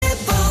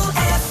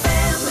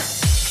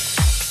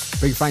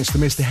Big thanks to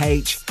Mr.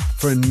 H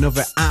for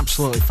another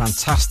absolutely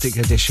fantastic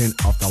edition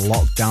of the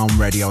Lockdown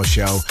Radio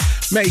Show.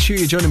 Make sure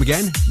you join him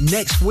again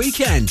next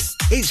weekend.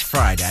 It's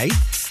Friday,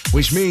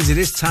 which means it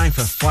is time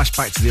for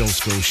Flashback to the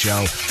Oldskool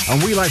show.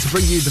 And we like to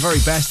bring you the very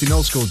best in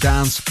old school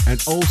dance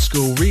and old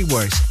school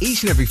reworks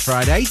each and every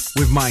Friday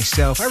with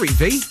myself, Eric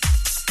V,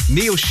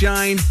 Neil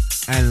Shine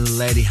and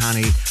Lady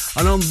Hani.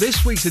 And on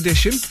this week's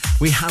edition,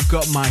 we have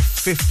got my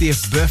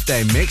 50th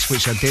birthday mix,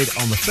 which I did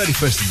on the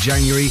 31st of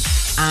January.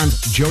 And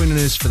joining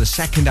us for the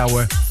second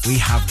hour, we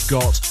have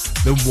got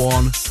the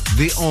one,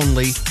 the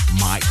only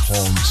Mike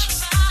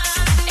Holmes.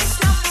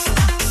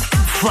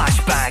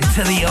 Flashback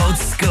to the old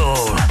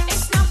school.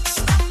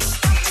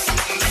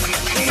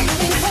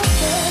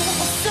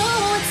 So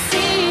it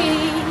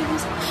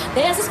seems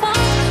there's a spark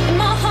in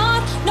my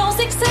heart, knows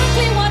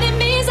exactly what it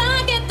means.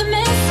 I get the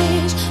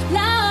message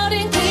loud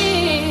and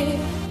clear.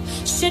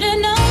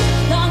 Should've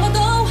known long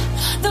ago,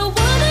 the one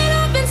that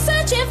I've been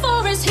searching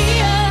for is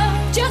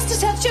here, just a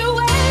touch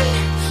away.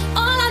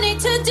 All I need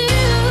to do,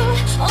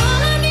 all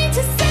I need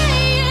to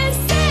say is,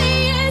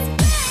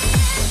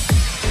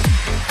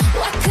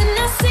 why couldn't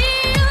I see?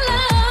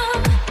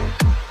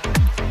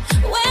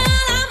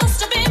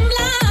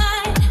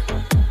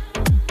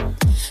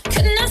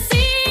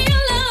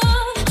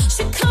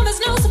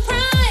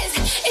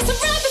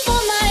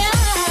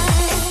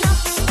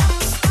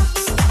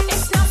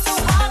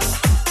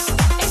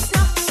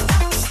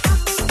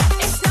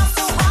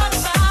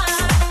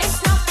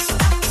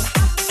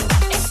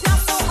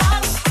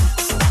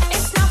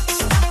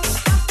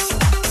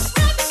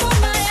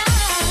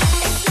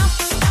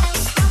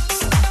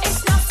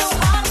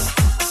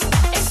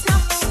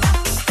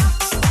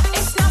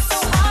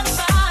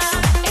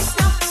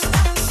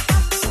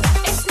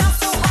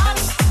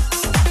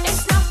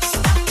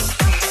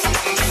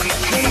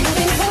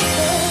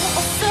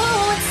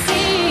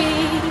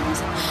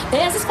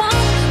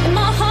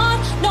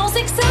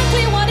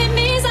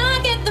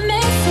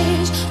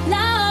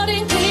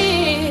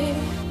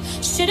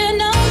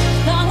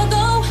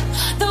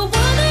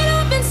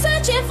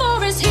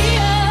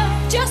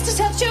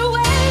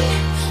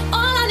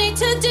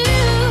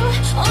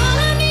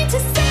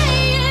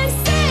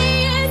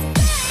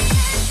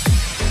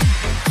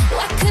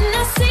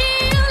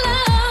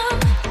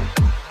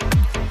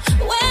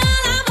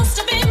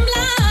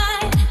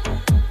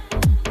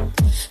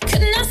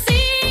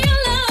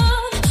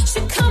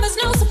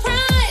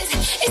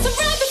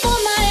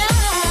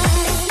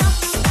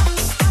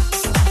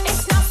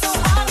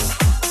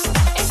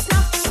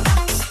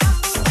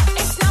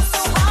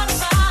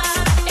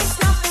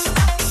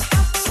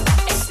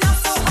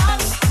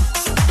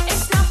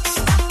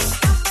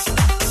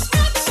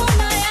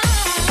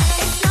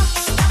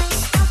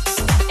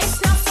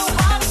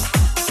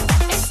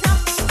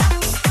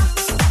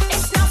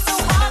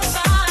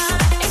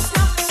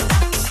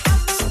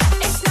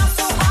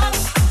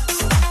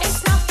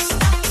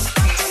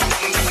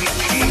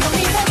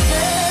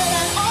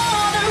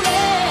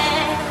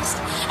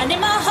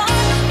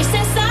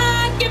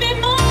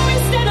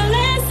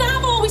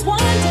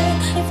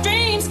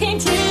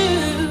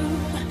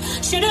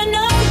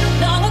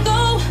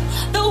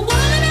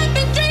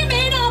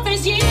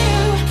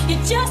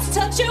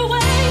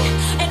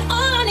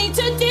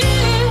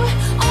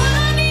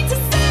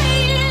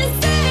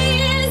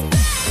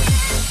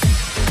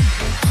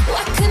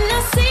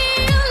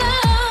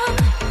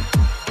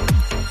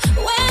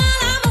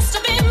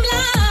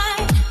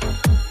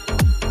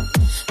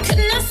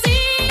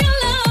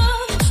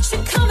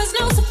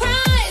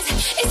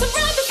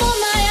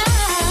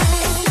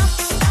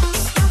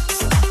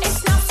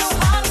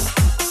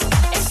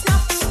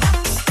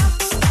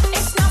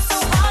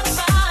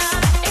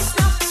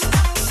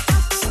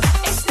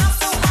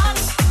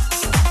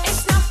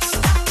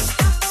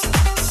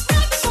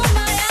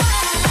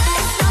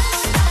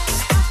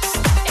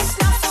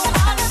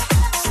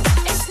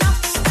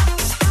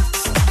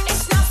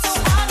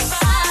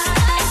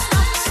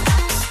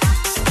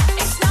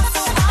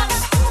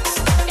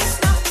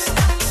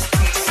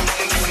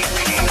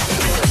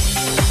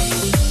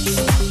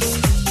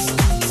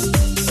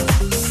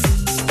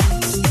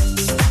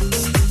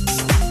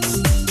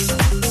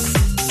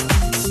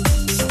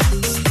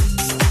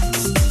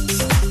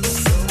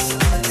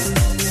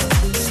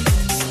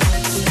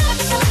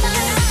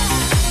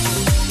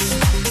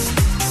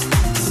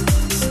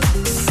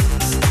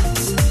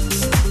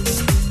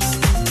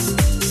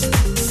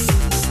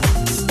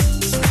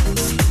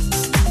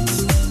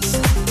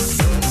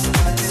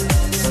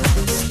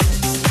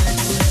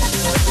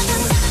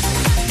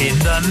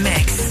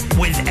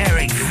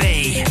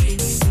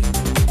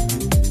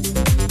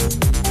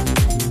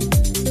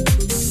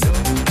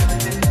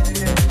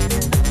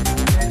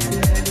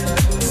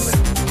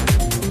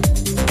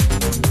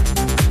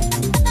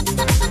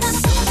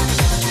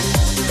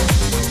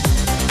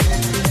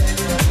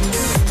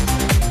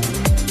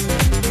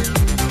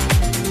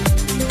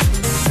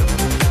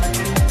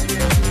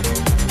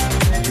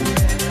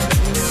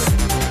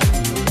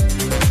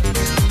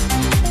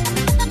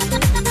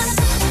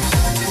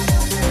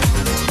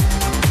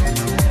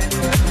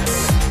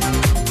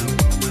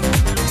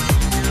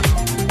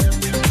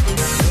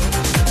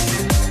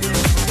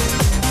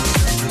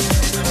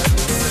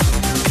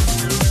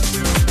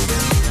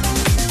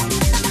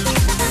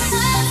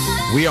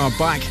 are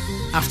back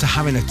after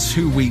having a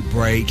 2-week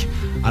break,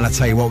 and I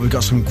tell you what, we've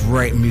got some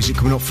great music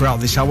coming up throughout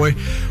this hour.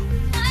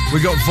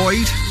 We got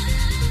Void,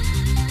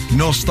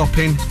 No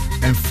Stopping,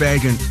 and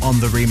Fagan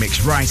on the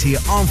remix right here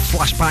on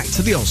Flashback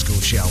to the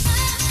Oldskool show.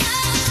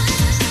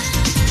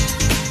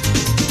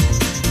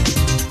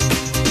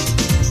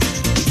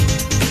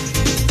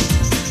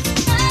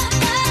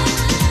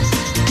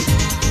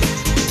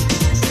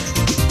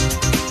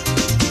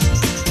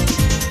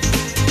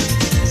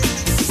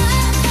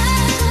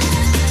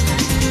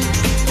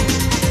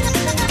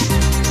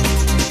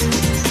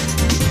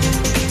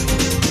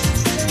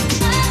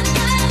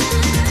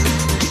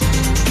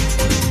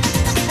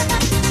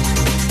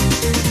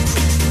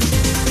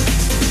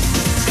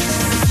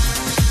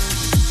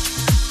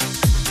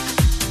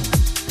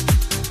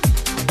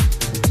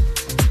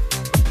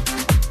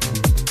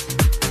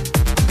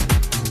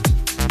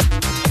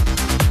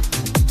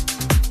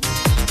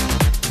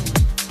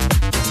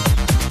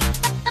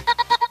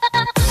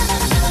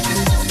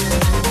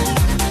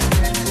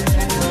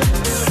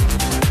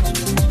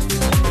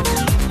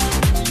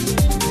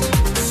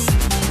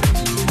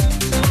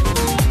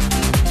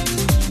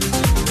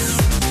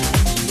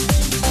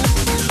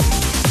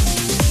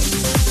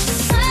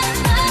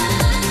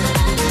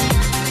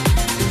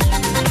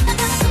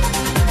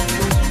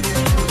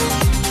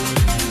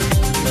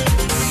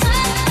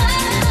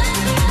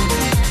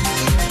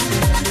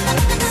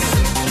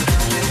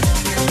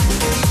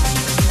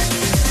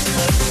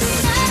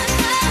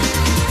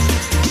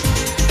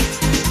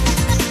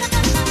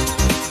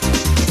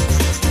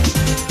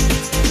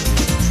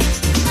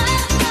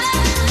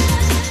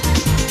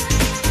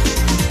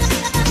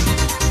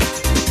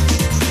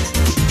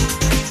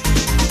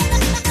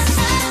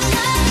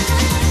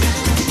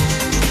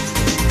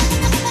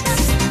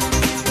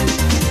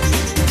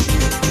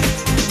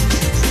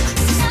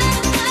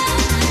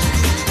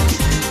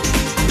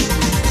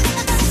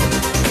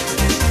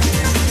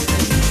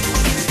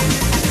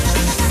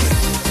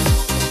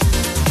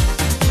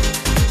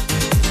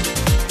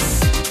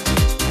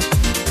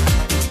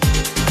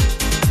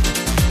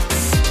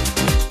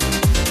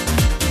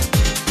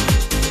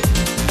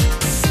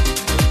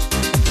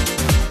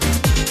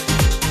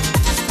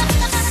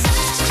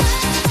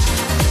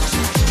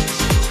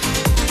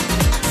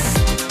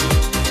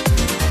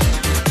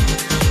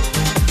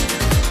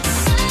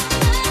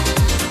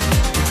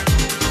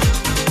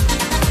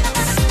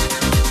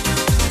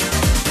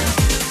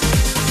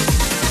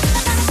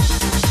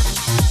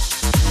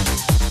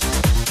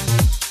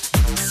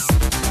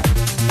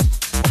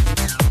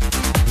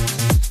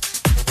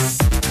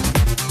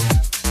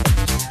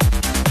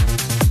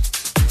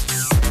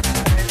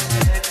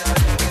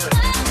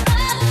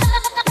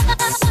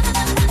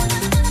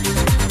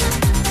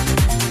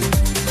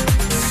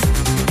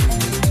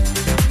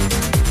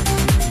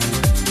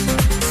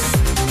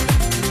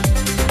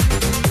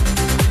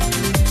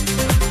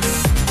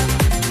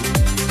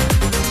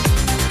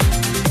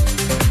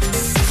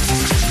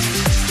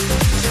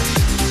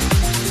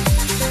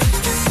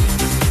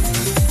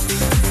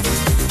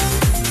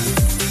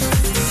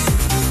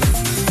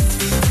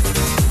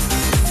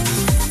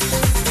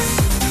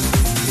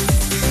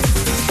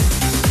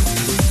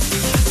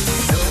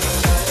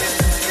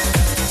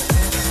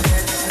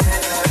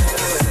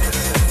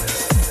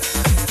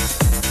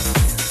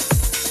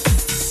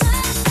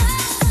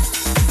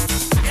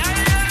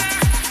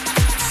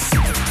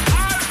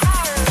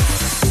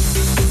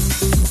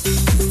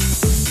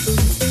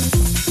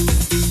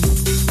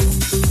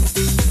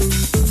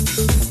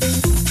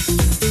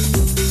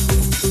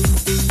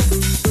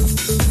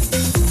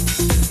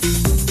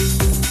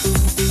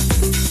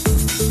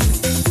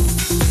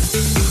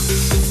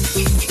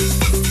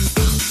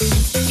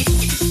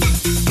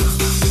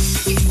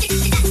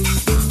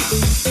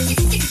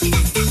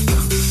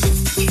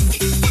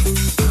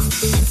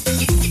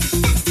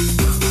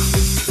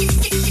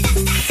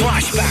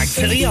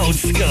 to the old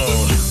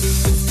school.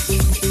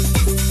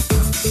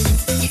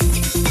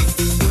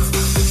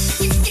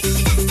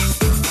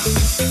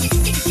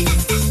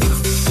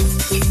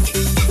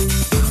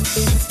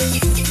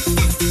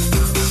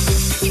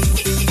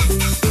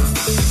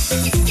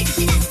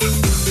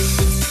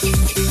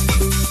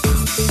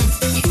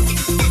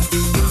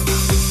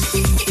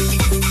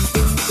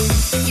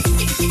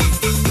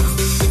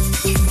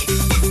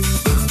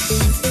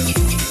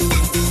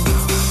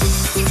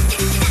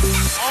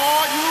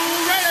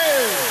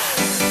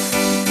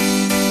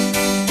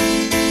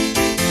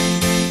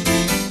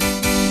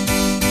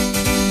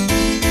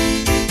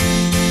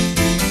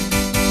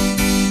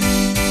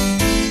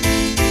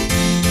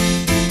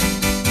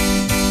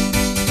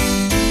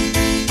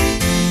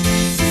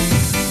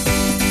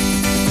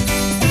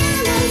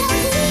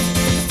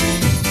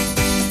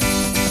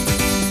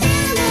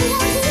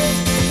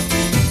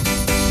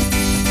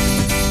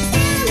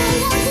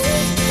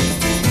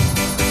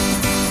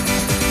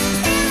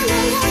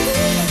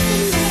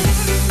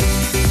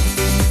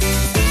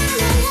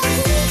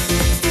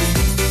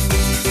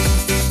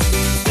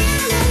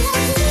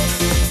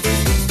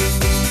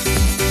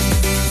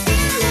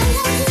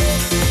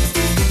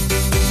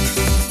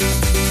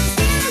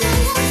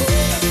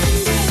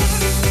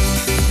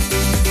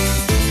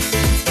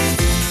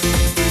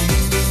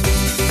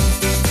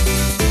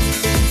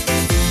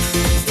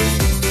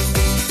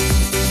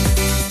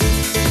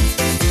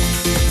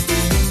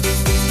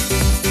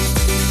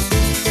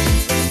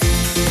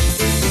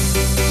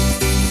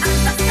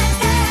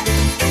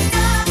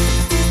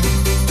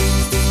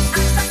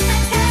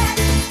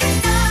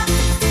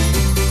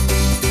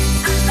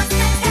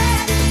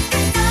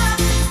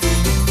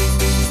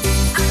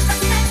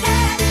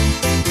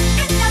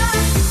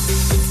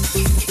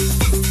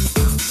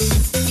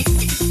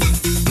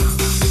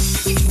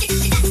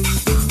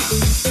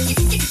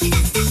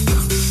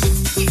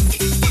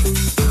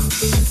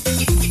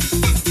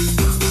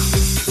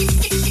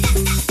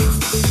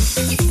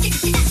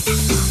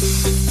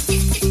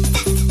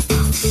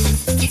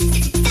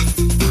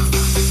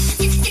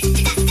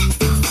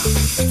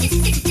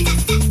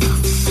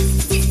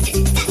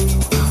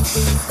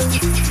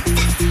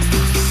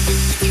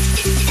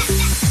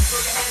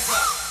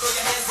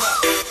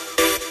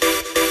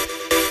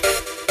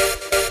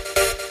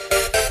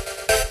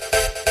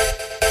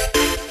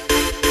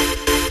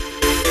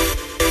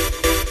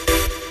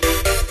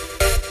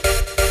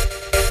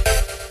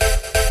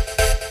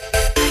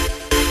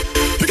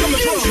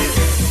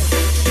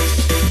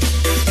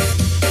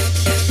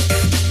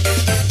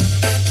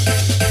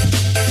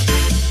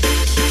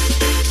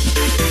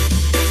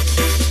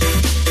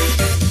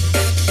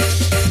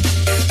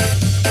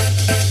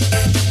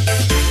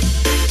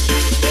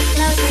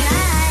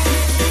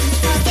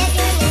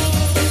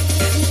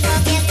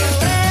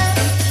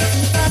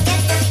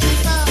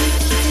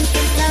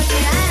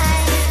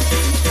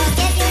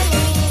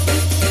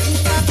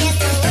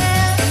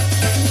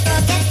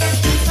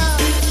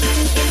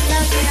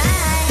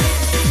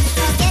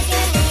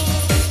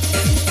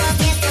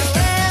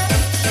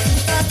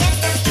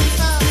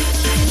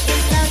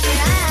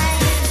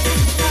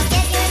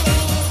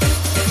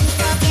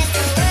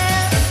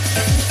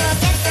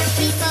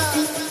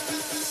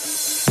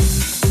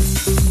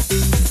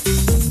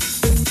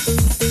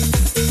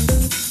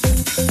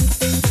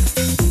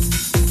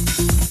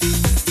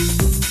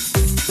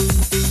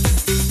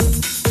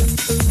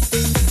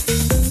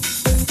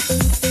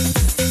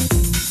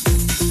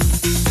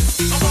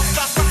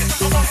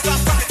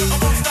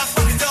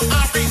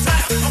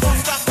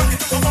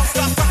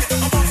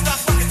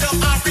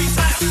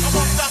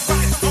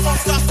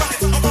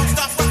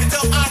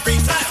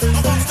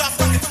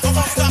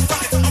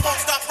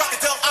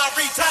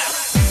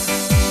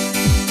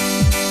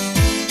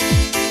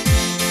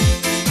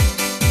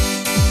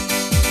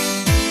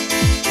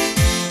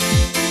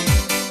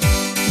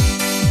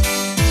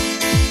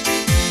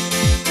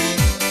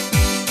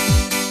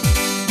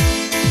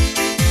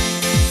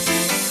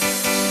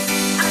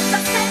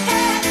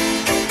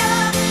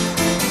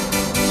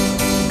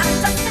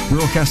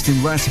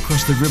 broadcasting right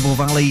across the Ribble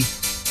Valley,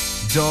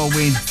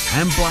 Darwin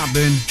and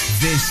Blackburn.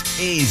 This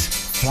is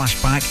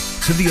Flashback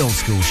to the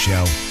Oldskool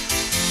show.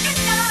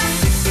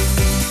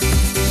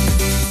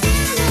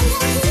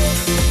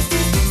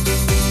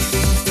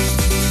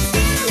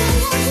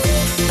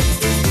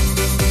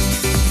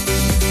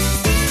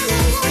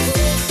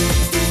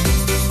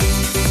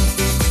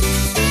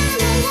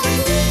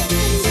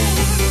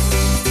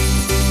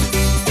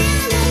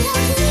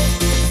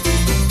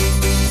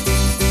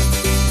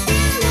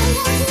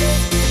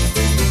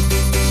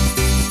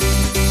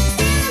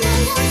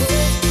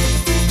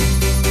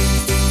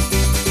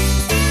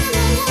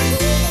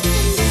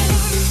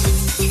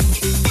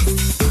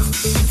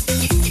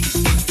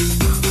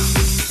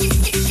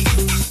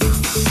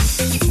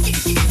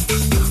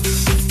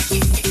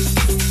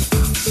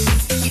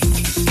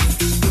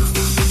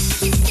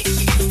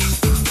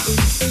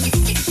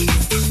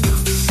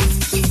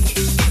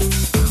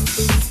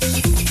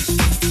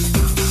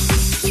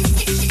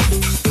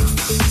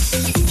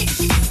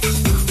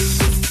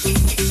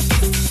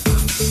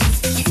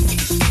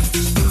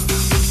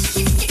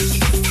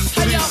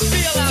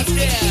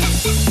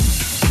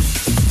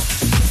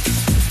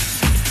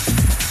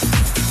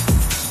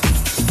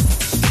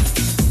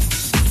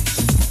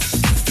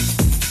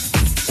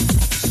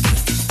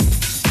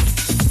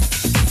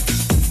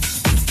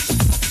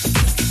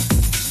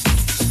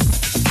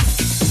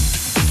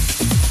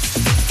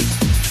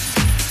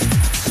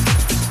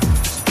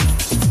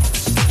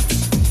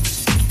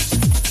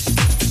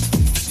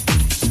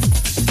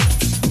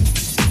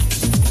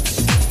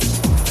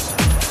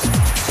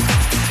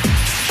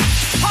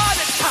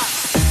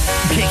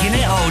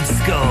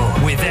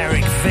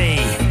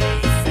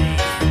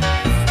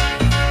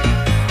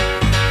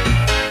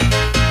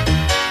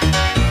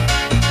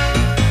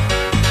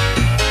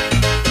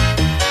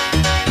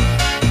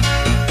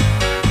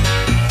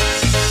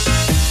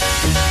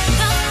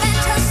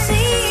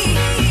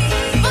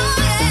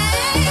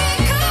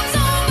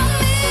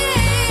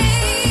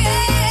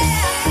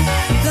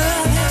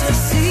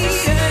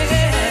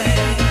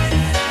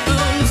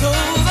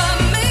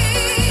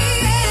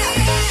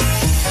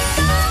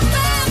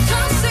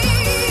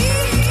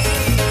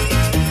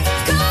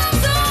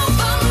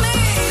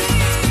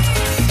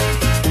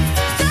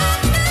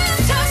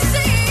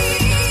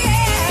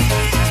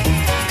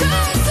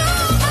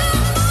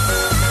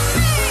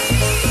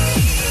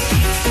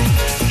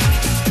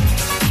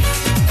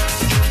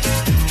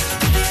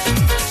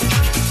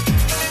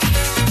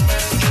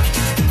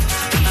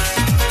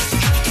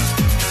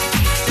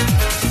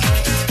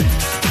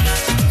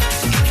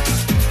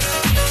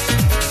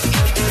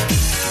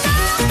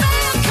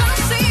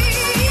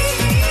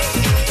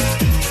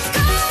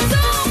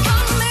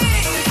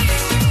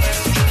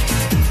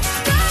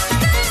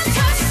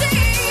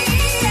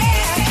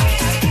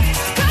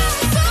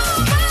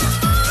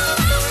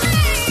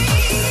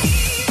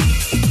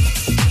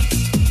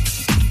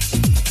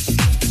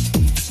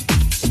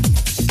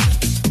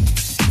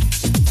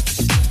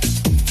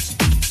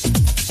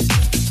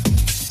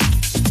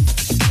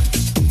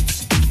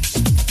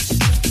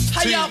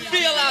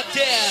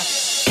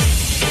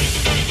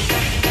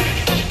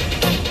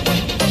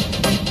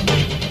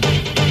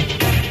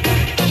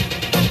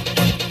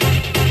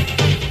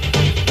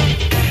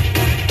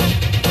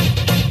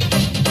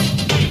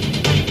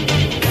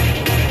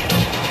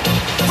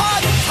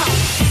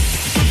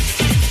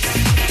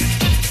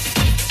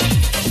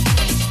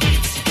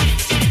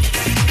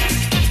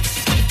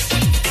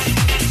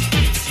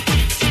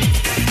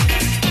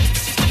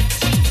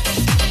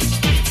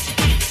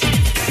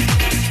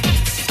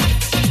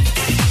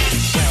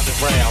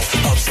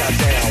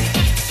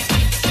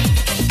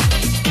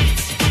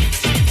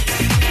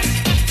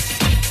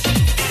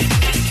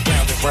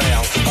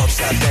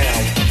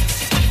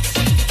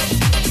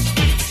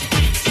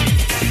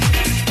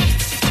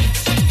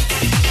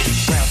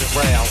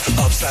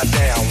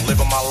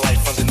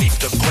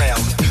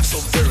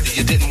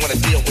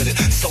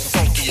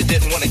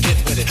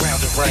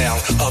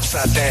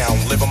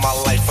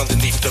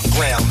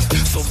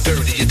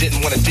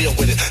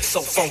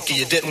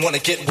 You didn't want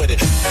to get with it.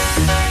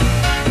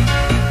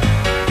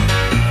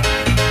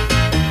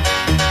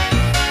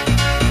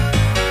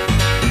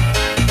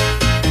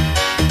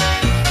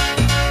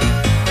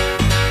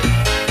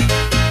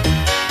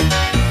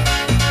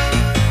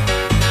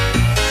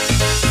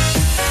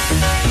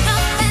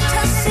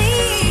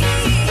 See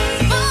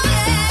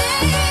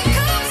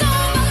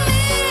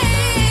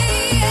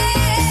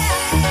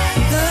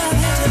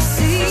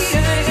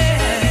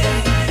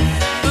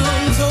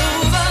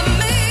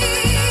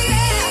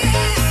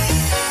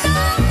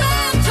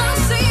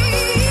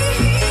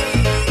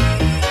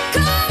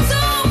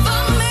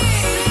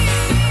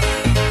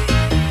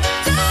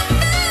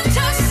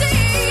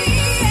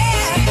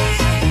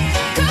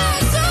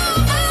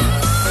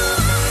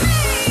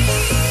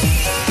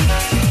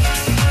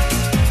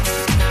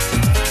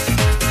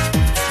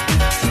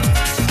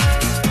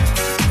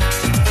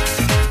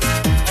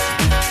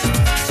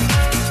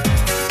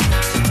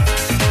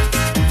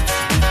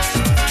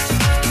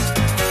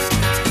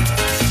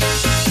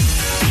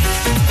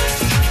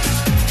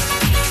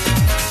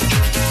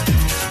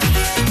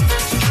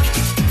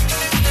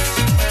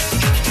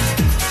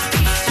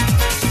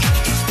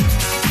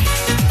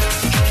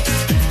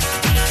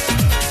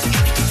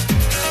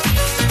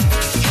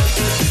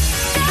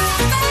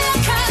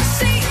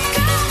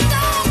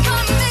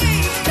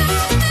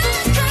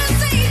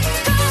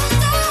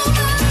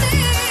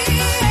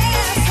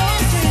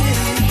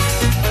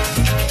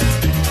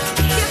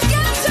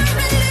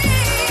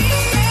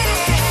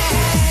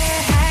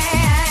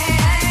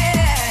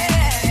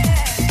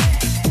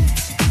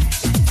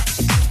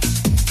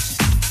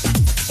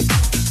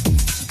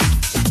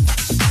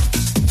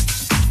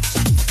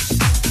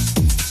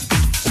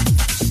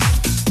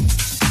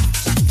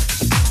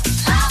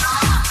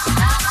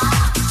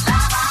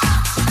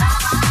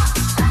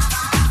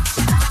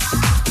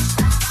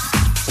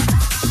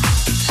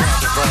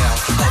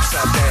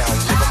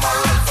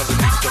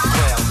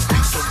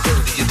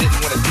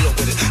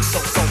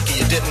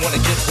didn't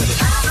wanna get with it.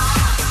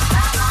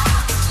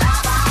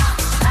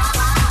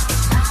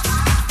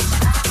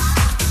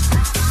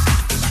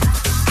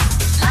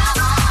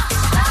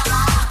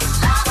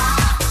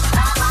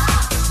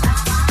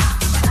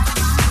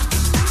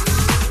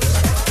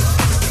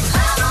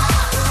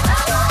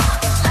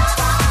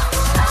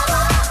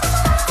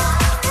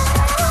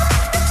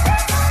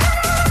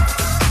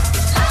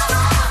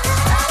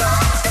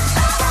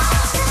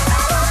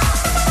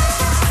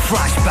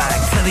 Flashback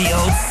to the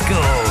old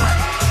school.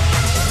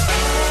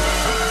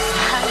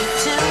 How you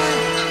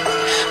doing?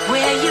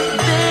 Where you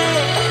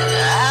been?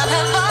 I've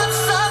had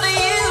thoughts of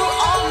you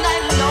all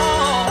night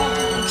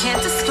long.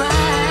 Can't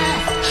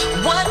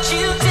describe what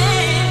you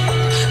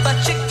did, but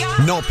you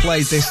got. Not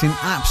played this in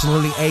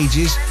absolutely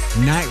ages.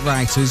 Night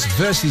Writers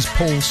versus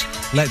Pulse,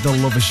 Let the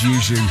Lovers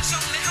Use You.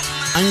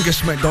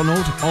 Angus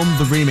MacDonald on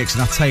the remix,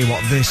 and I tell you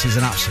what, this is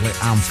an absolute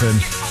anthem.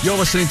 You're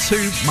listening to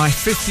my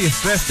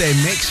 50th birthday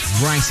mix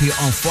right here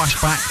on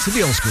Flashback to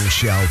the Old School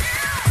Show.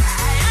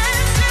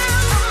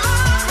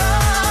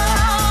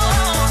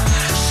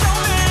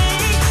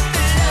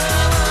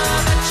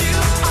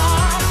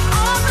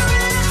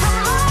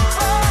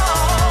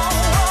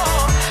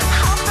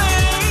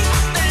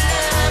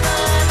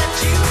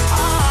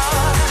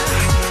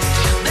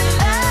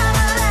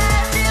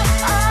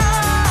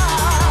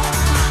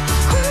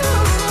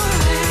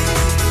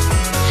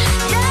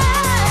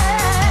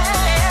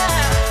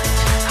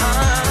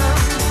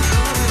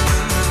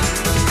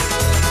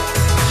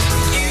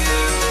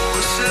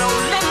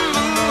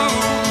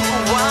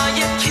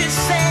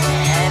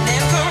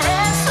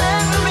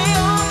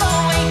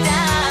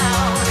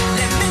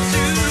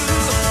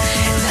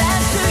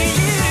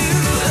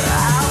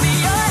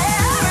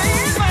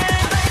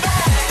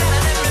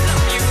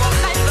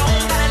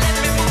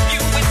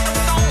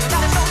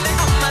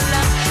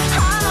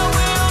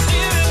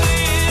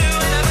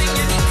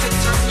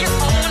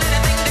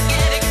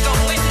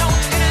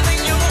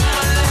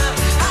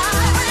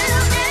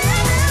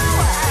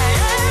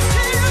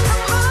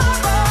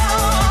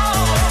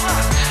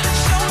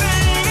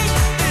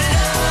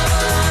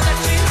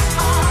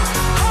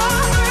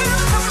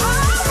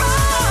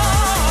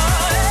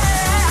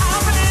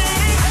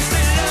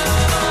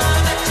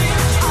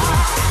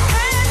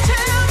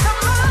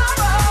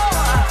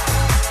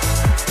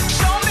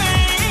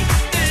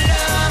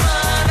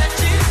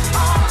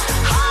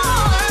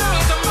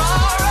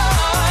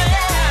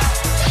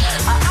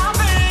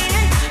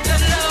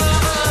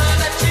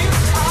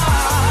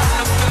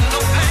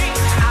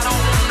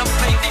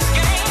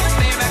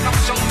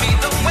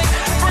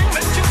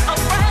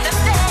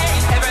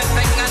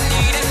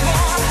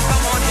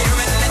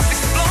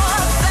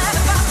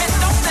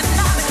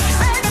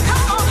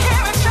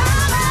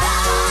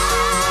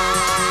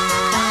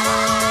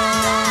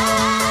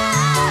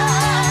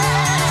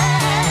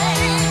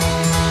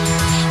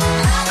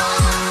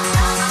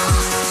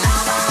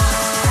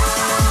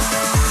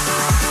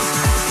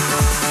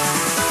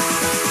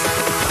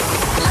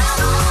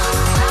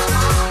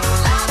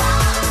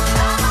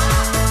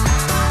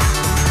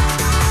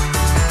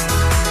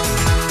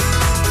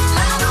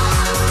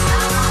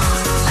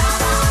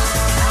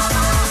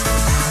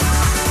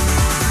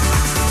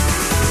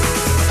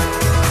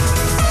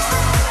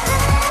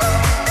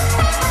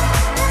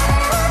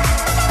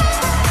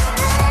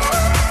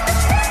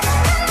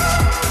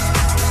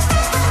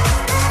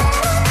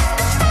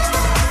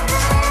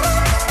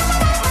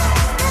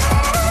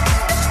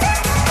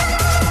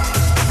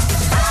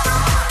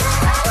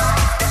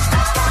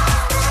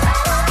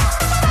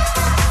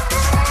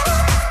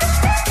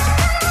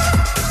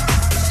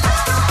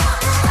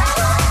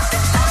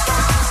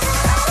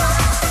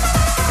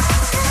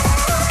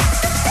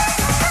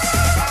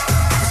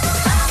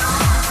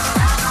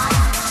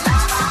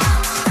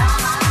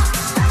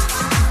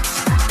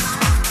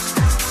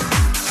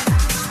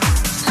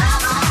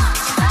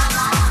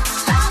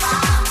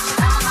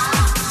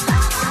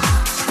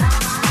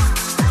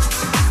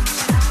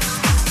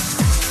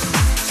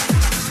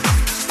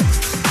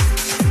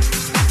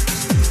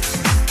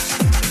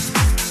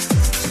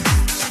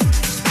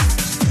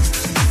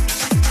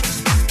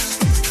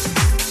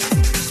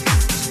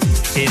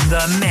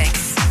 The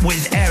Mix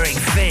with Eric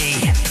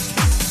V.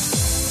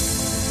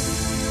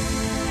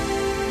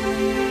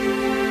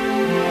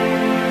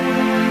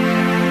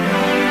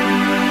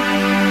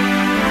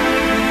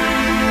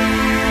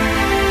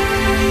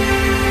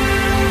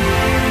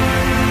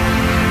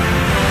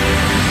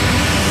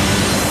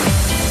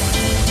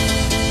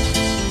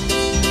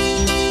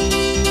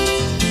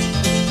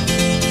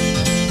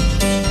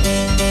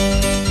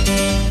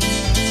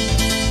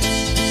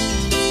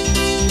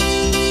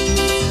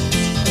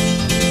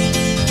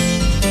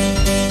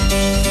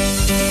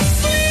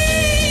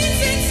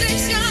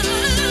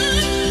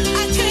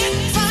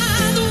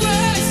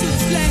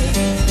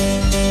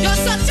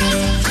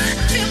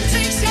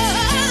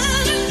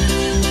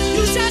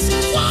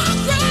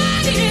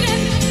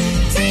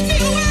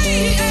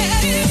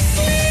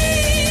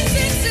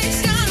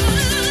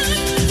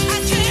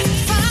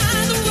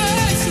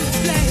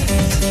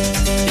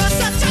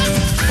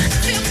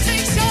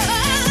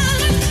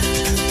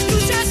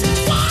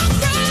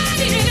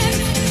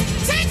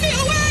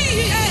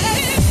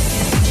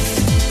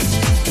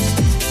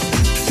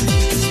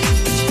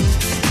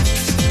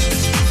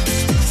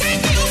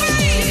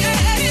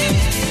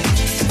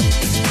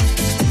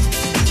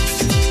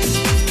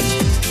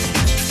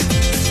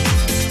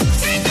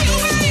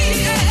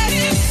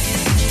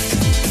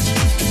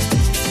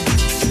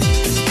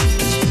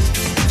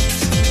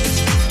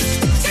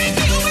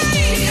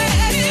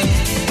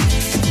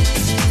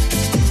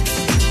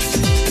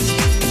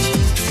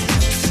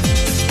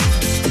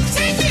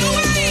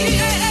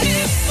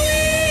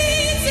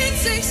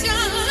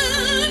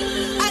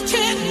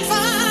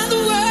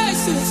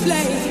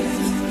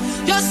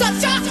 slave. You're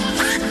such a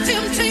hot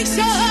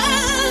temptation.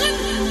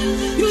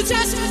 You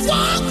just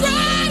walk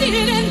right in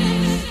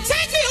and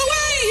take me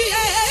away.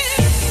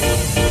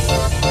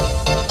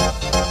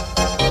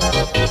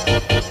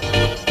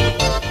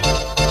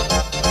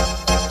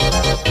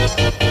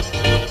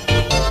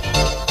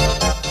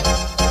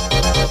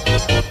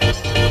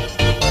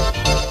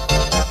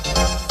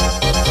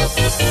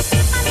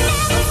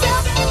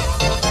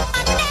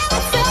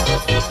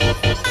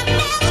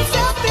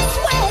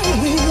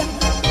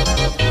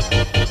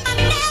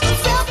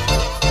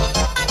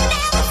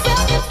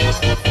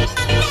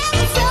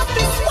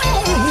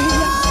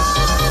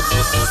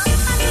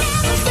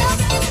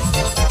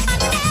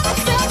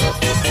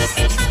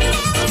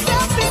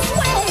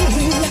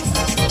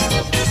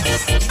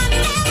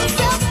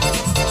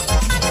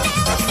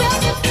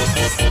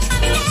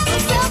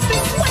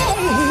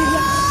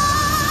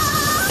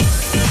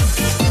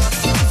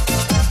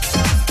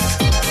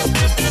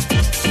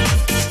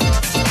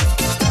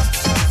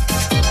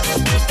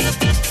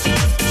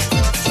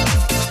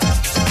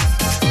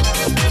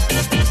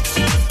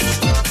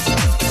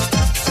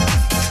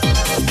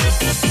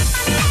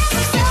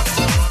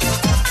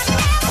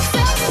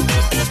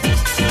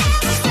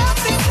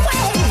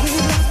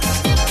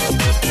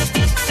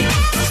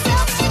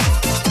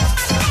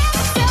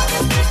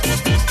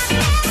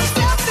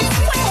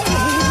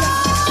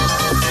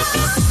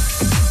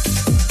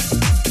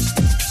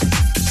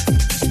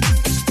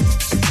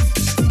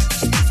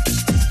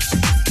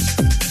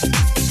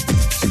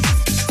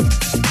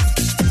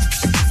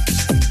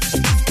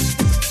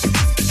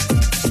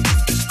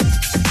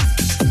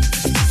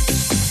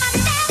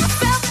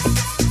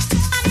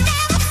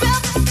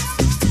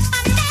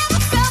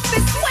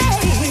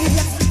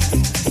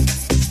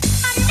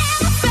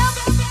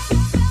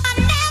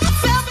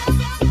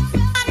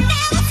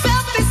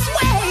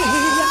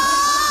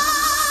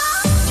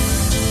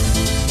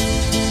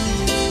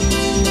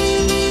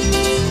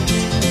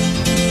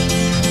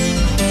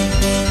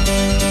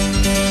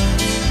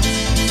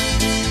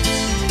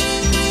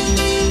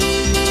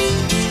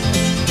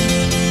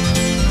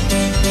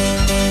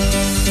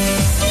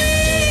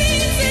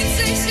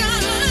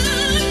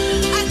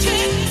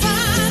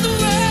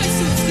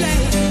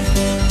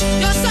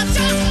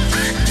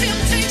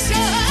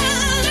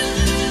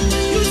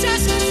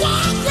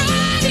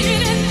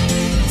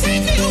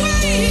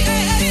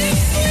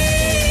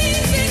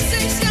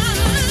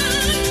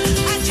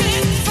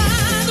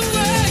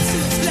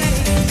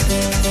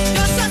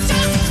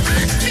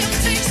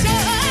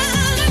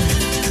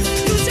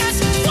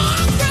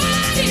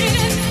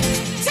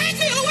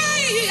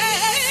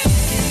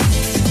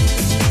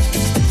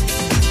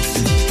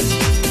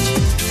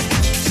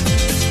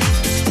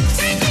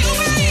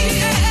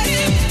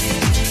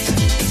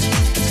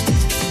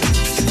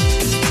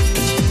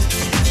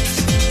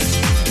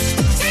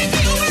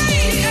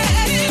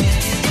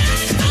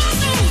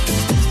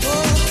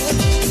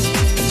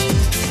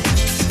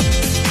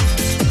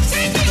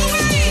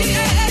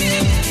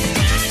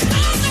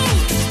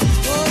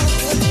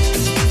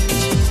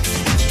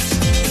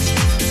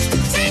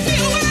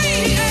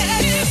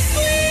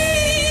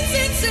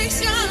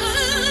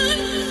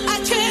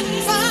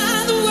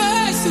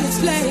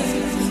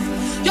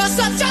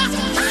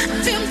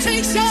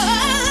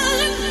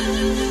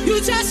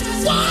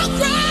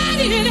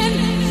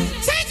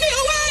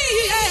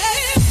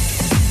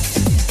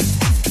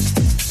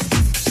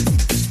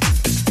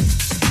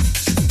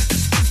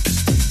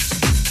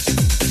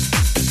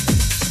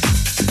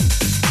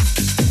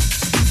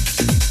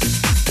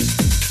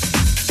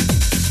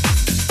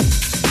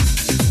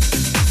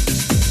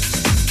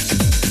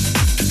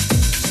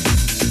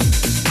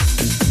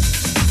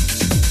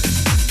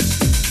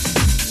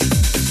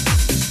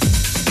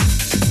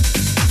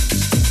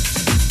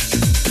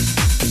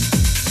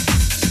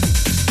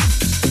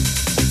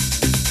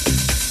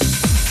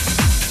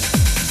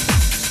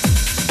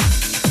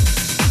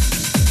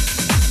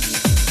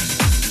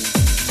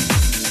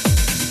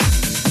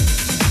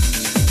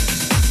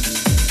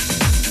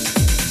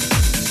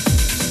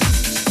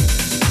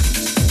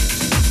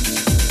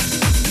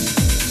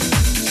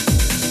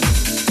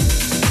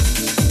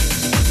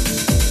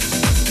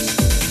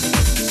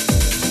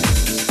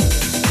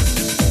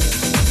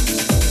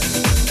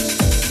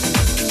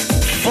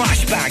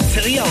 Flashback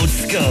to the old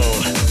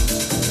school.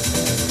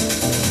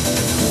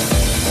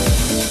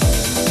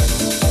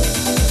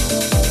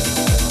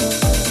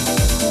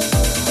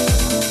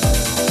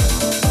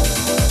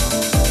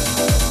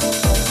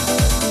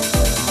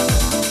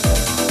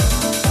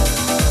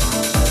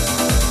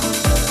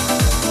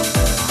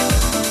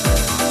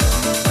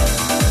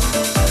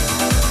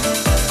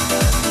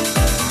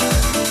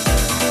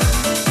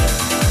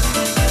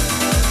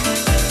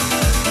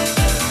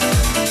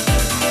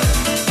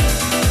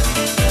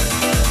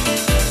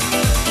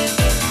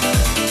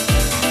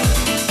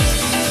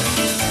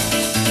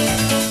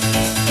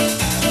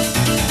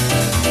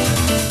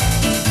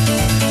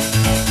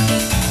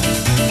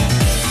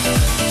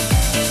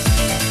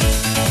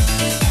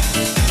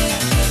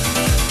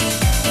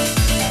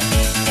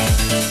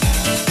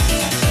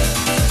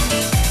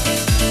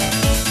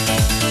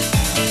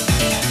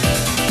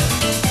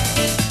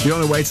 The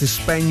only way to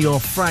spend your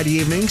Friday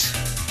evenings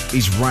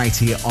is right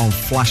here on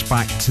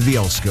Flashback to the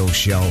Oldskool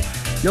show.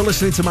 You're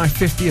listening to my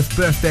 50th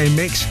birthday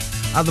mix.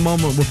 At the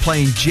moment, we're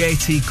playing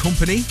JT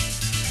Company,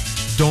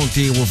 Don't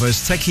Deal With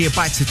Us, taking you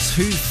back to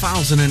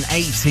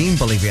 2018,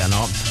 believe it or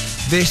not.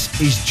 This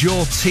is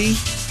Joe T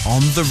on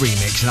the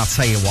remix, and I'll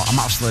tell you what, I'm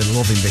absolutely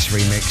loving this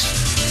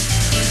remix.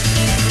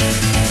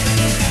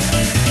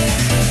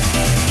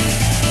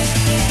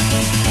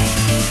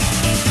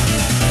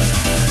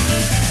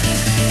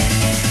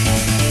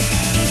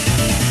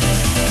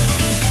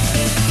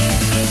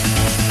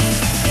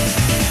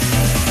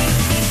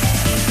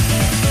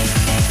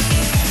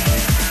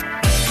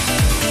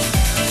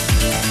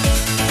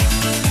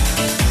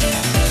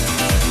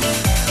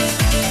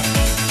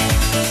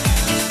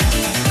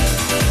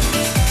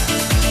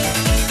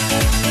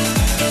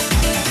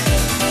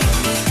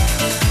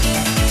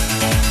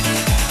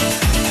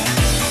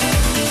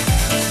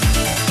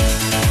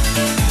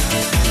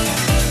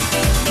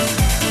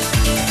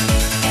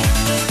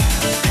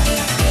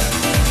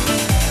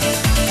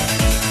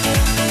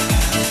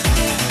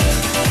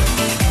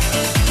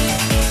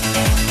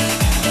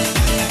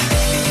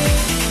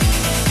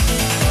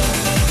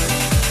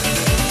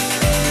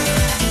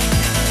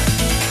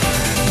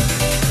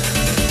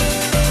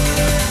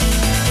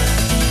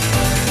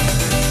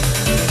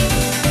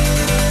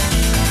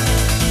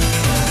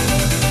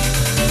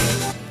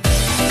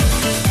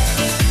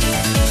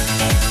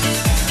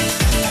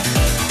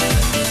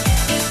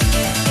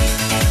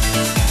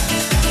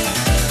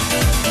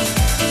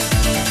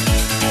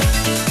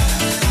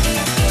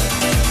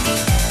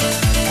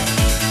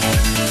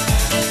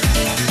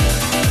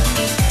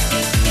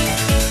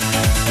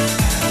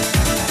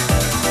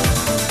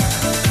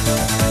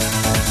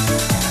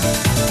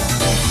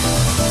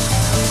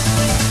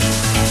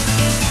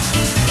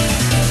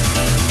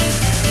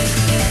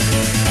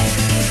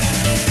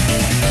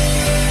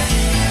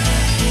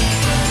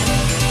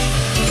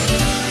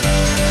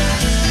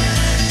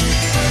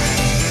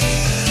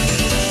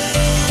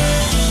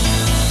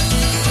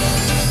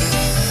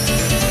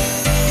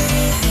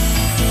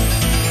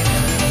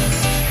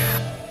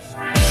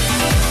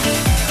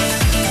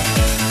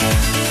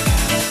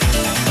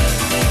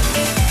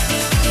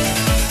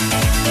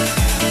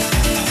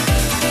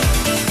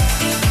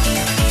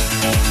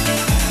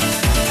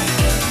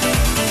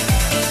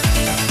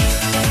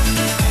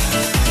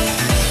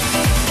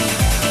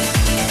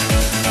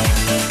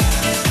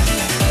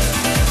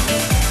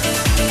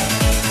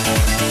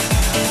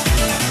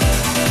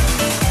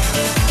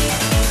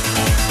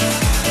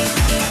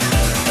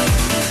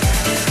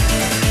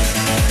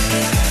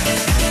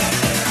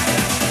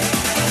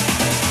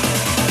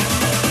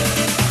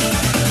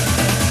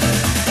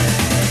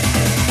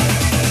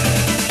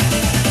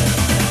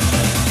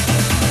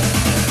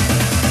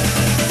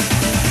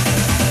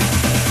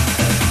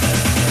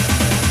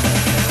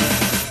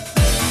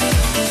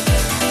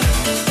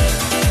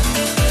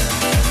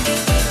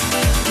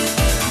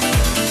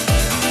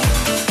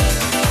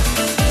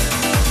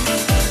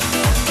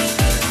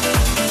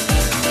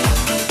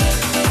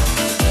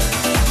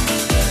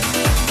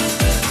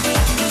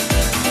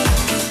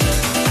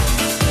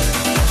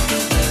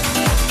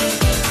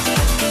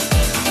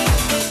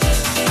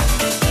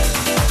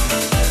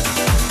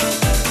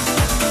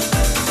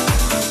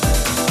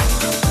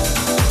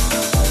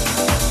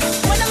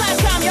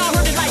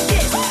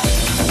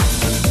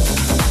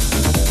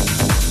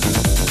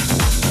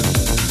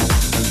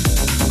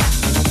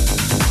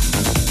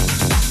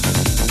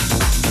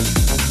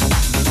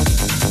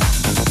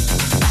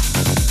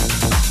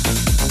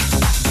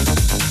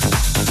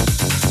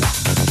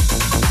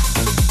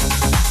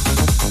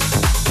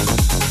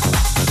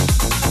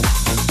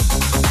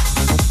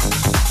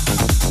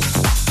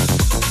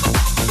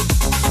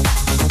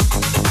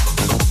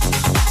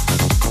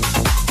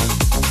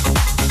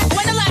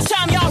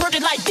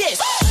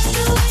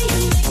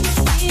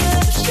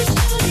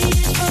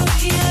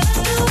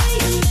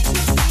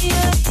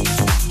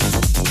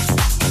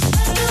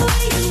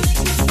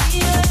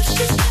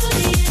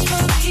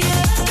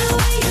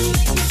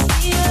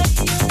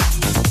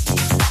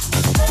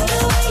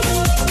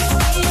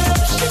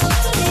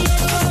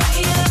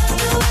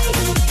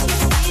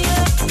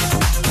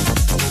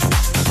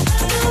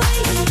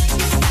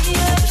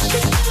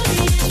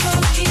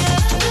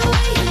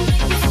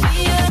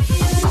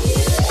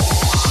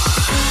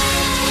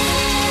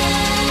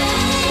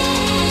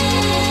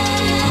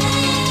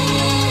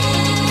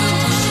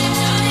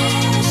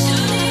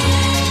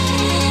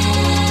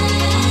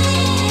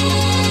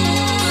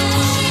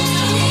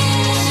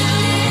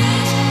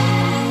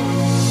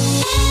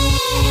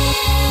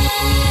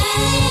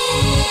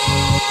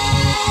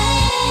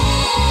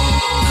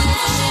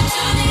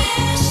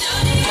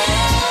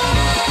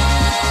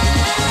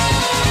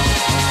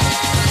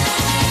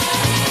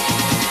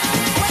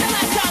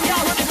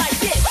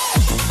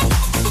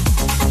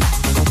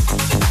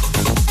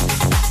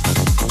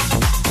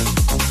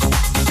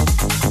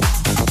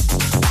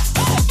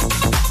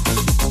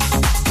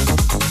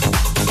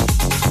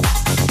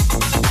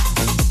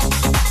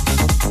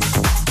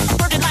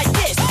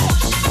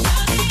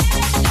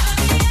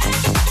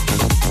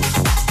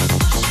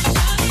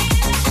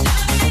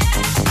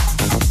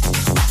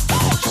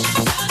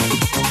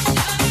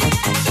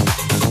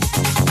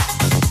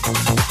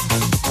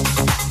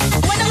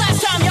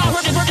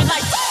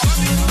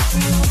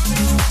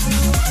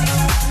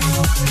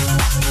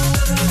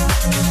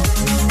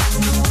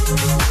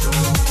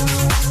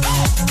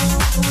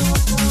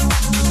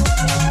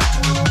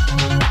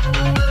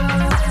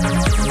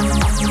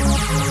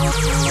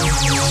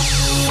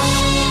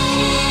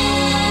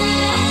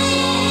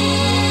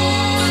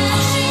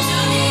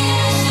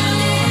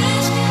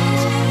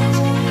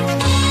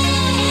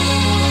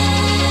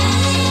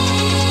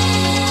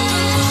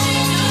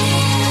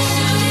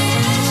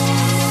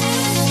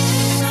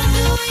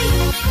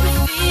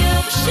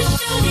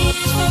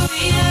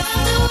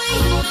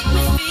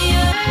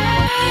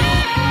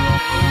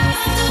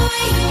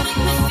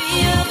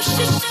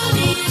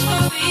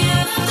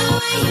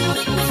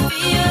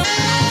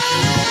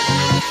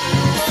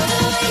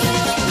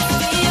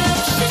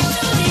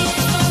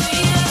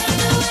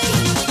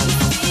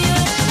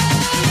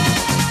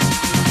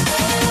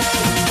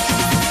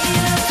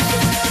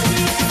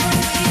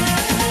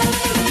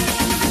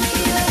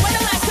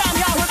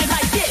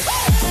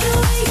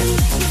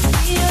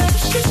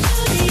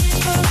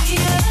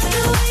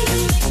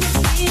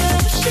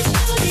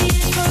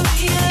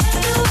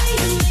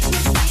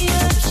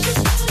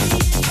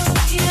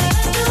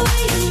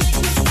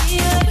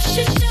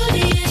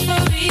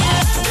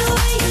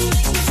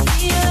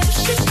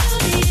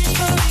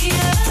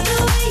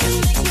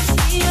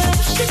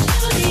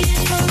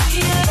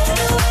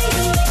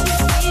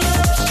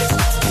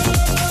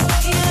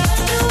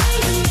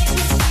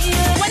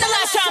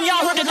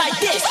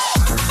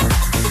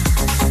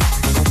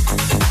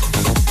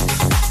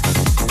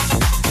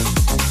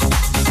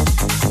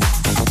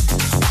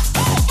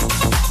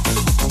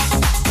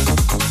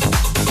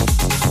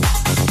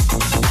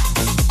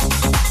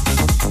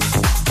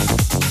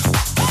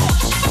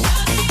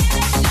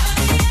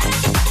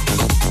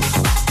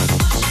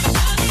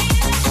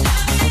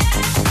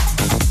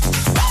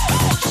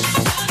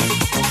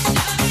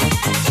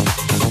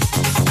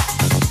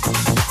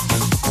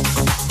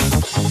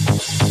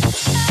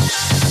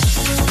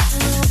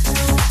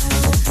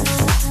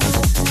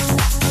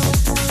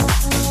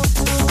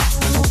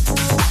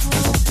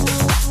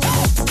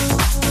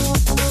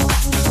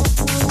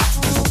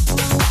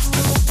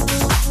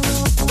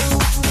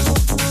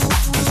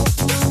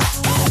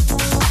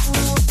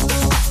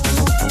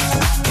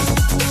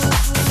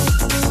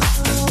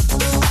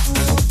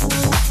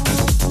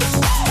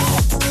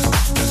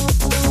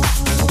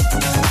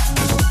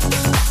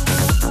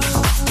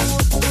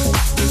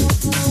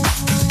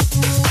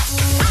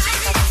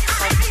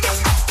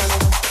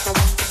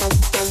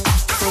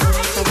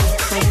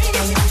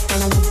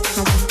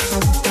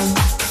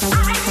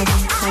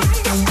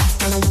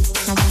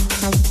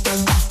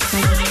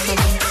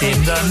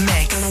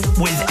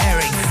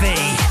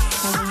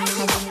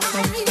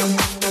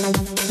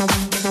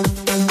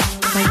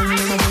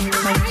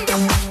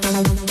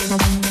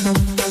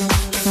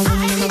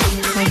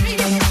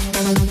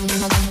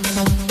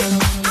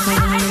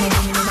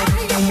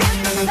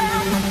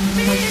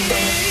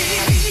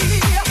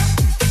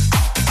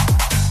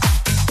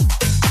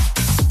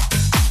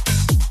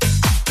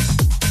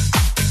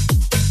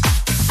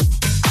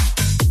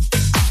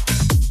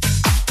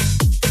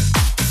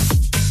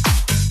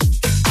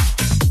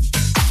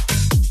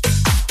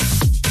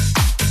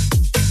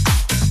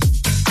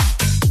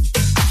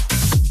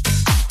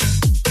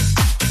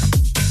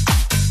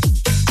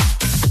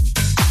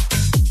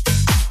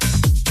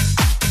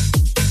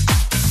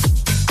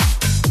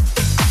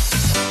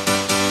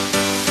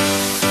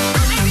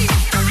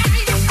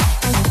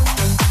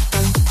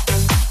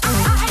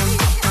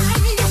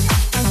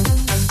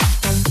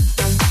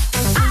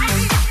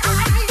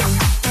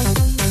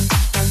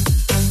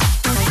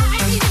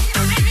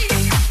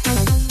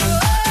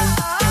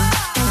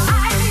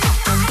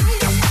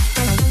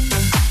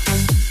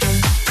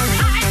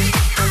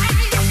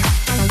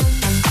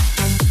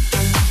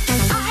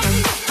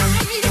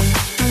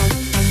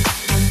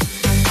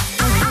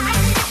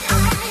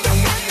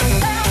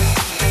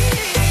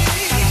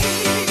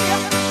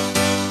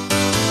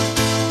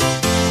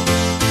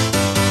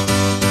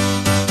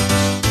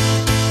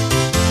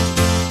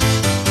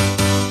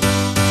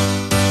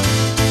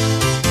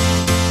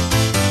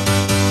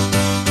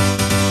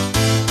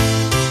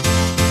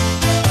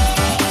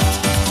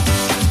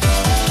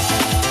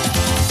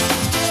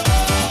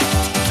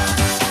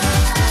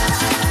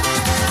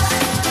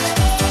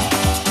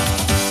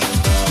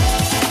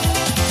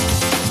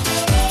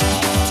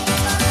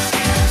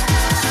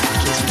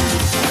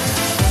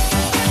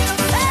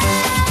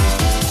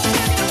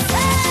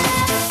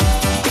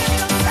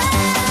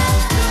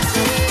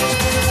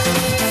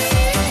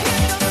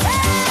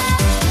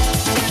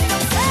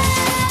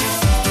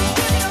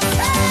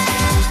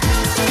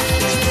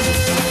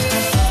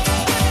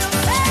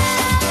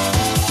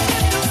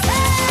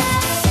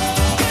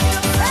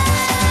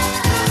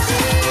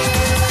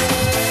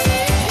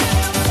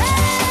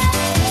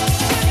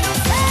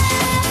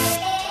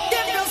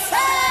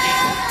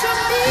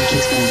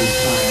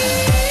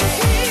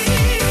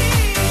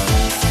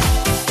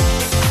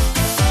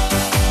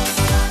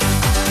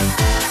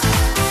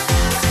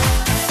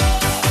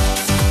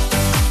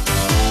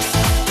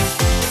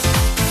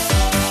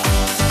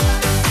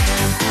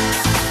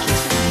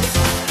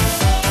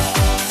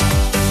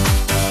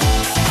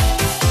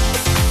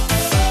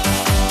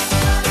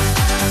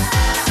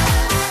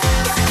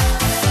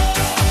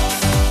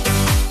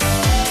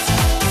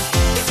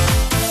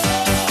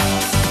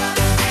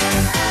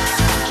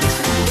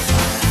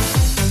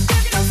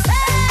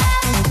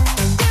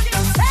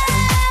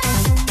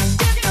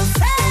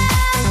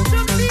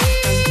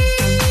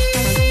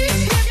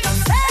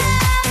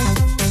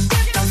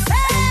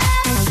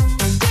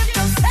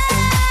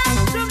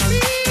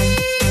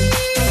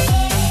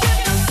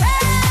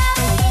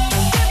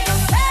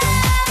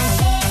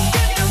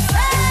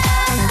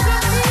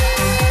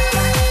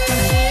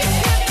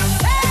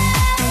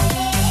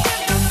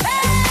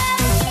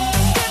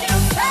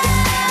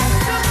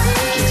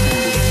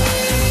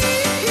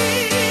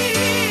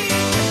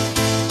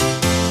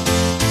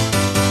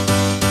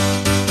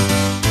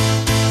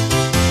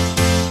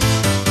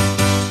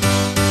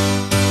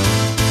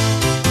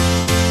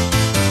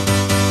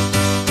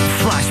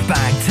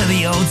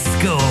 the old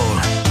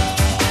school.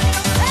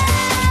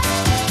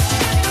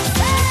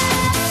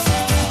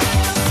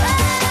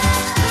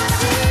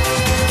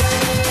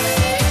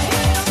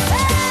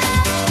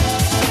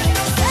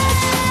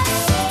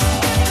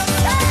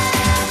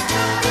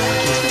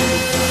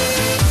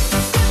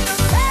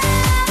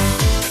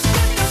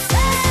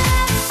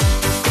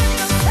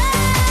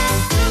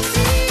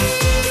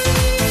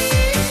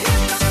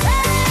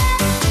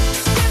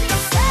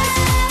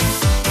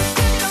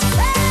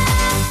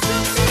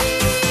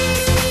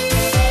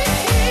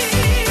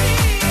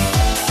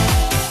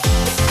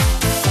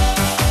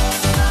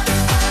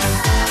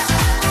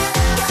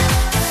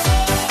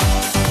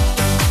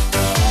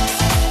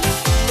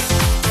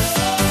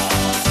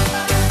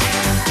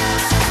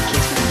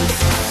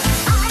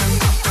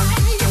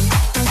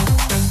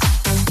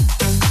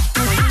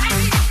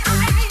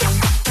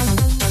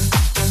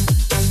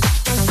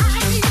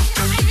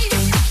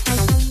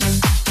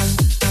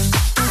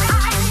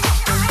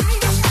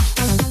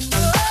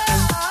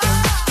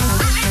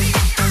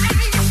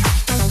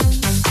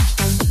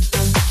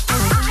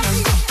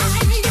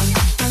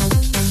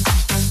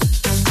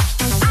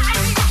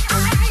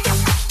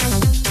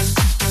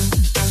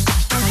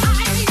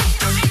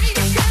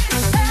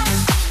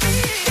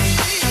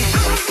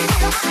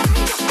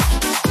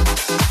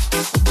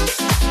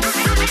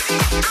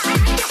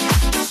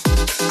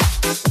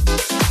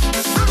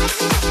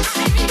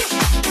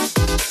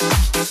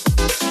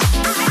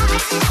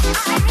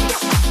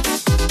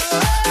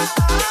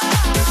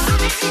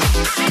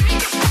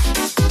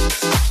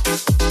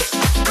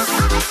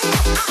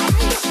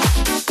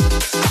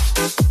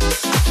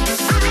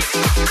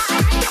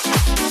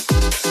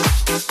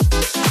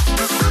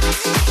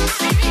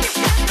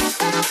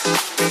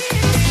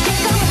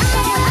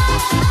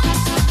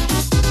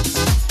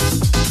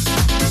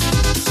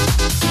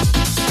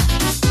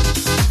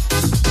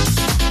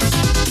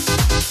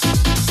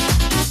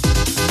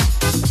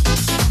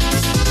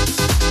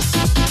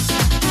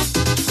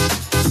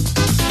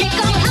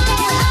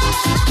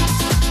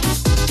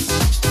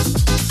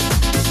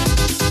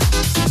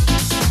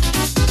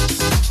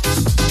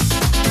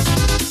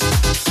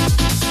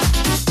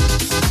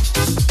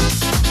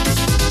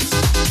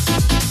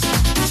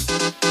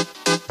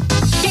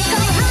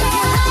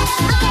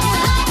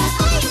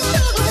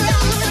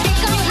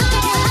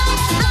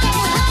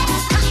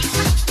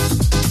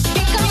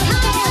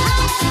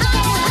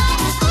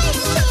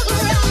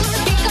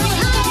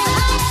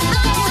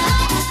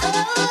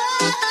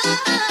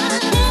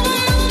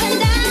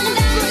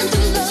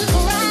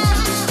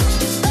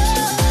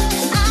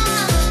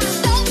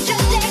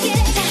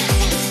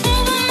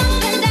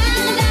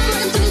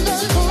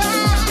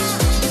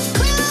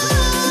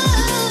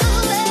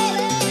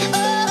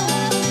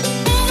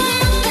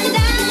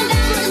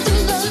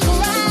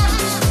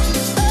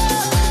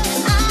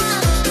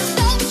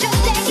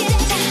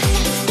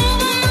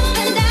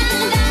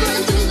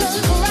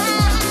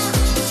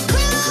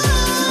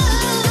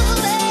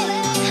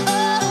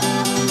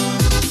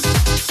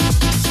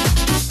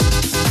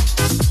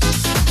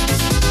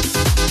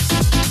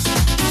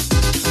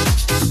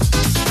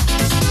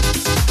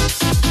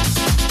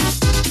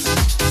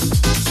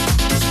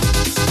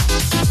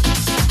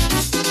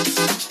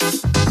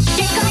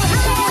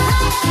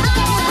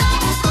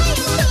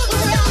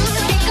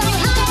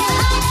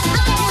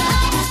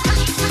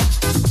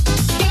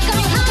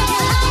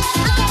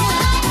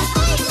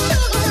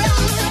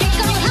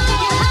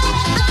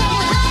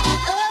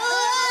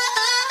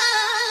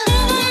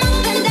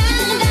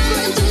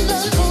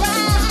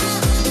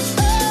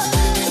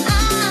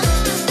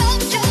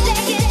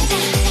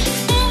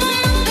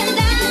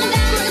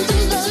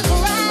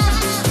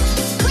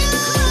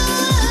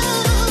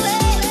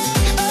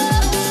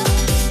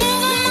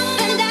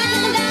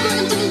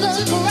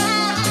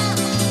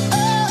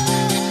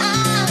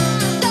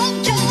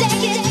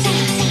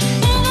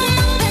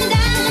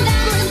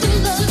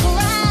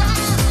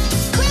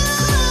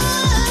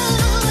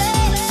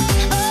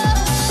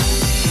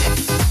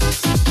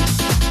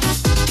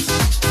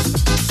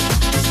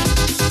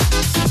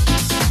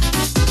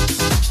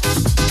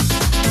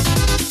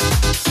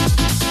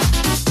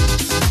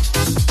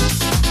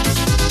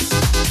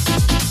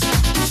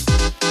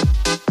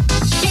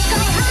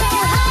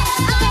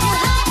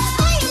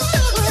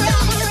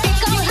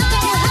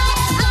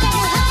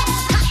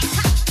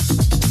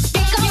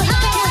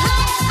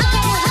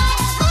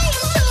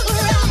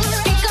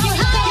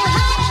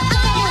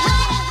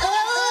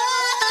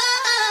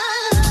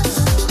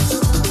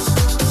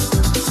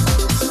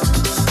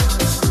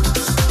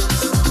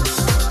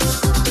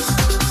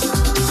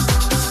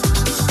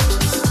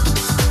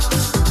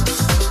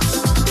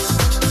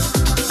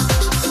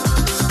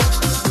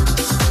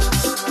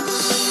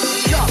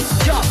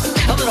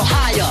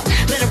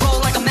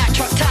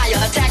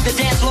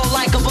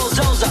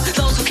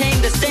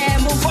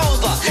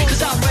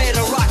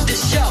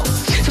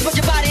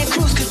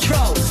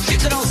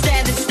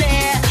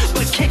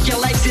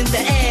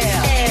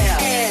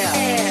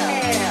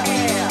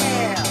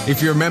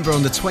 If you remember,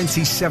 on the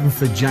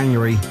 27th of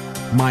January,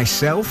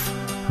 myself,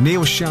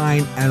 Neil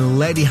Shine and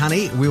Lady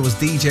Hani. We was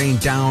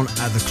DJing down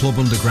at the Club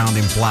Underground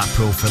in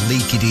Blackpool for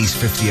Leaky D's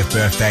 50th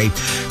birthday.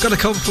 Got a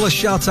couple of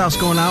shout-outs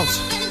going out.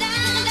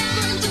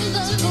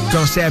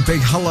 Gotta say a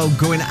big hello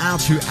going out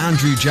to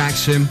Andrew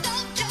Jackson.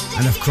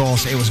 And of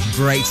course, it was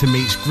great to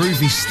meet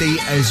Groovy Steve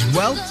as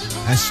well,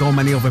 and so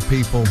many other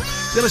people.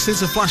 You're listening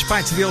to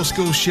Flashback to the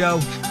Oldskool show.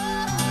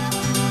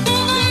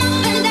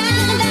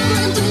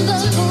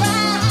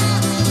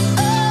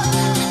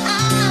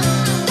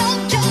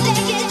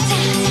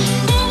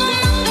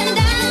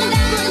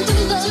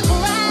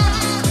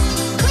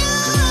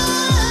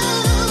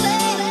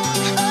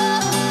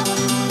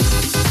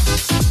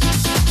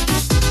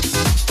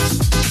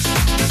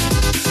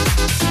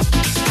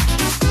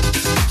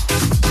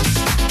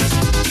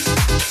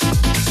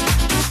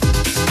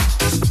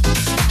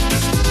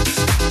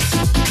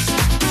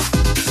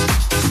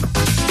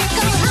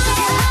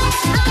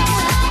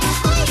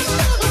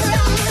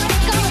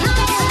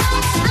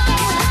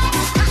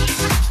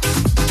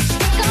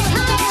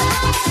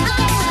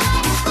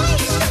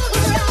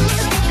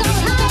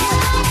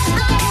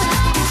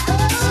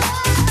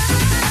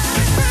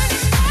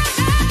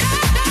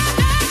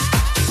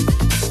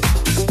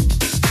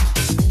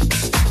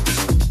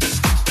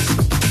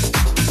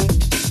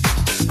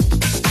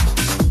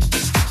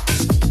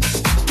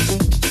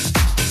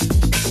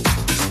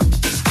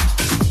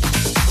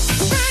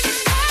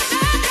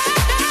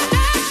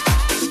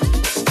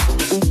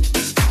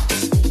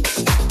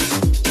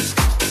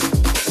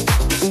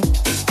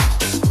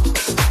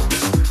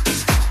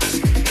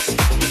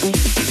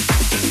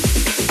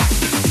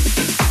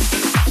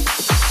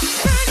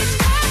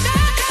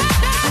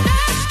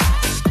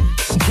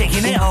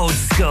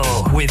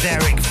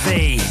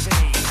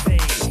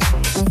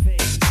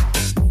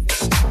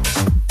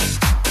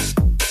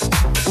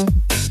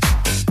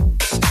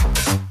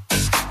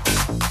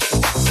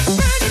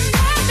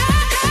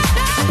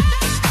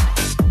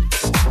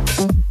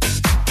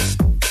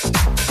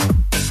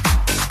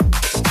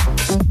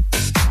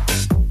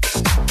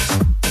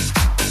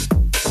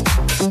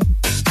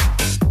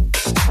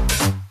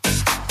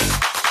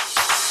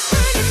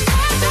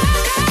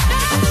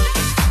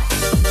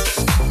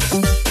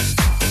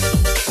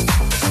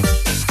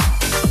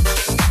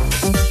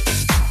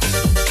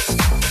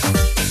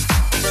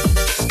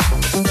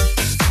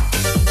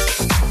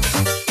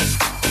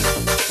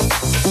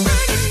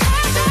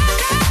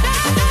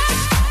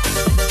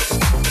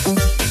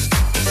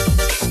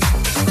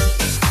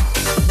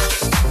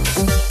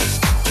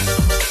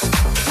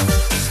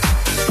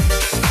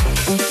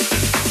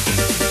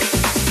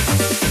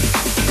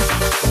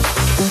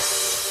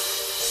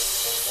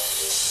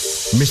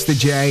 Mr.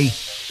 J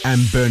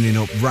and Burning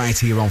Up right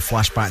here on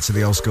Flashback to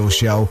the Oldskool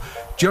show.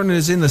 Joining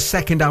us in the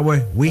second hour,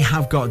 we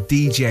have got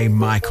DJ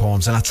Mike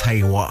Horns, and I tell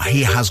you what,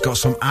 he has got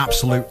some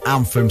absolute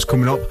anthems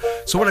coming up.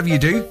 So whatever you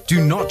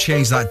do not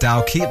change that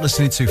dial. Keep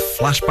listening to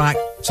Flashback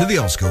to the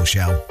Oldskool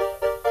show.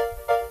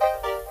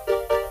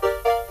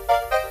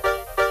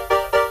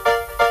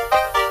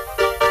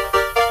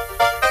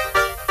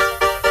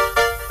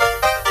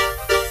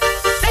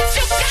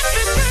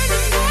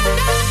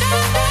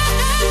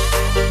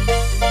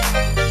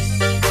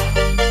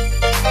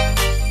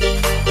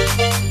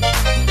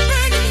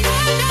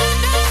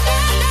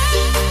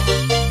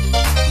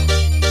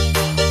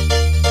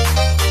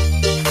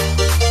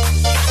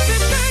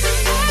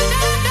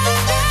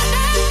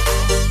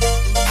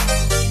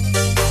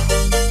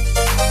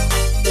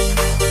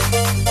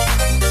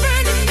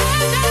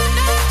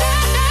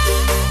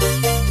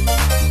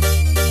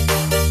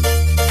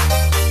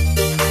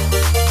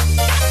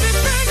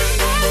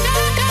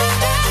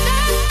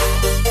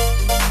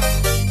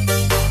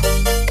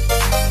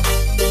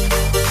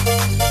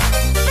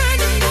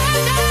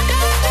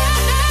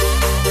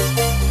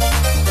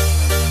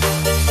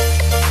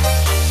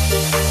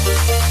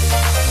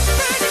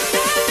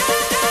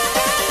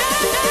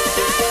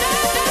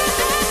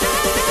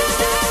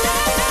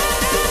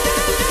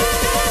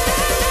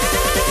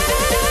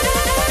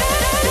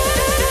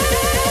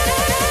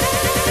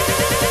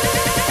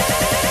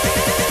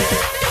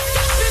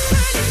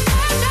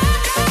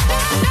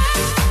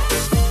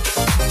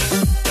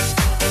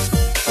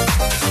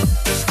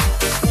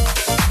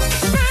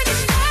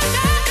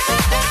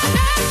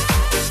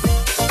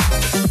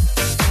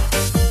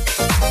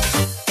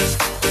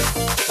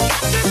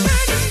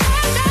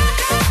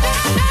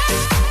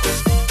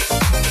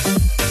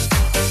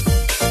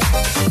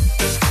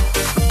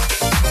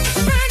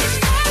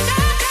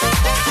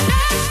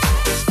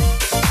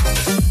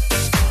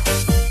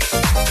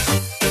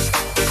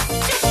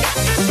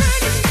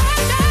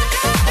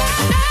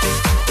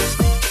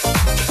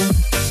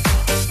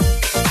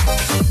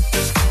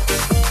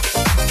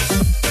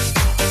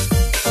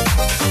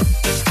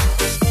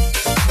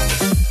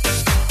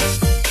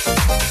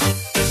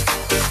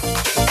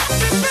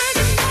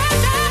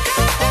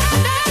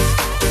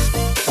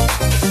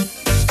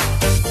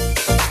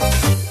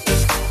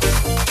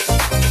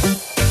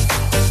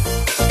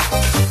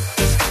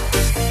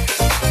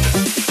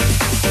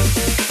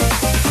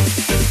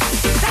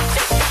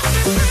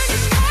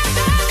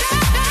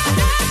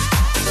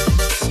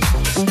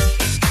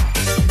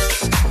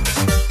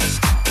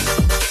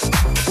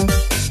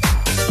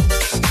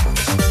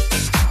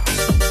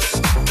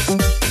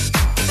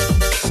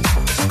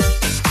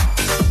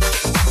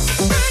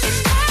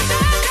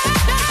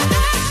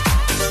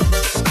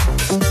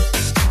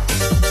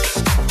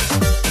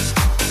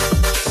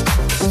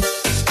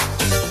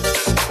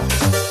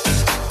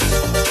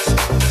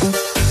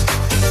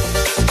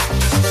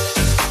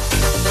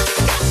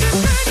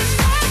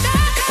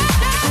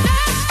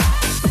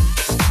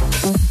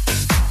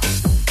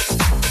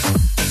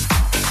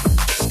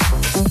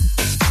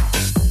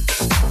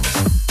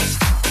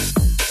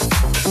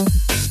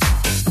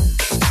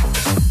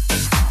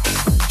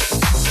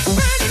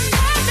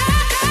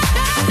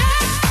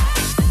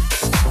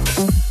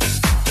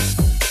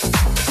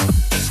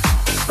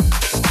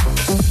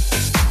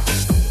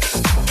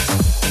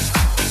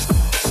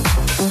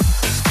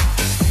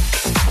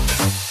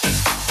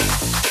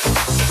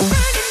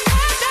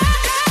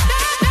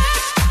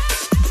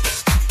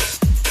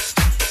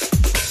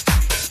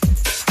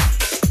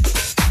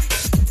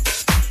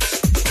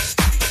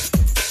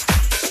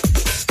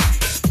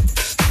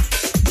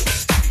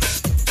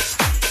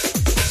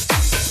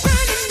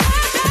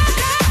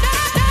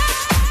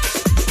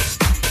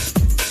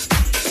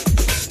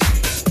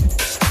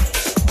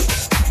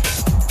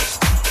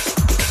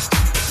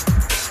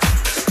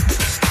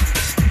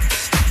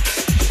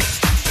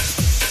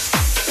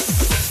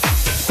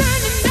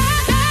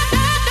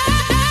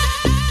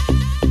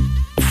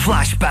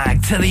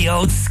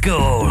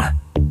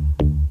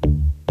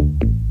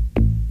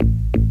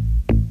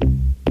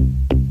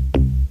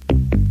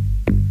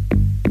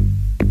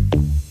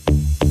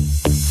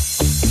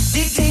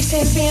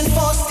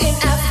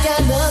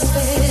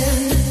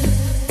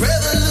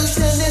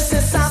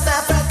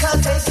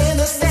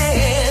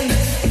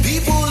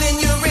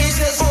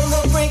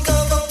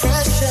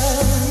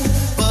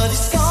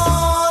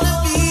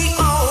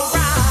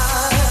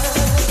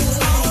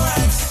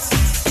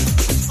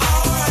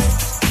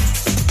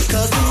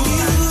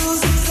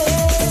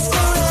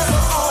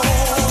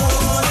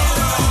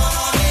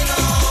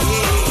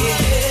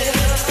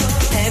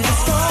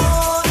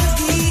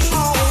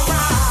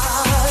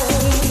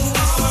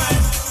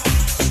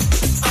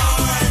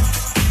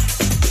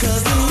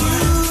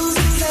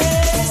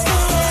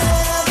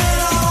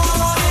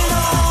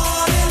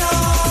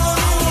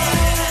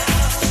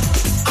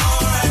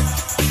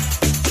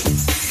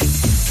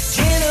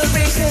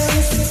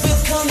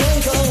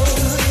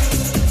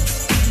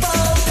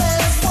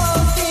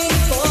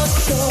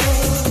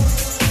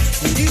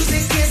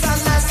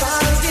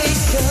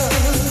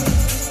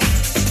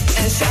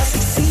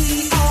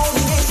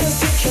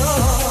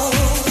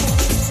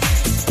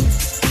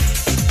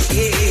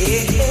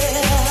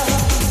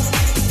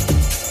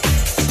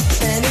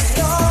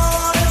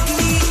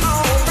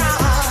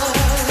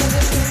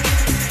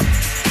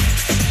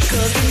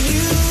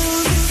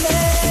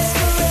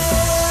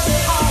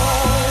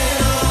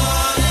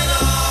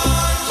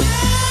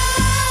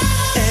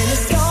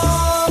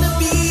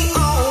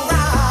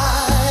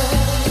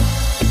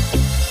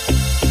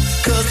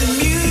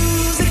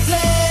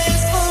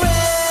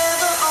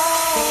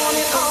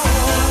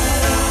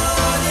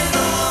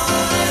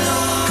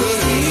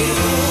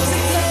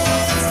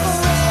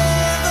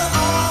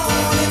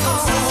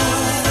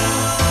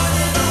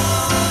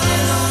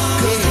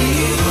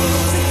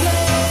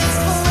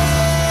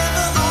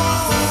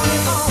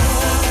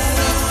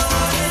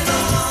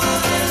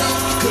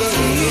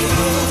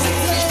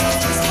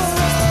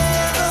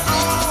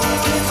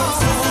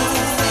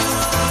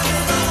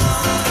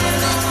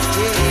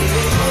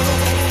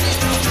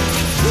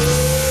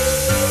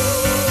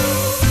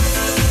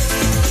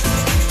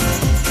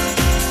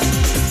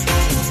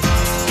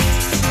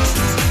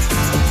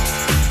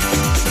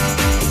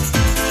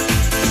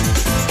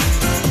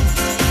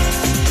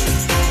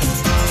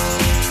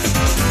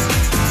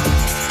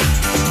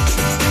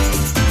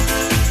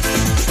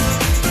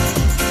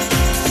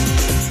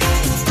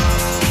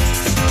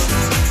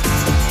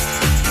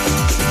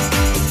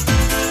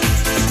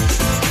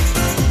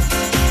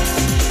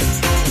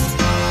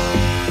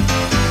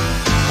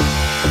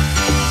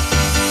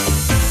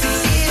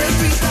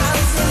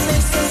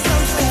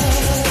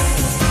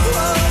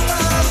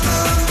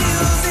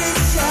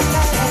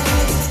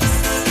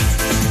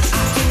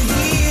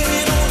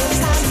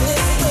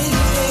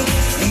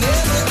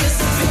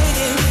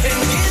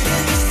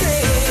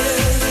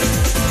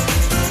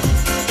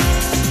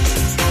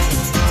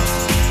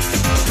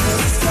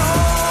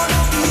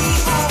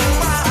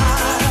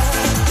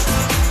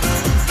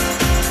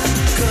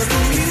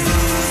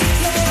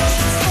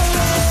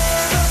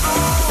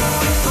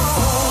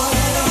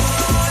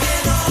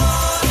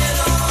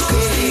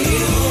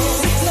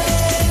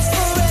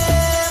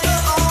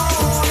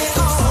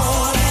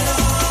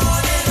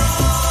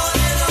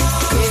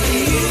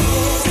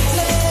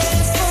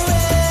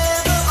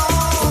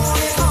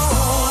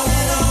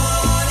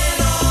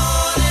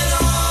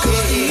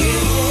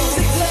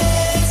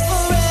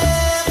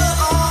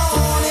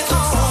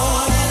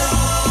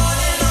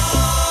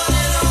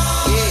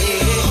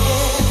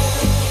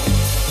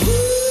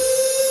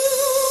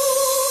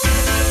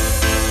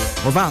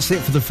 Well, that's it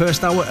for the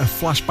first hour of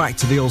Flashback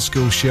to the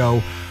Oldskool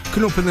show.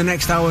 Coming up in the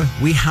next hour,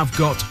 we have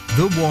got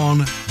the one,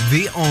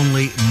 the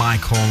only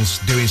Mike Holmes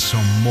doing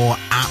some more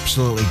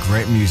absolutely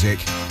great music.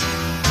 Family.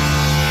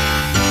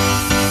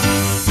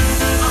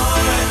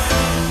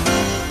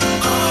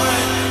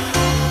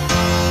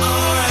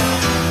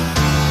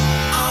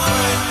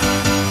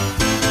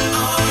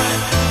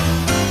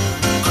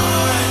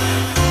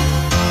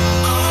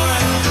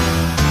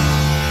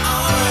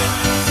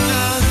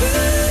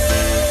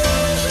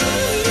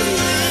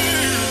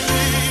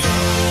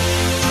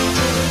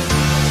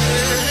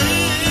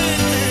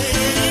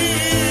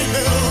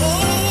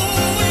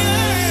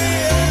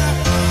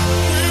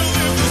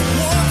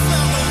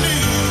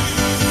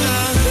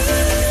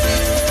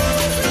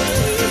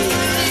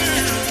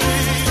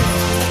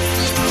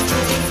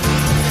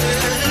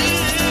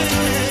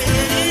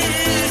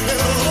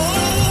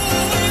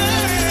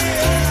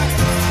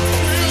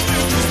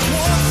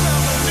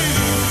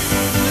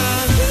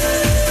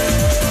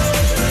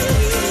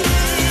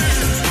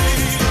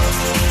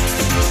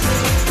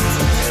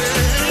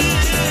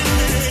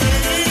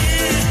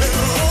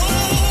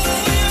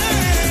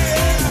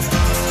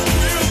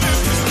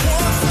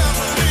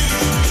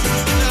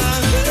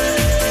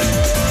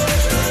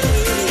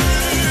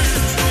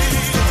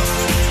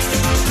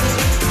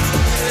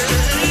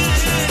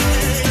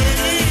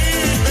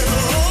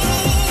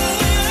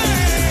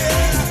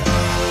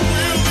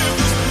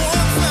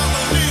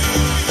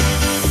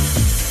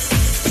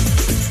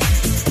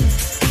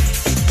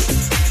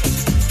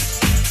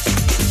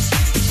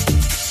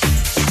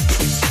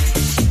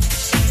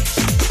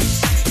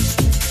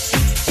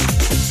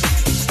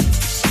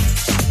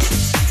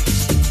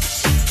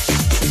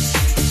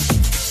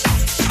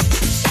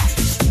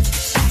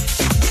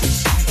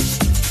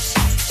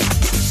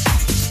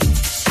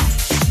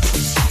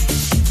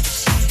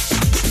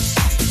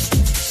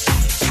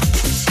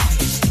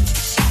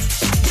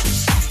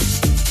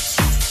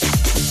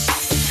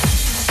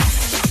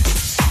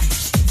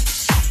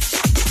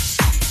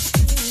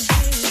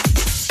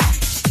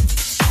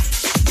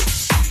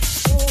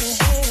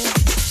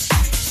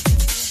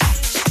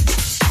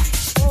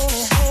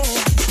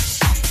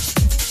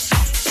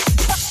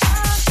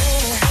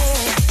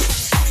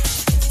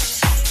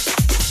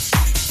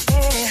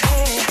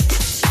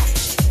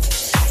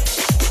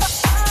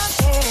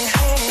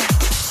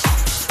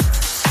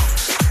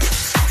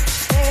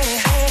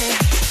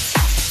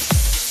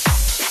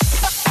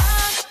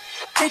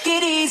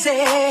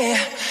 easy,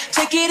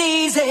 take it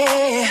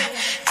easy,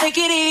 take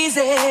it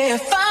easy.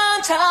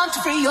 Find time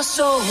to free your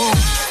soul.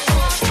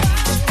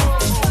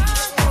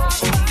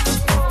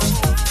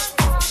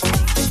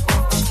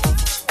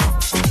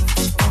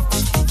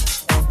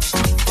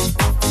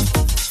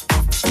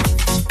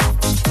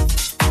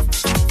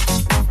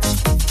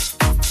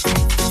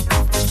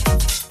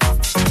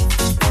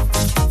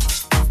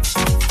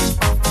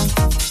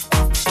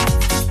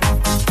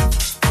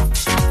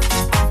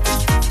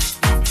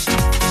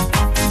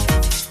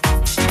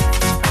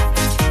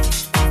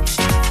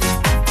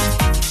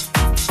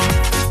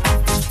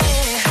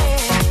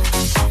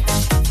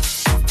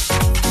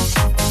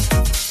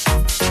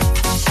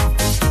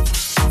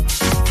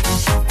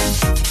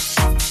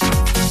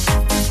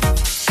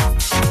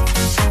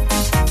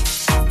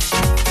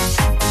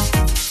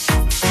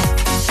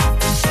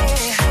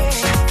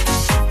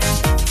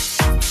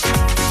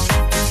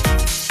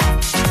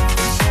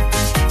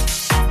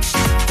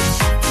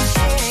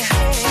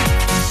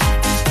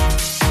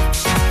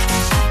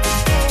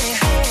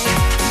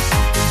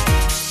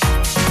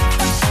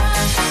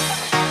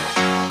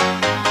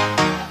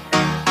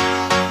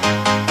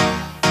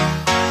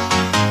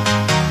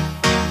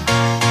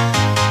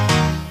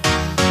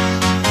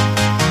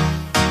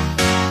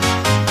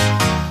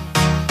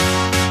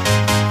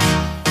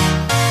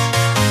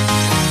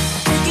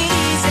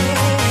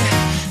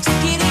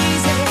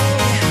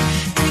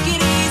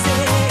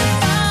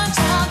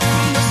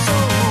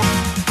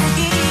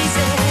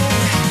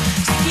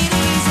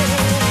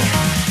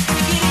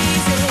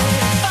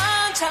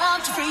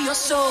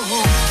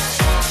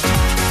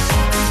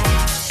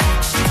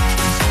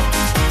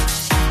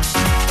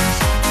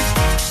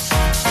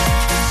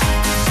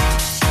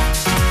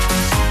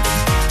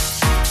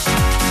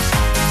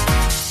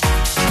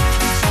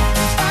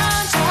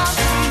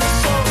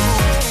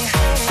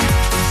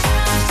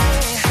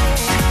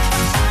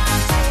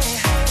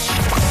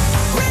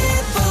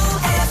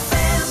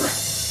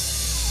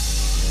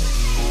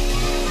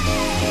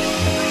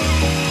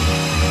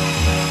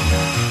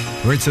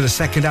 We're into the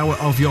second hour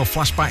of your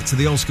Flashback to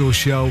the Oldskool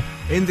show.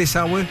 In this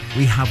hour,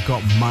 we have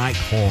got Mike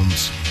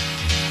Horns.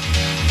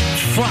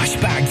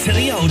 Flashback to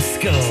the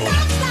Oldskool.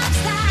 Stop, stop,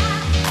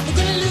 stop. We're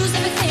gonna lose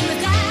everything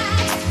we've got.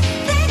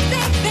 Think,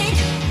 think, think.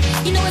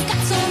 You know we've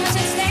got so much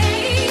at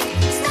stake.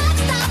 Stop,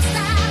 stop,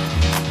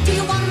 stop. Do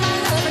you want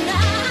my love or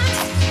not?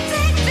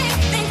 Think, think,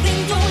 think,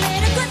 think. Don't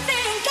let a good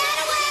thing get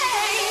away.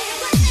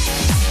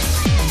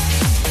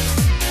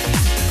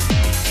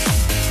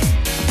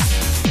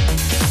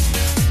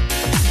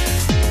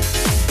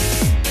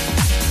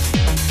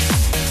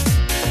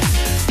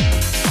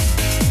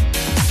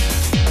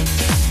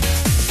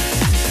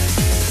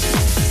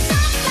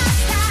 Stop, stop,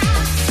 stop.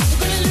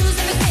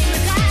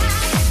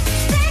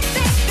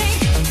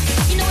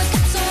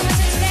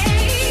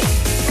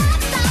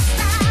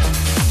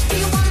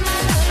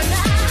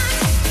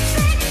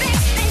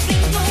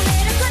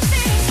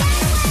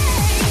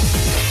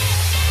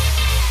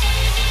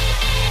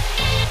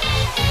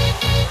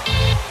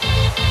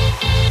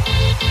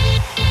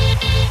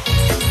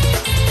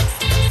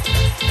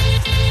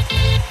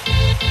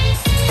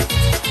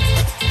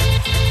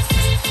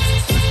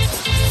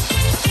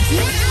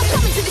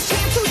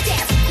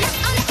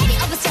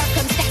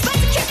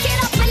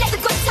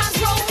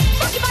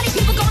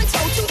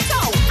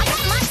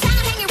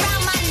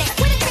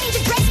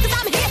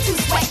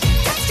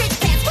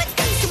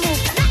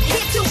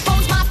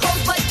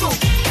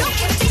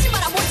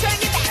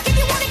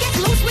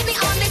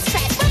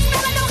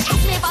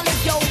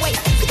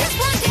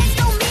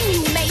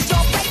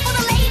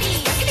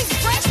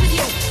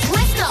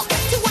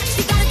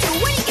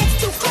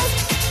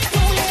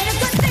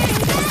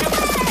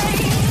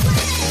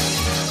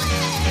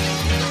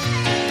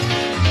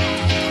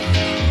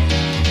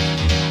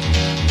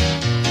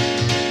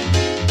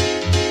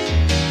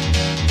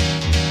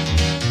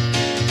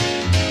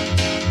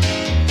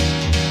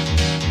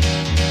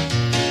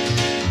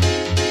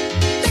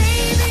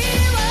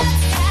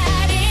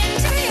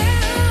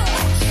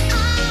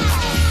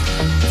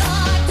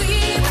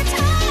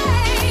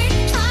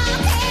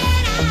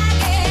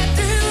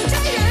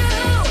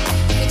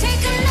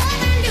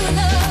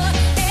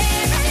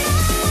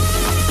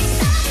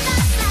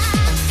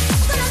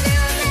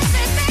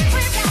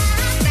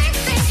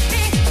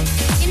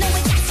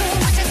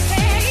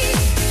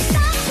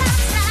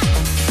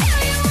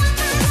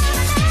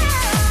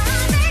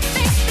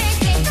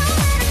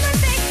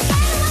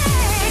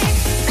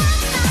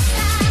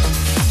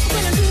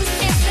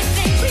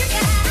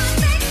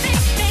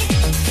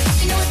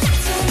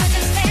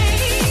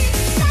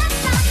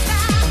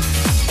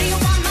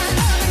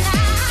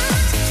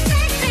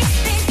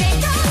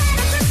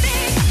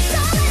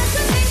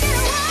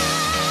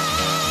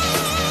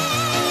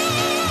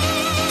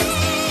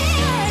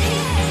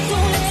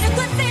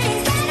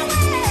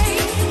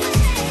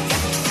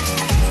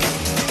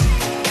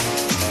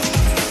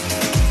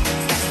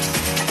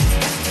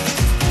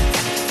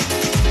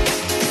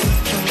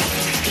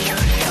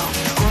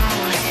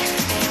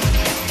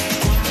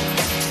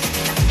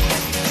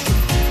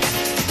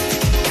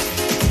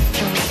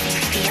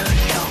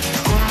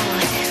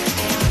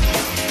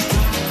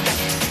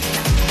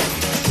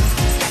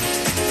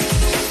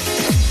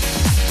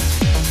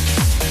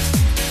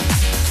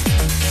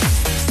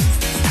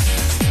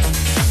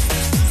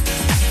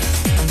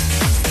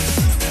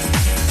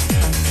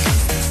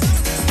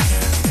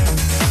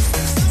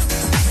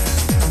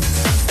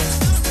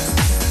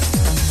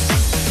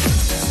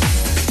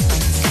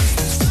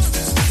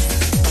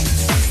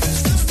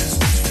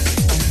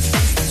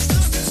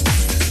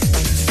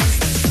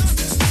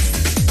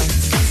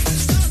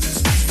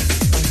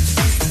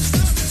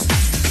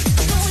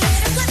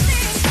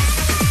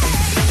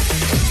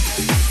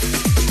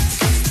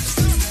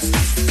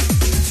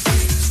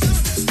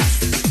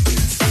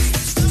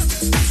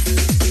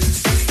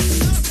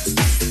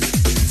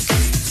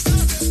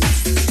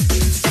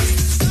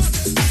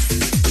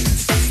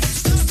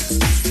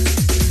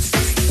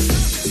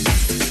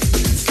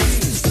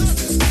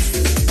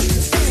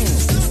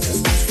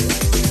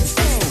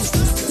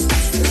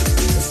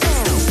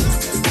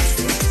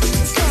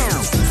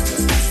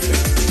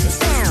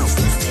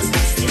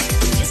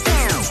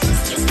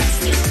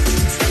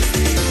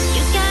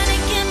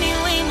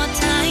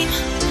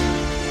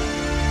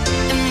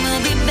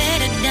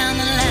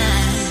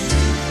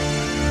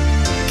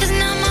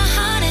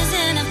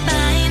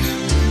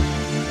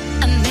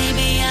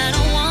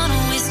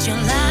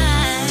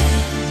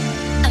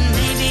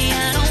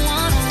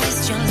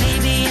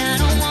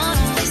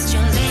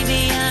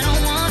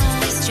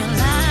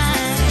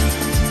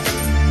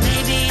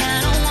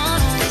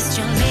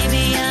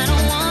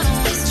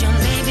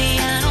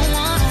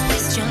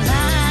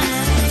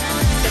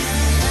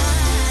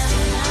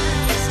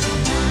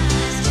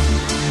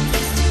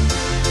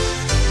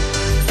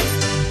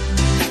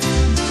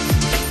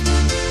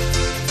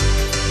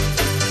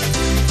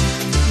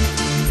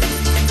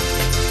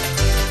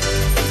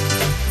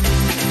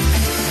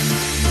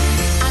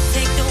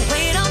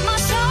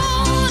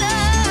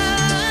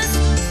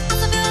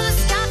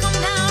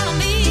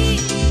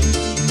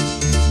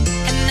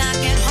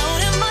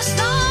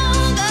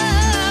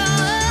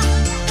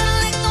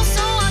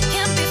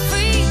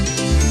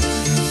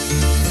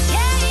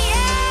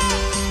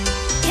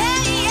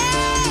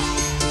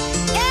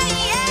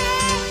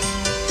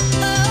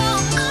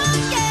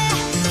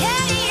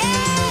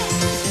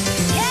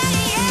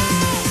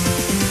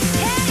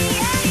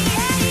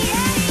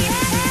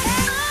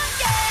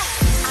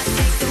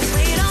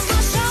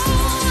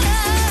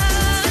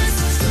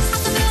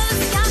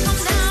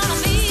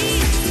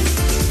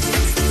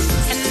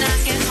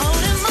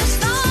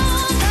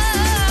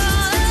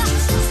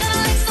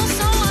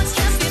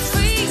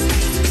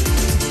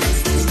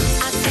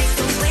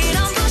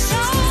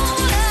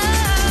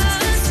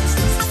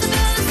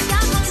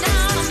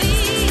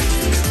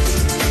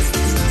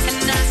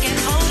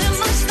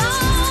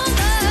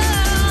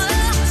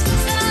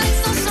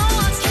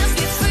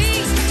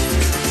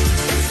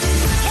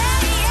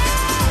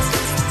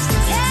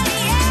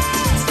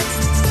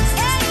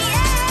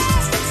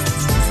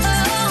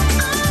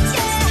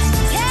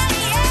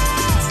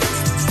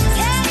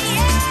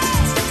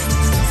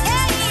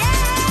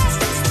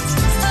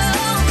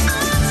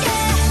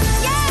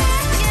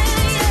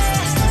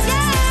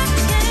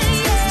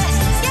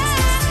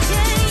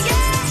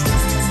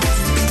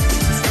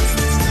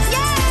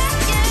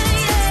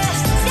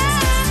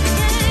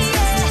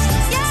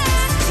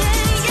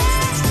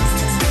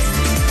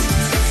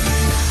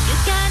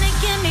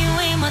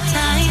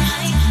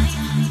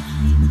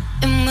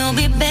 will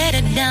be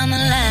better down the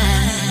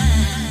line.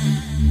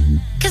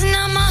 'Cause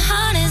now my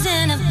heart is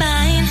in a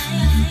bind.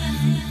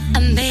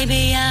 And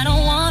baby, I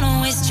don't wanna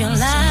waste your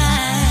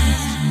life.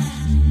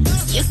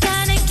 You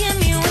gotta give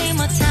me way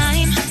more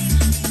time.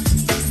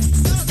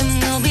 And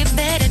we'll be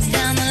better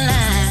down the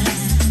line.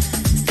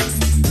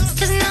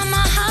 'Cause now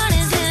my heart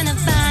is in a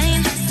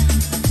bind.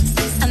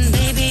 And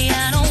baby,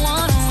 I don't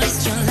wanna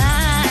waste your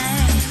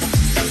life.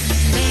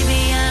 Baby,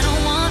 I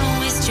don't wanna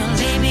waste your,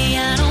 baby,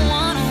 I don't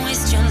wanna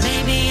waste your,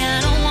 baby, I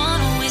don't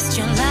wanna waste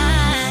your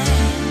life.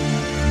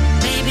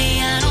 Baby,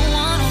 I don't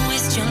wanna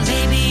waste your,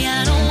 baby, I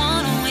don't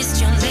wanna waste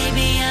your,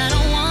 baby, I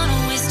don't wanna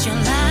waste your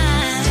life.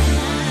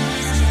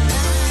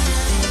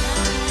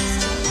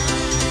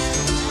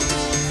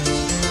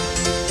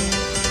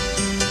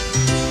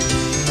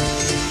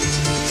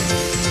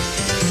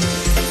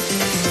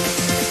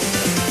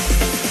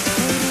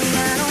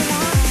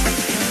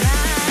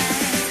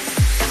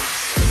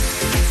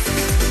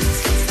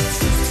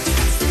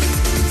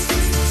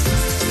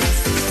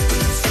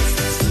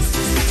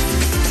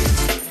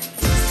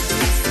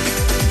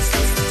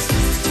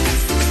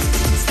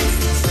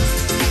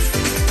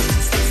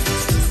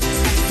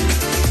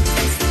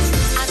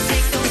 I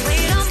take the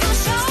weight off my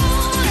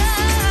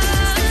shoulders.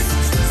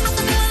 I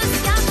feel the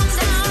sky come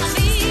down on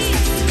me,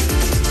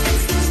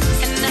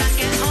 and I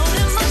can't hold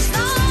it much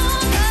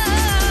longer.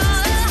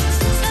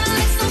 Gotta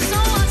let go so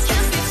I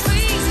can be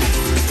free.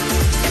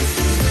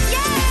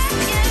 Yeah,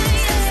 yeah,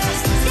 yeah,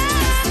 yeah, yeah, yeah,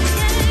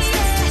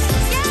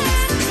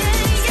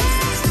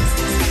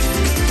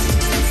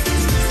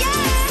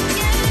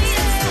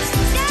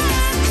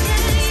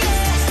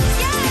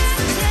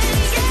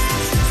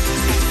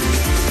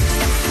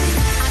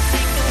 I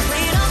take the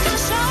weight off my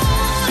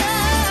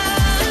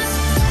shoulders.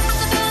 I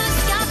feel the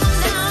sky come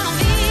down on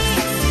me,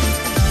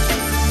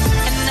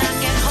 and I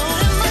can't hold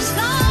it much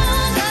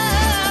longer.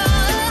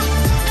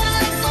 Gotta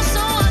let go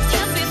so I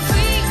can be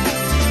free.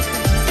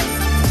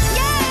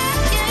 Yeah,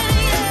 yeah,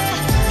 yeah,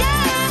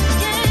 yeah,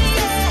 yeah, yeah,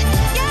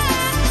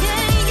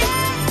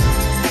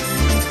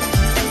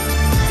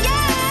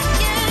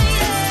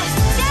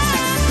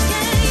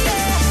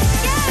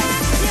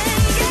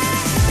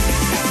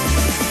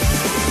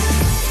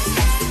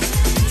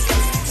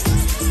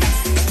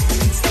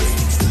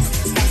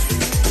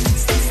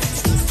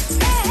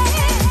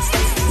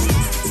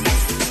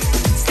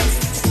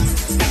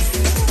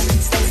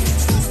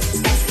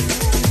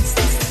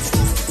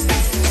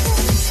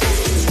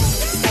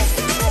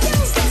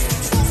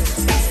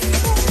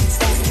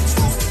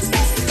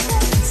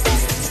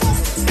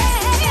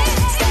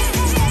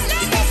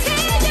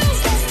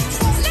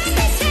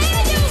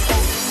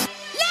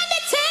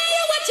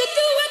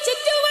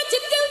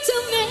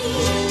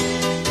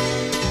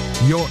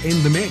 You're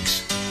in the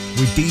mix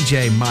with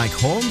DJ Mike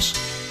Holmes.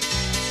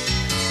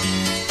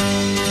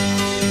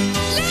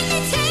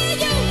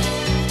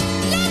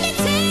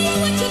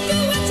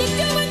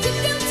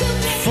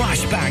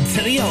 Flashback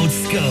to the old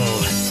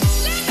school.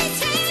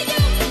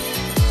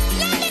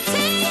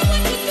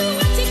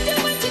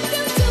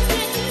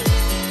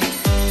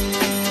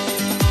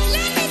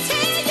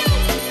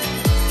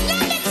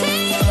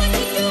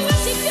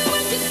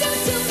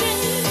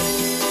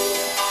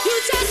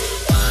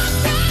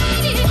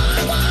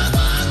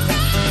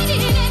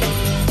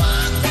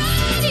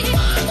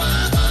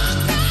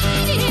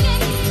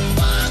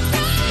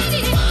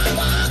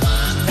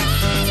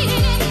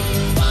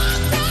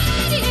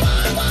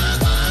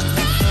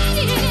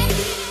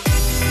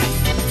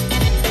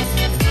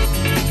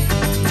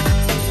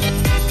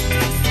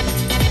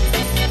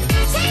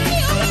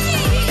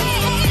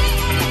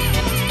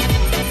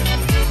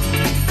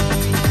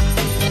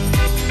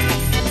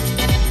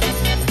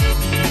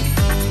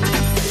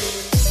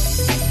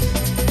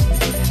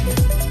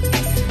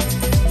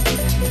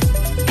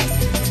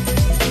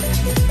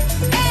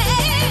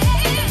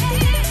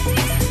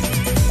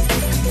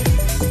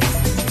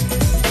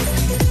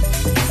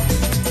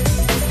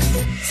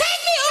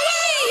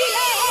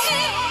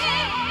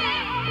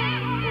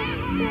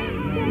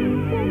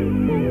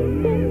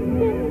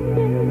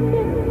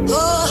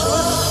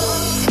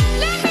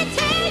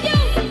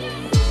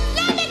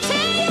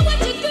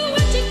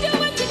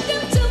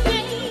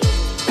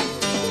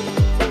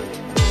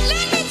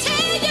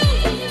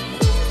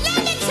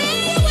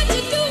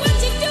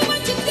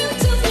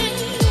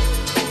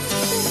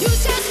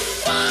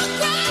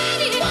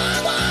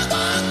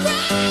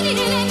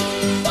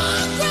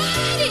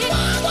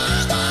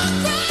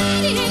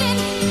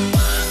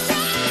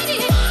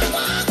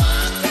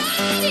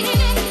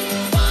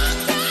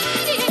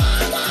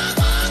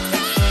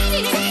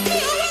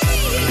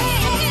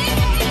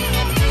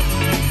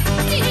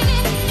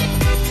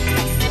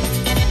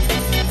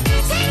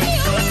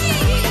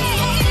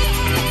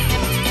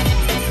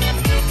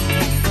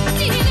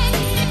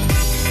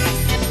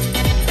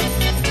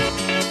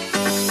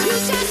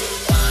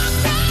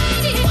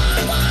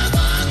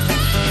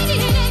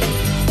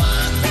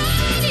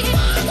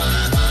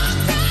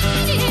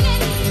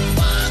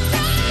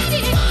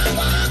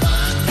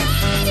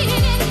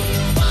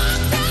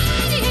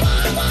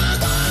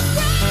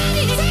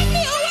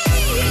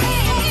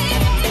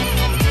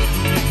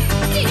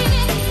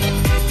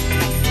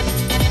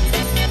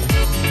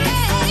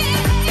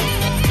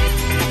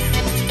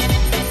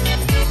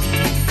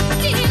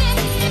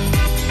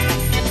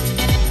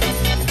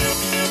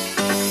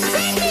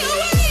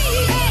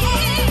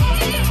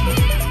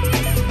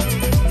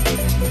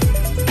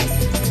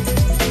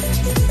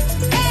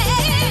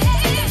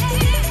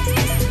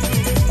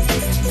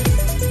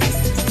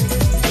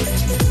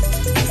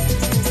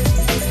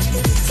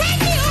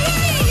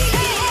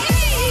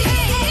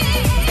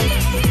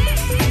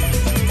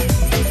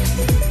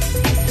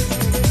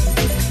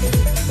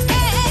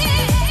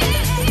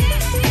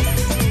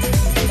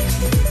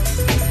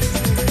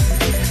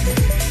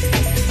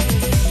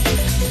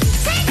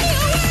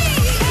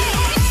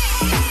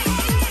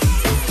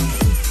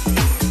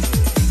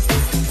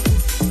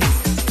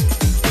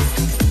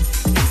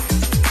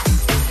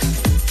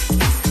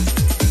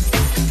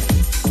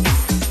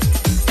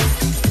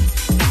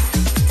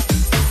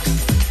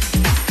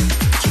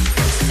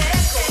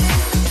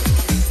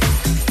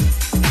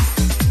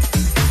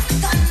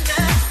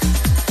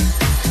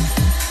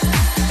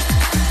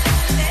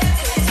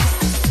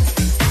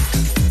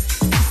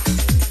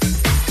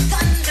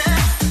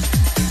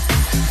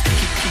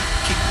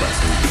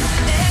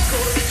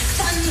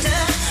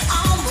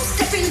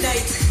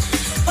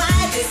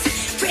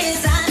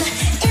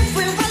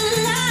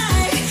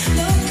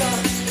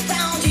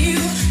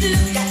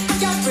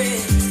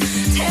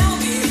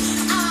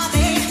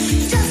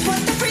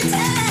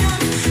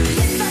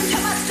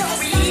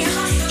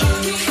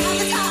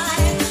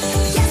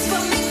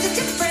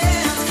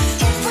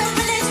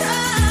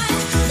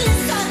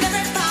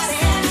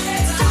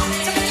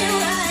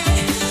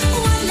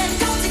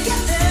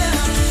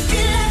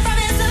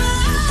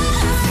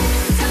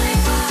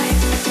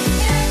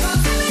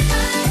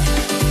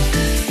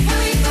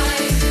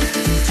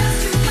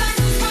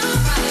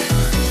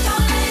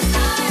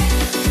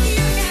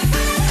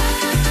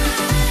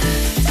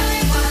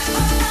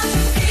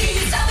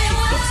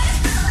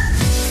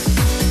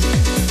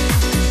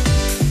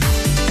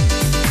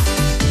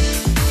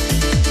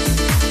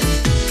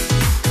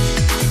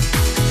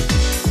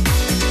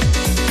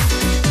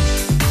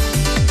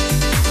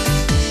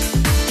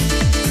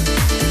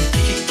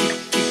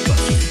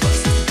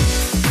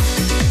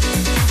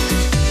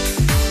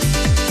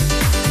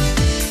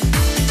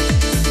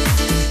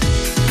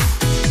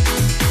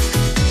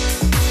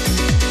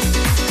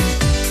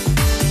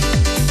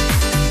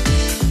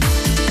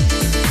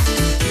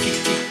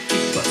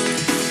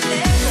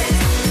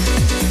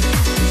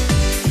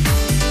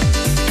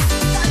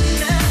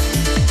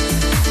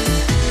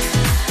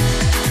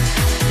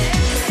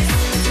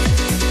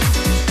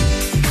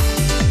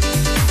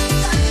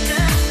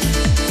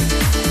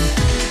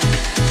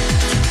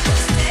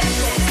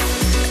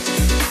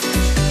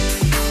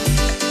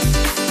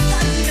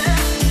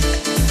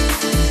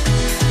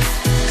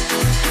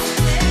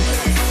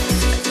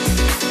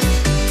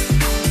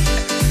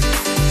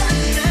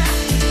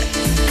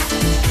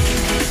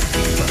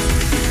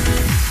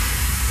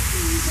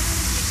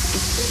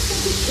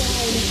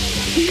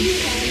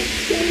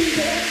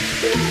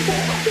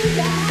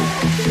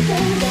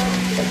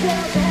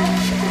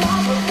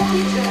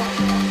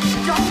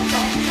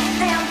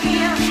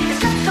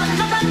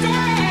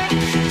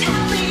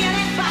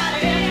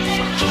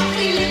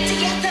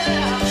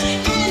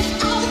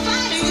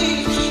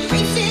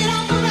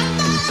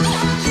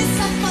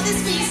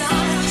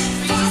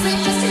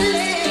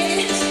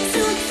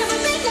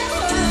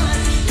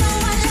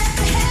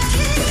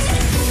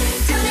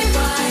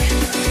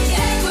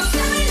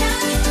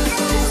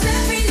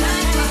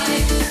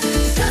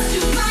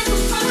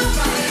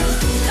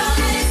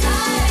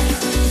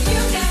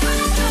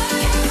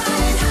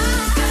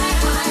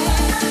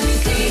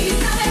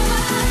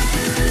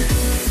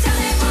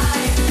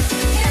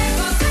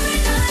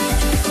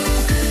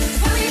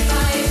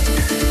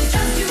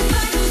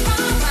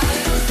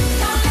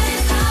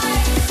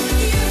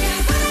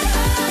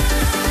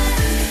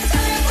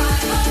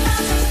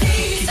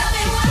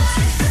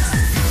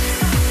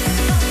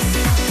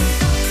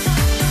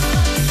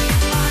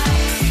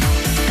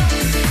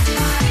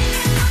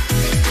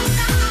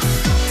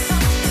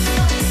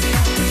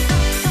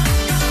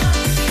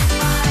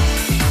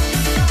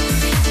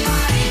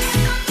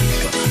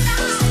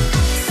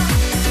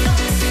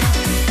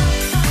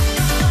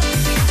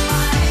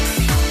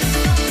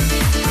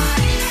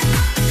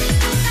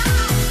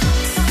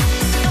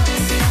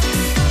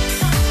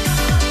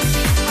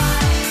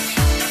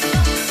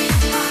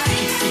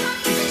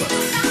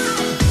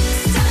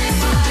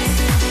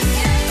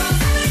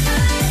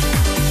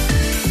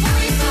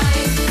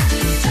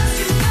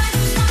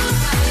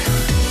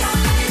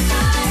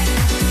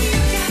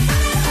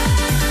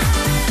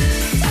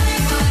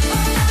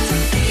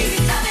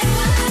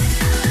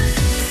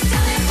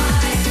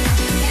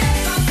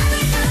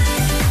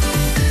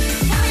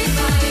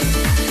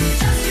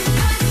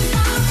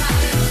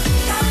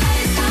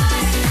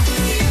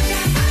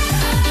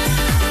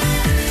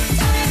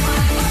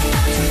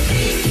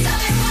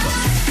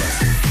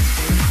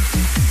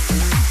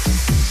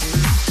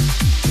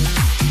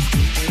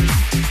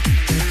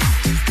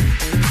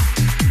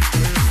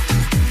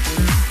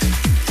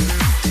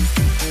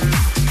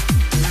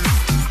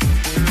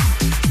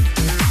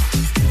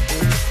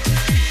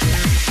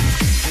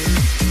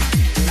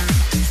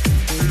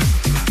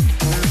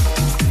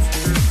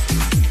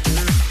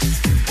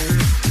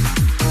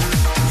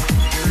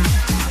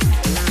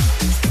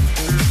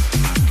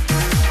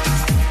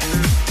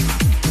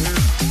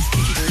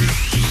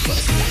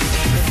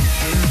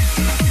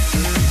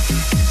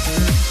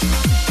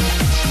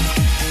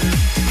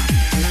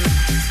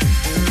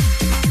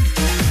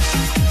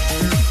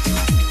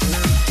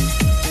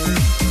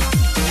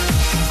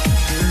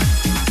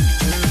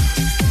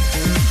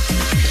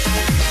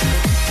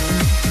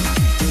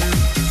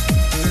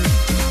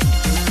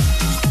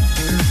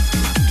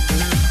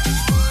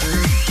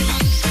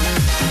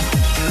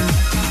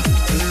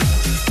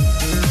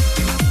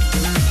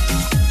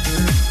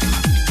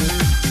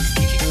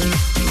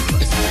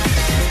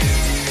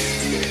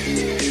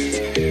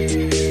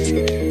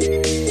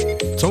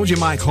 Told you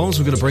Mike Holmes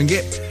were going to bring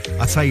it.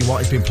 I tell you what,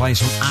 he's been playing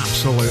some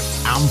absolute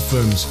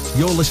anthems.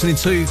 You're listening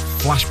to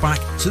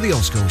Flashback to the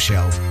Oldskool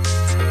Show.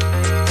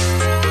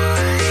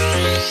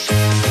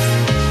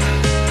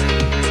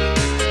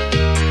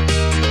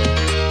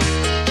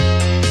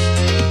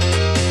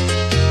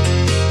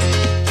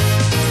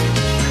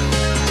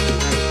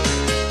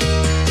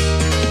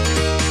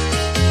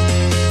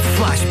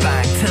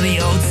 Flashback to the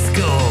old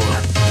school.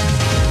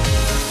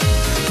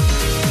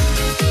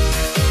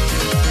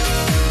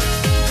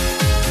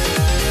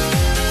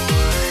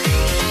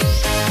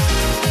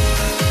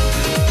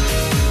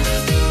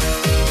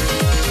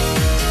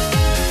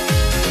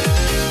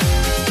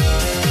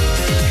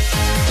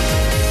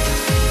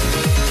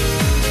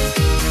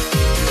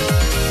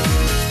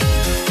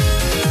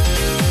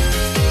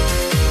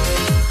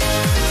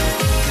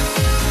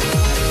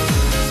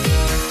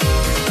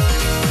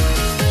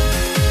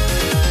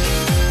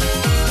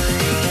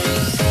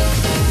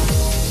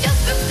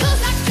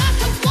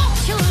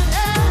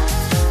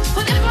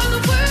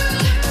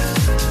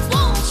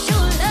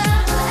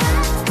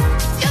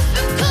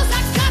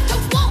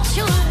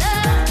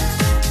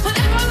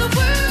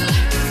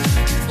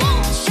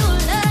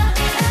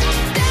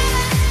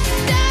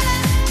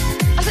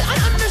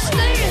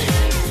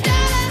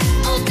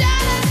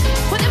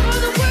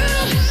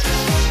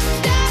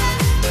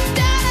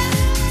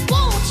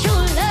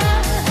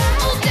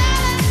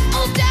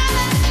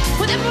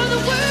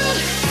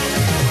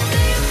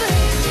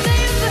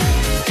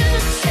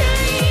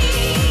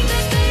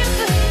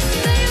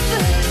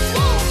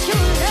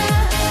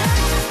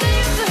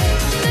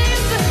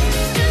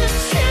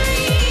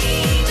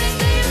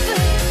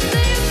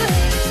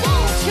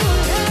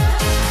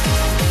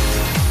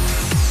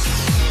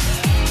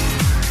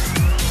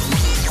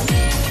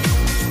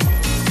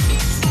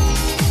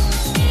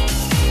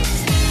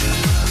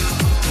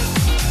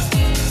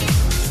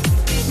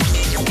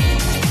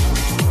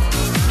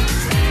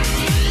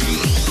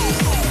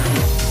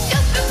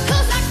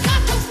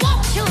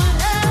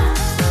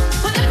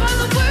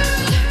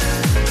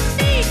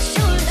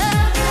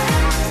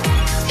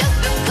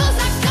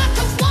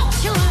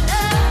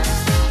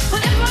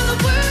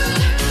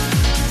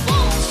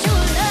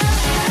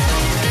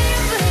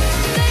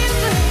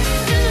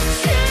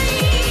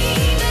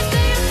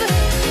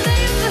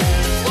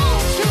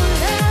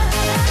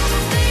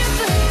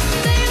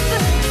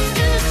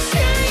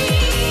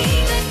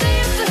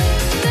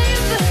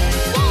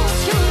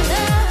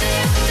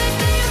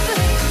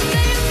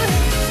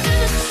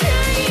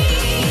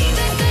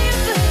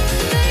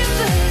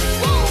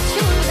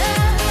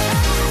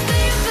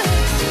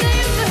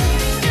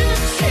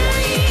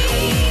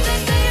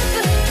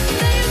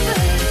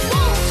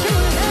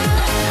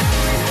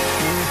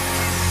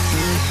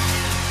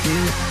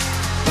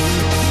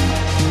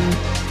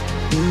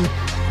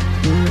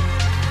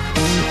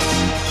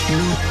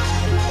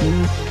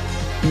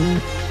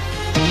 And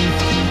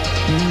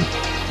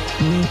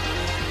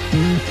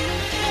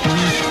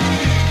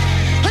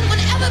when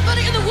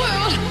everybody in the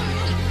world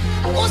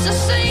wants the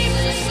same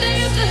thing,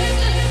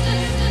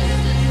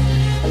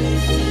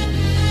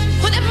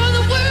 when everyone in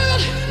the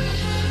world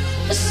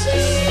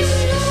sees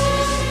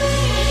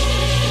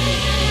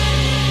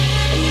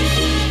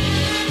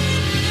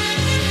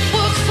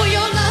work for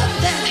your love,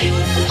 daddy.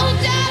 Oh,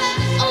 darling,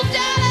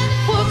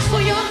 work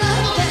for your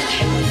love, daddy.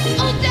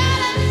 Oh,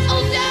 darling,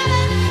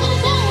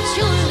 won't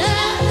you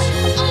love?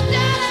 Oh,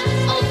 darling,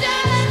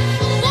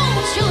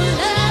 won't you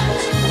love?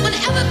 When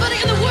everybody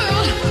in the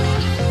world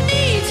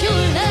needs your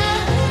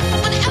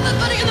love. When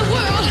everybody in the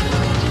world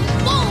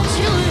wants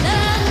your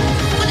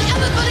love. When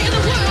everybody in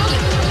the world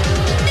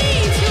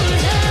needs your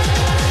love.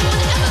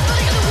 When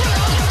everybody in the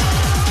world,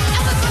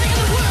 everybody in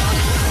the world.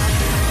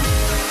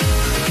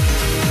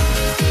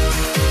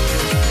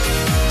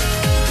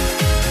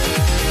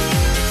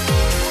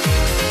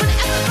 When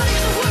everybody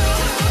in the world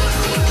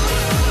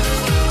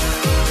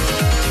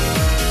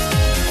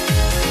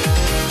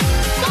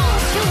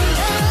wants your love.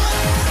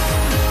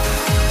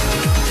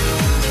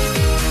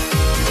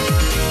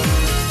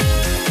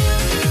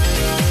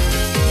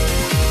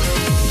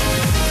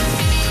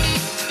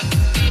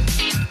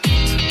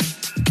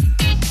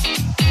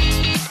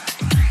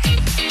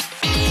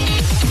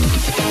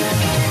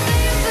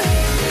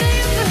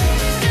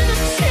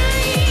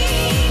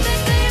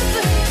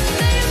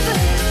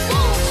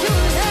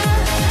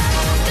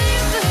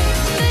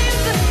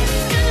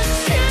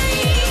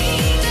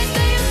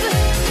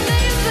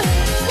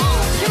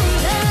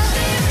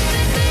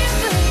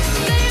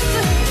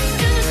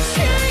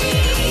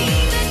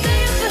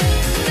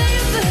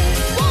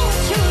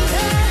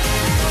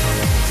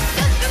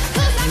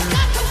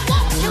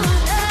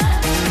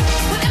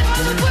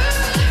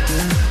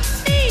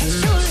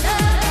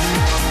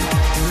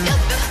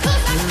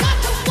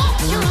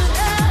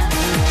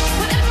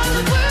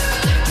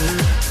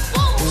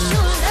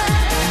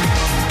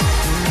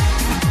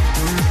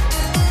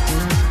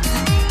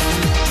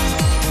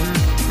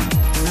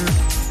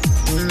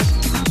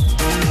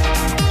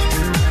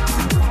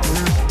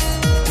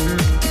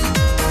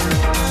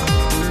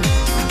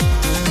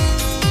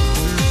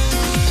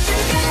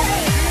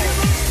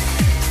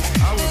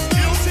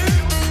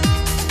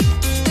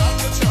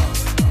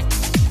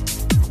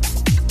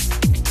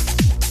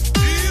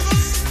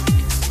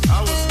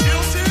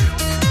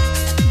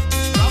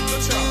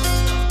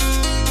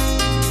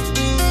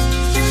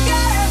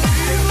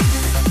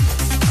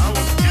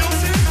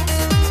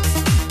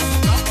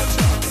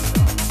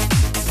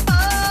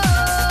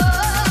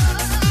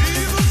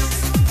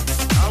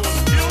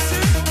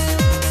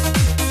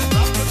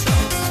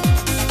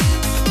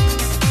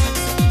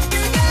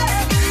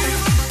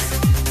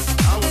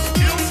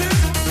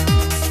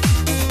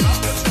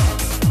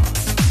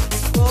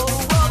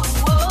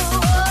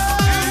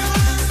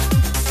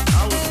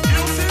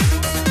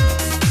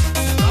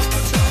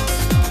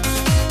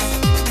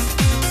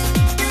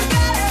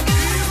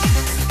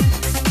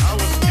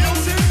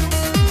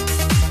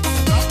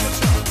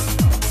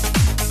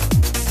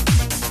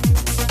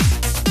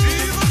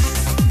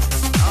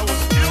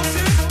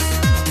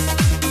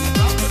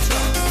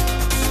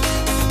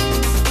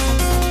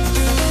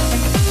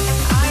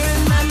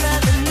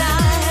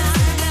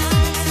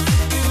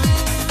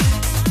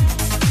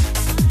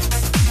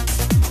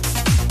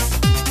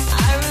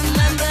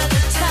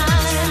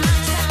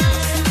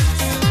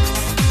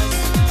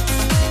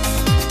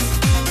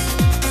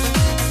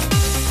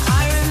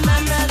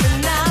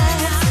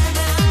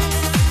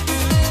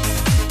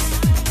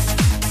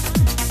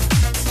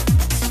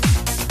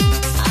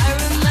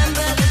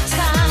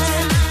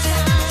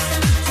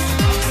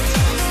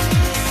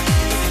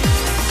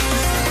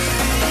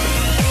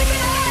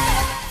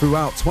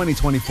 Throughout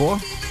 2024,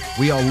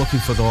 we are looking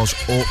for those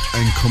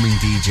up-and-coming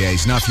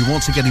DJs. Now, if you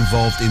want to get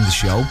involved in the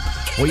show,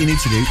 what you need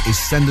to do is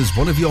send us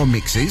one of your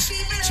mixes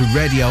to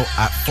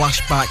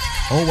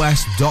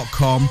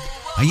radio@flashbackos.com,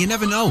 and you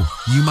never know,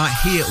 you might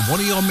hear one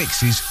of your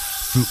mixes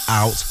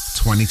throughout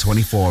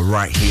 2024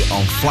 right here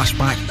on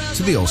Flashback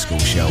to the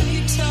Oldskool Show.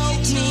 You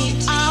told me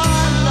our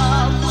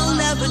love will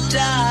never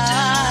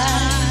die.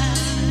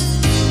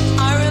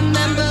 I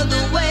remember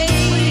the way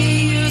you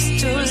used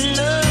to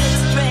look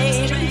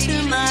straight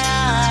into my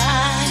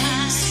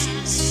eyes.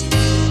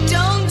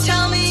 Don't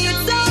tell me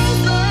it's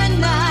over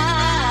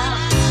now.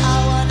 I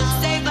wanna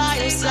stay by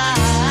your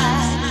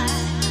side.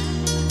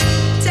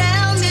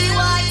 Tell me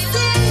what's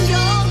in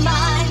your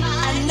mind.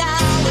 And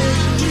now if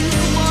you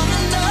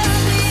wanna love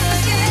me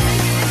again,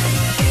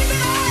 keep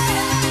it up.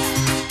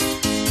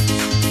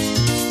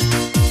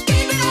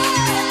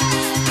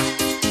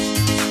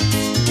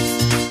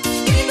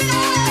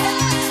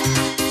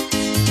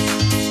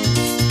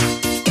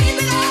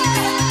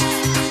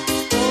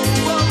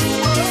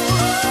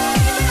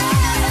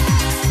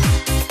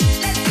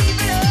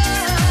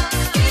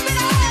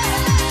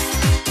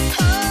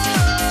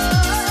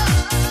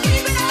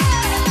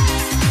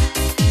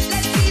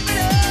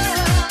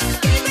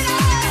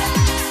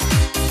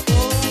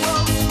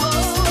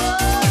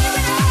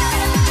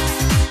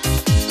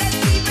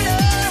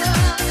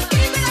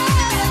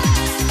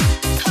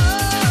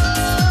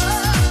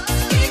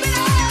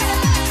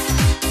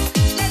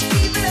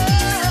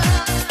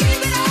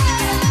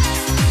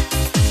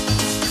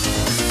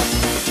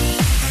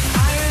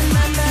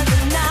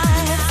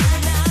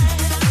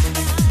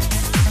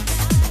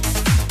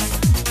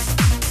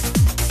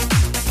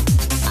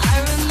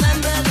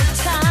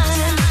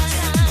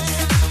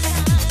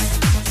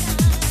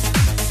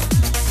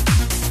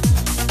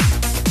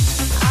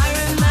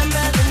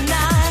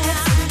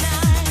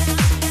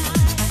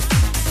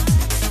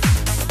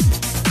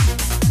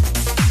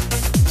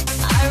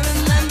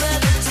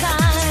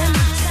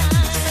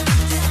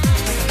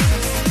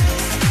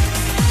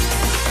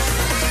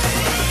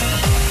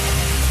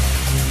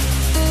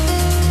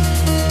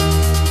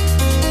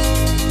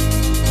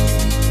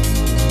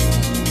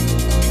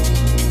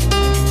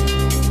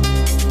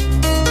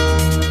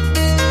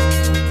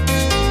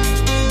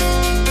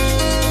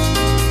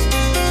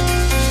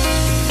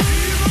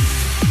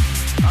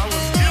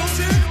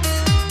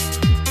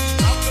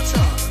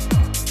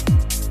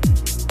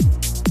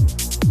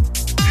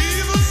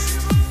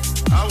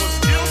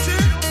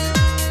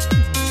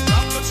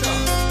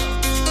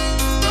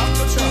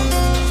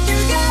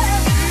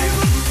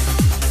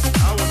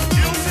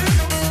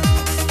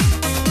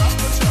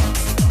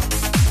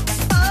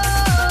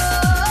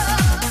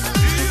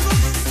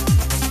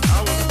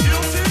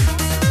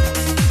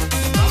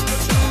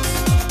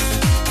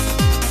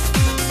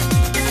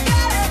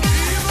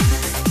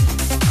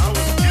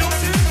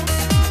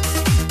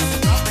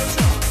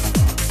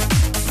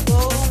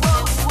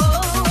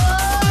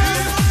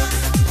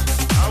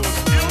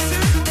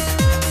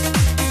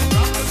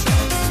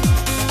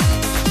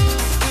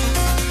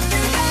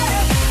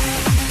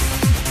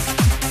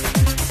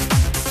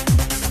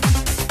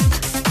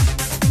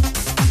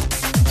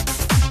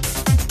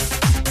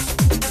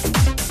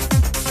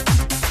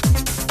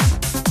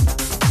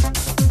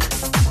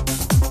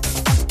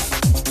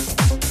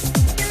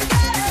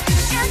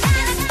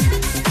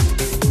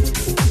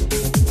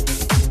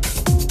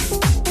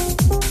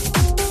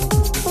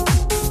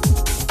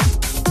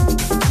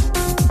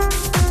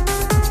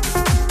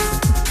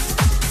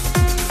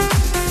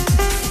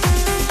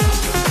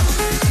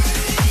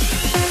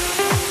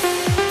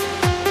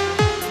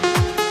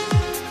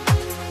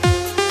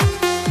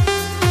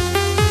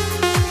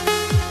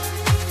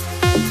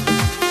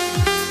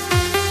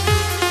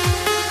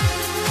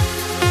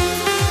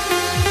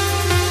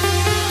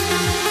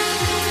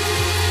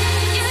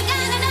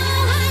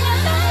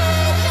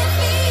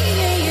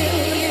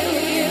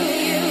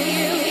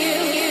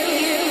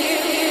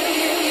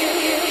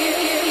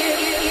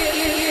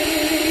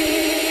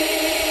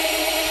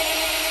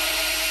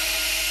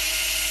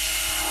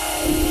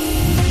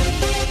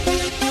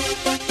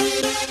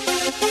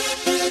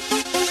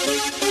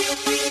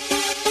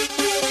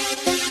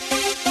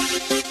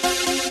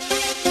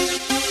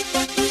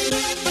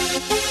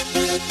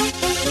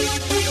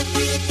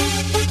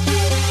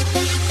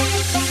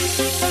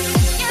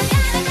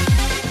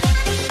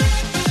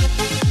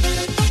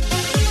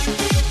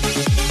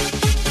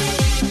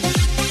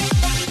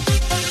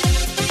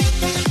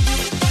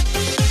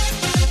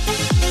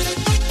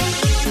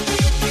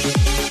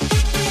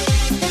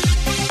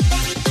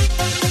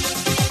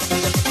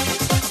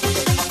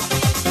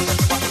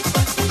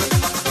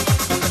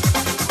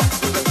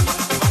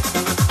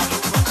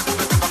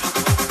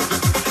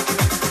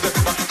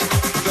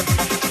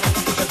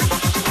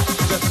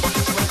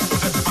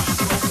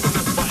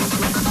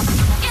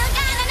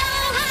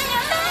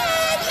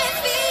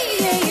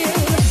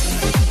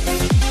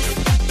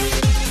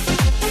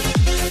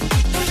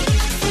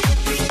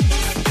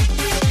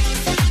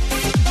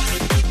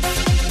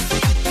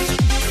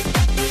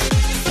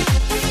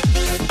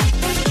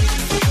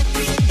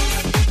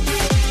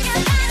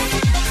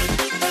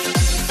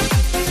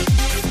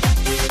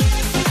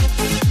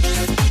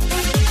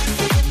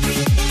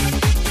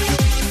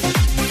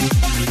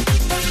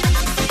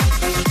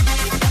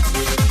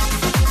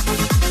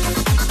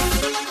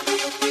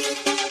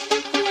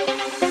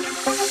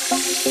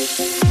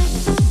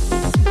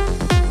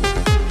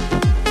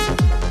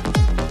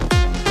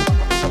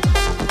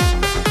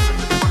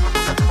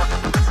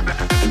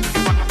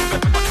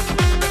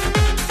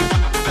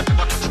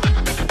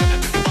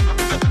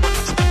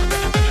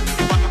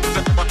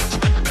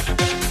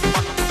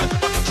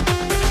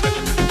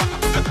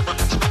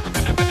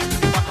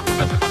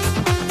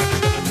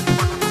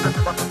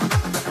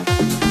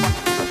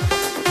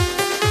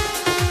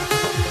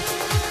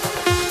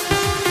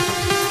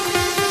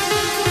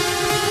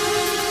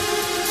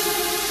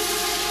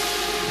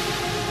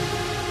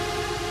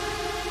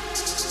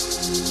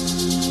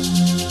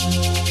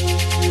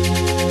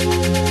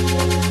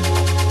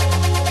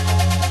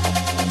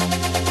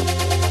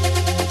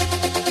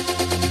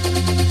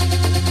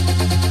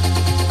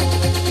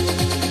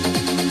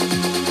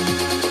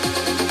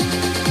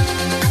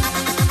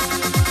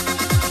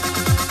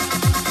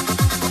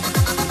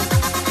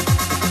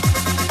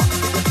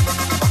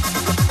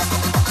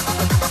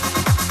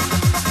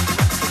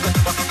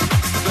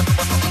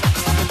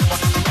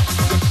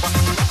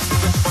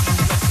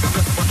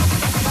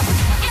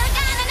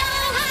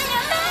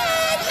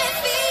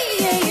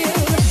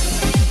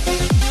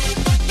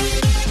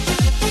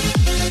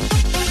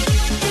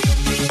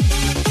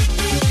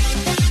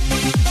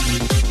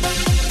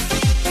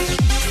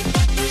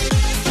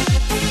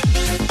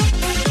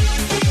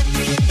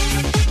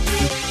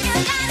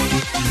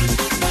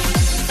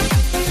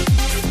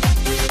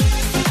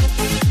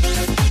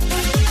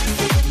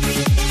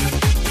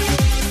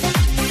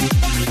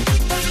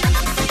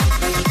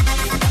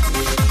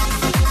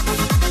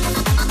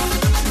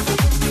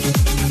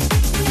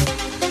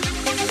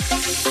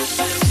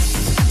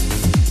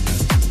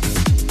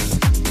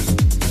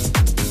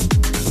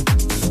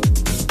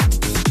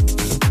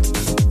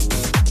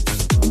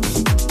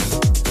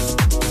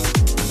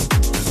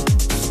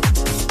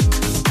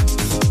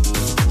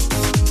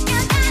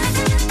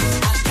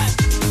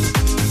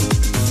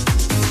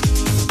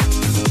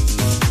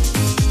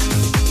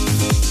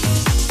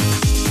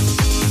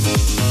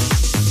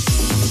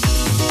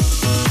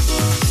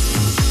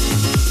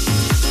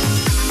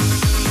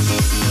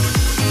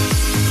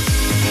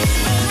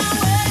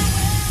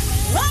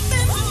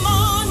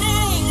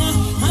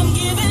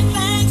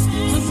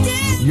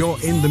 You're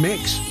in the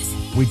mix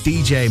with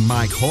DJ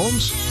Mike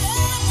Holmes.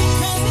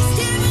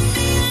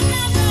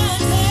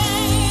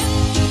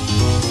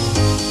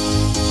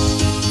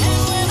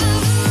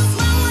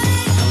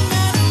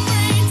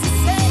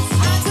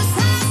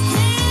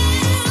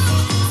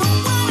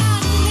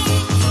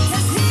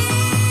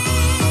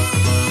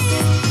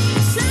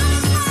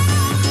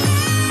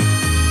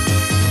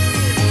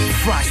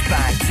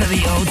 Flashback to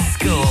the old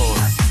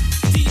school.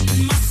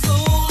 Peace.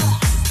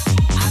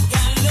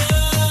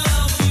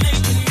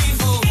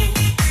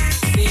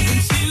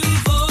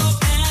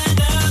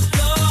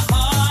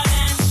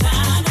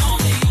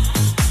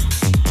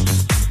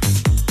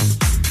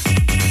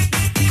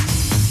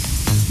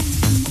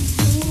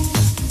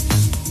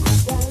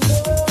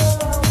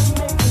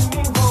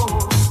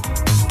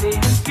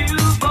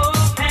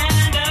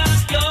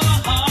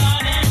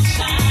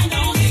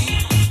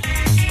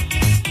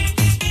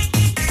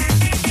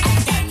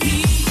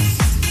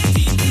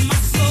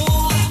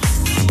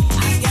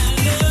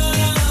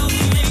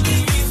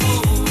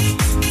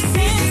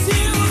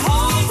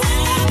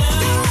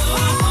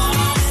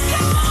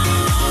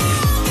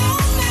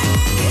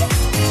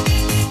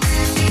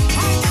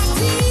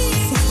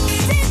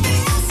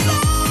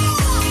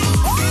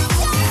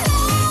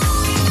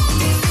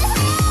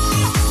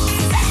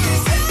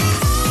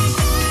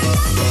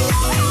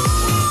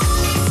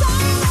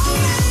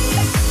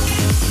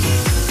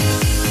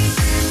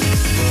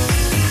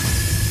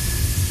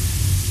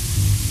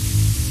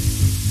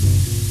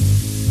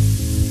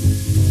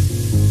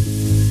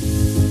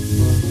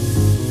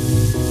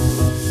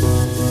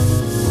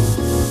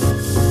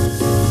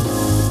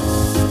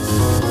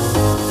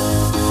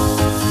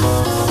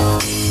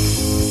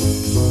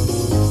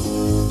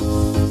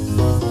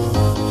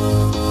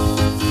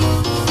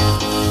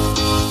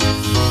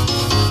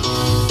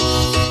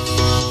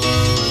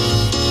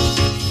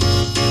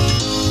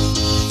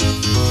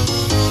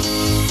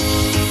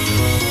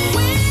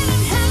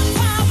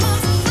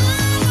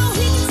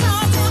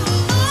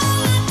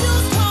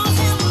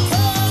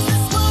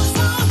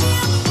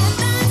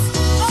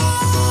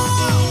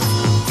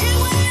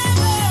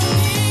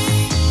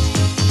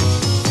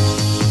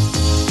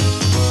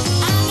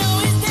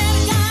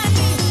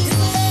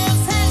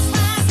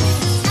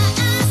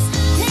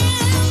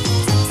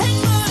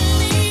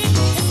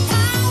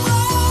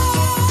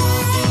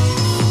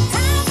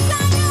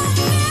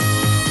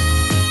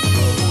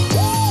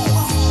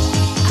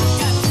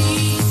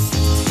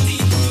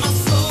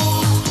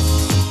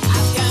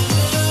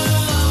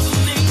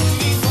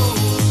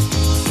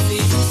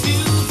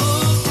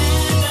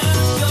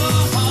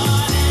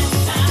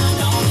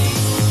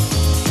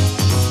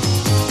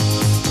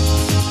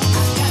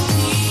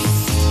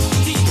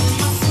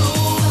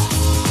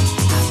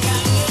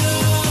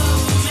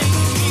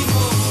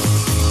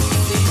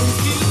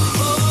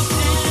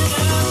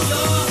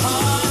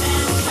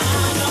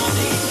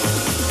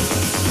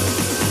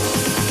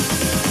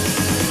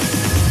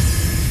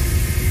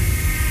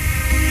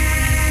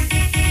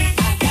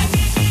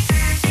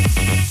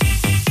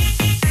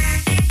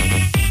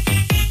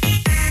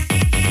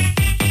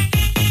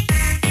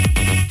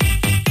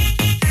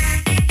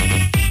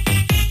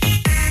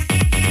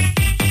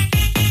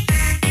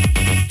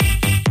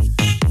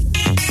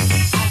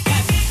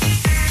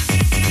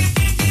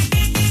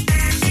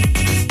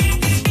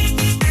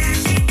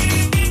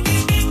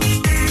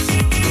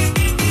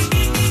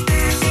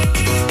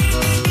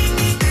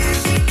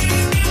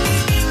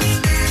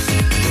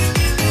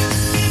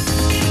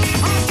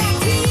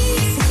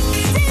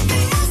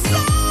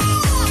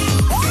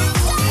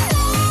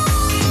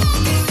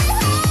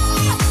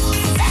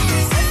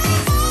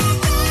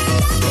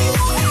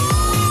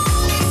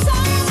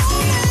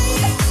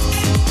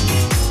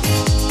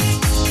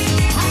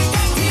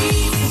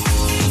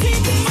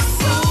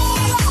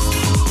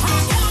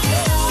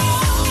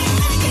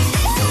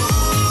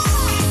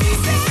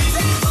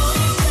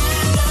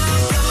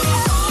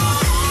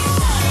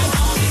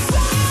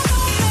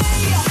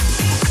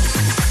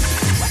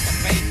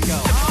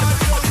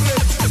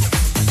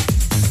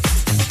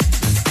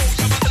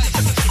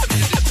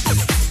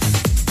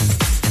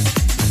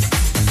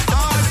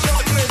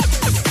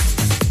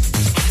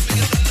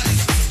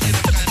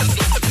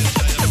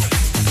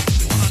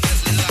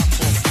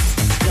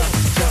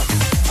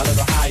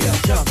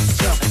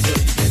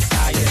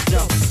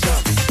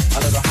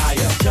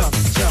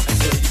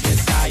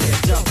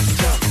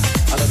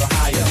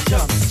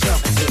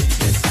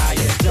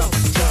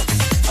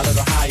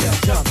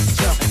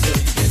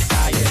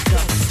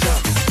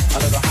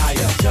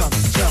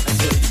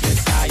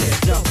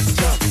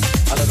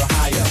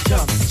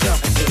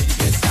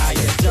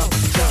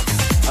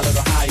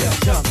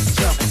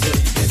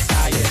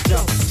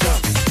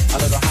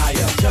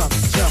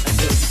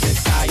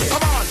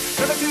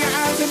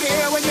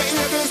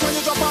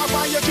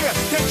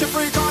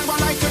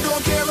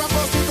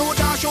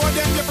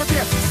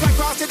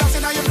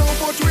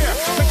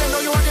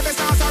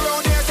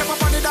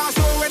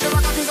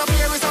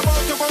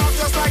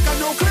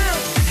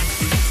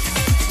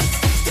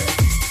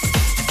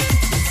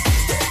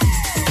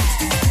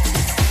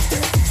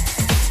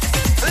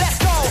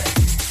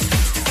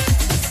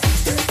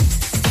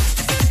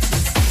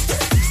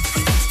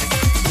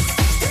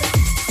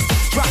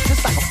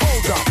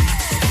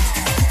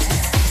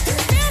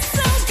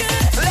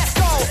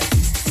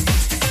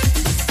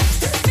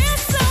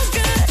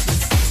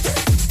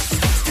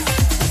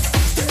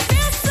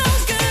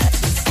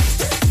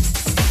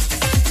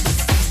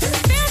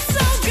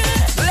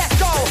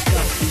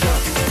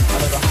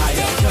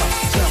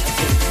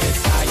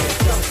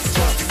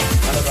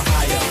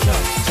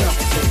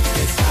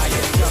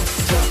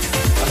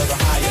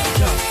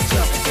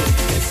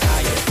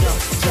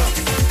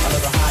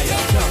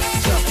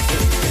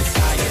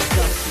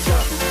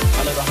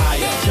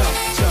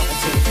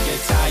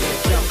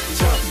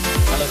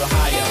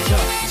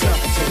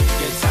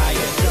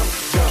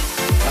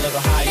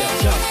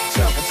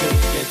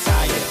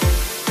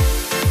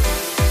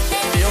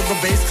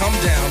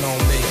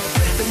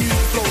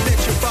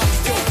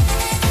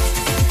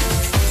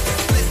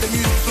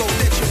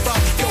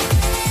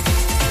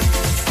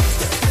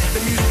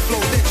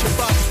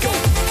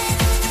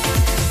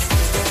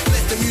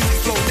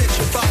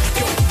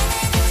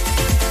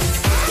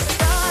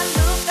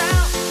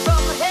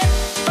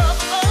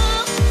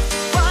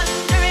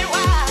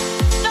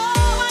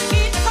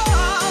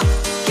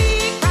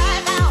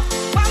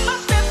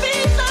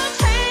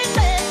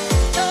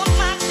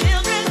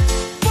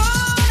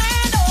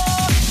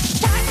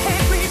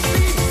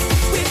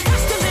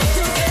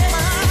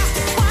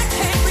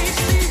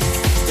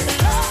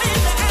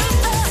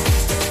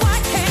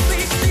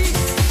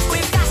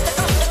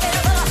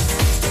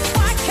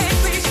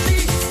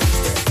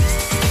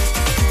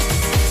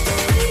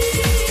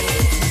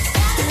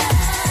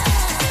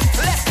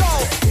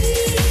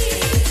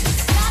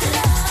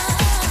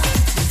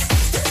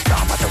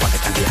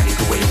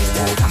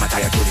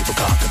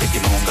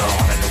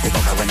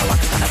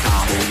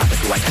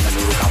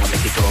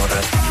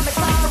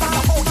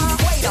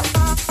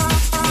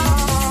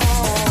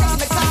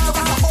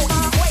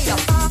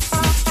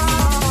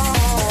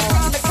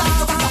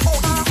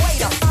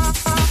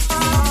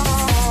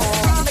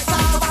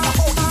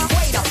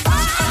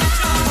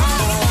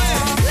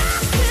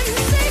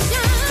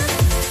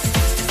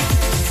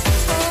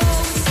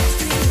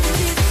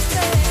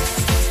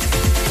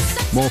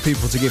 More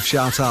people to give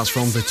shout-outs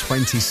from the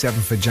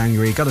 27th of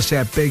January. Got to say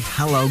a big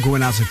hello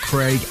going out to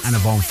Craig and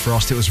Yvonne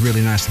Frost. It was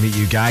really nice to meet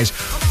you guys.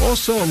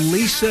 Also,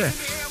 Lisa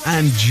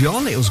and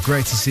John, it was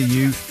great to see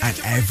you, and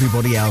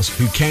everybody else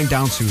who came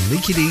down to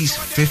Leaky D's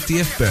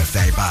 50th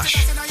birthday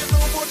bash.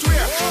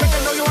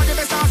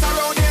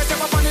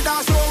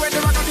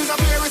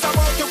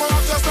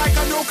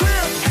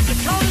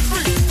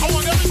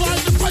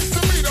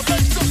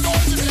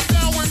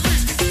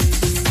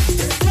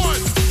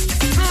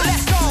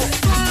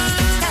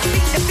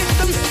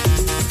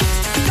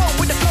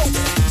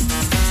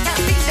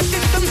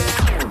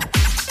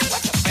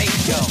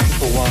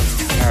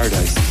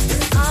 Paradise.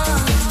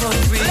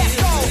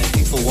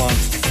 People want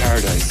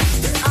paradise.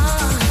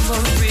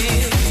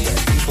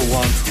 People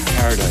want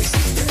paradise.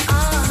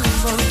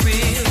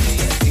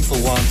 People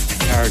want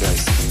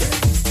paradise.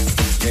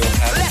 They will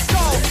have it.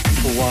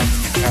 People want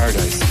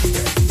paradise.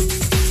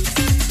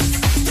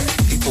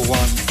 People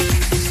want.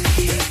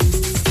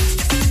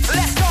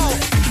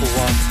 People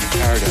want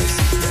paradise.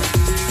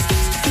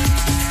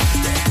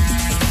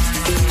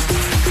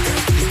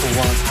 People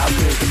want. I'll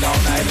break it all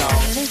night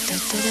long.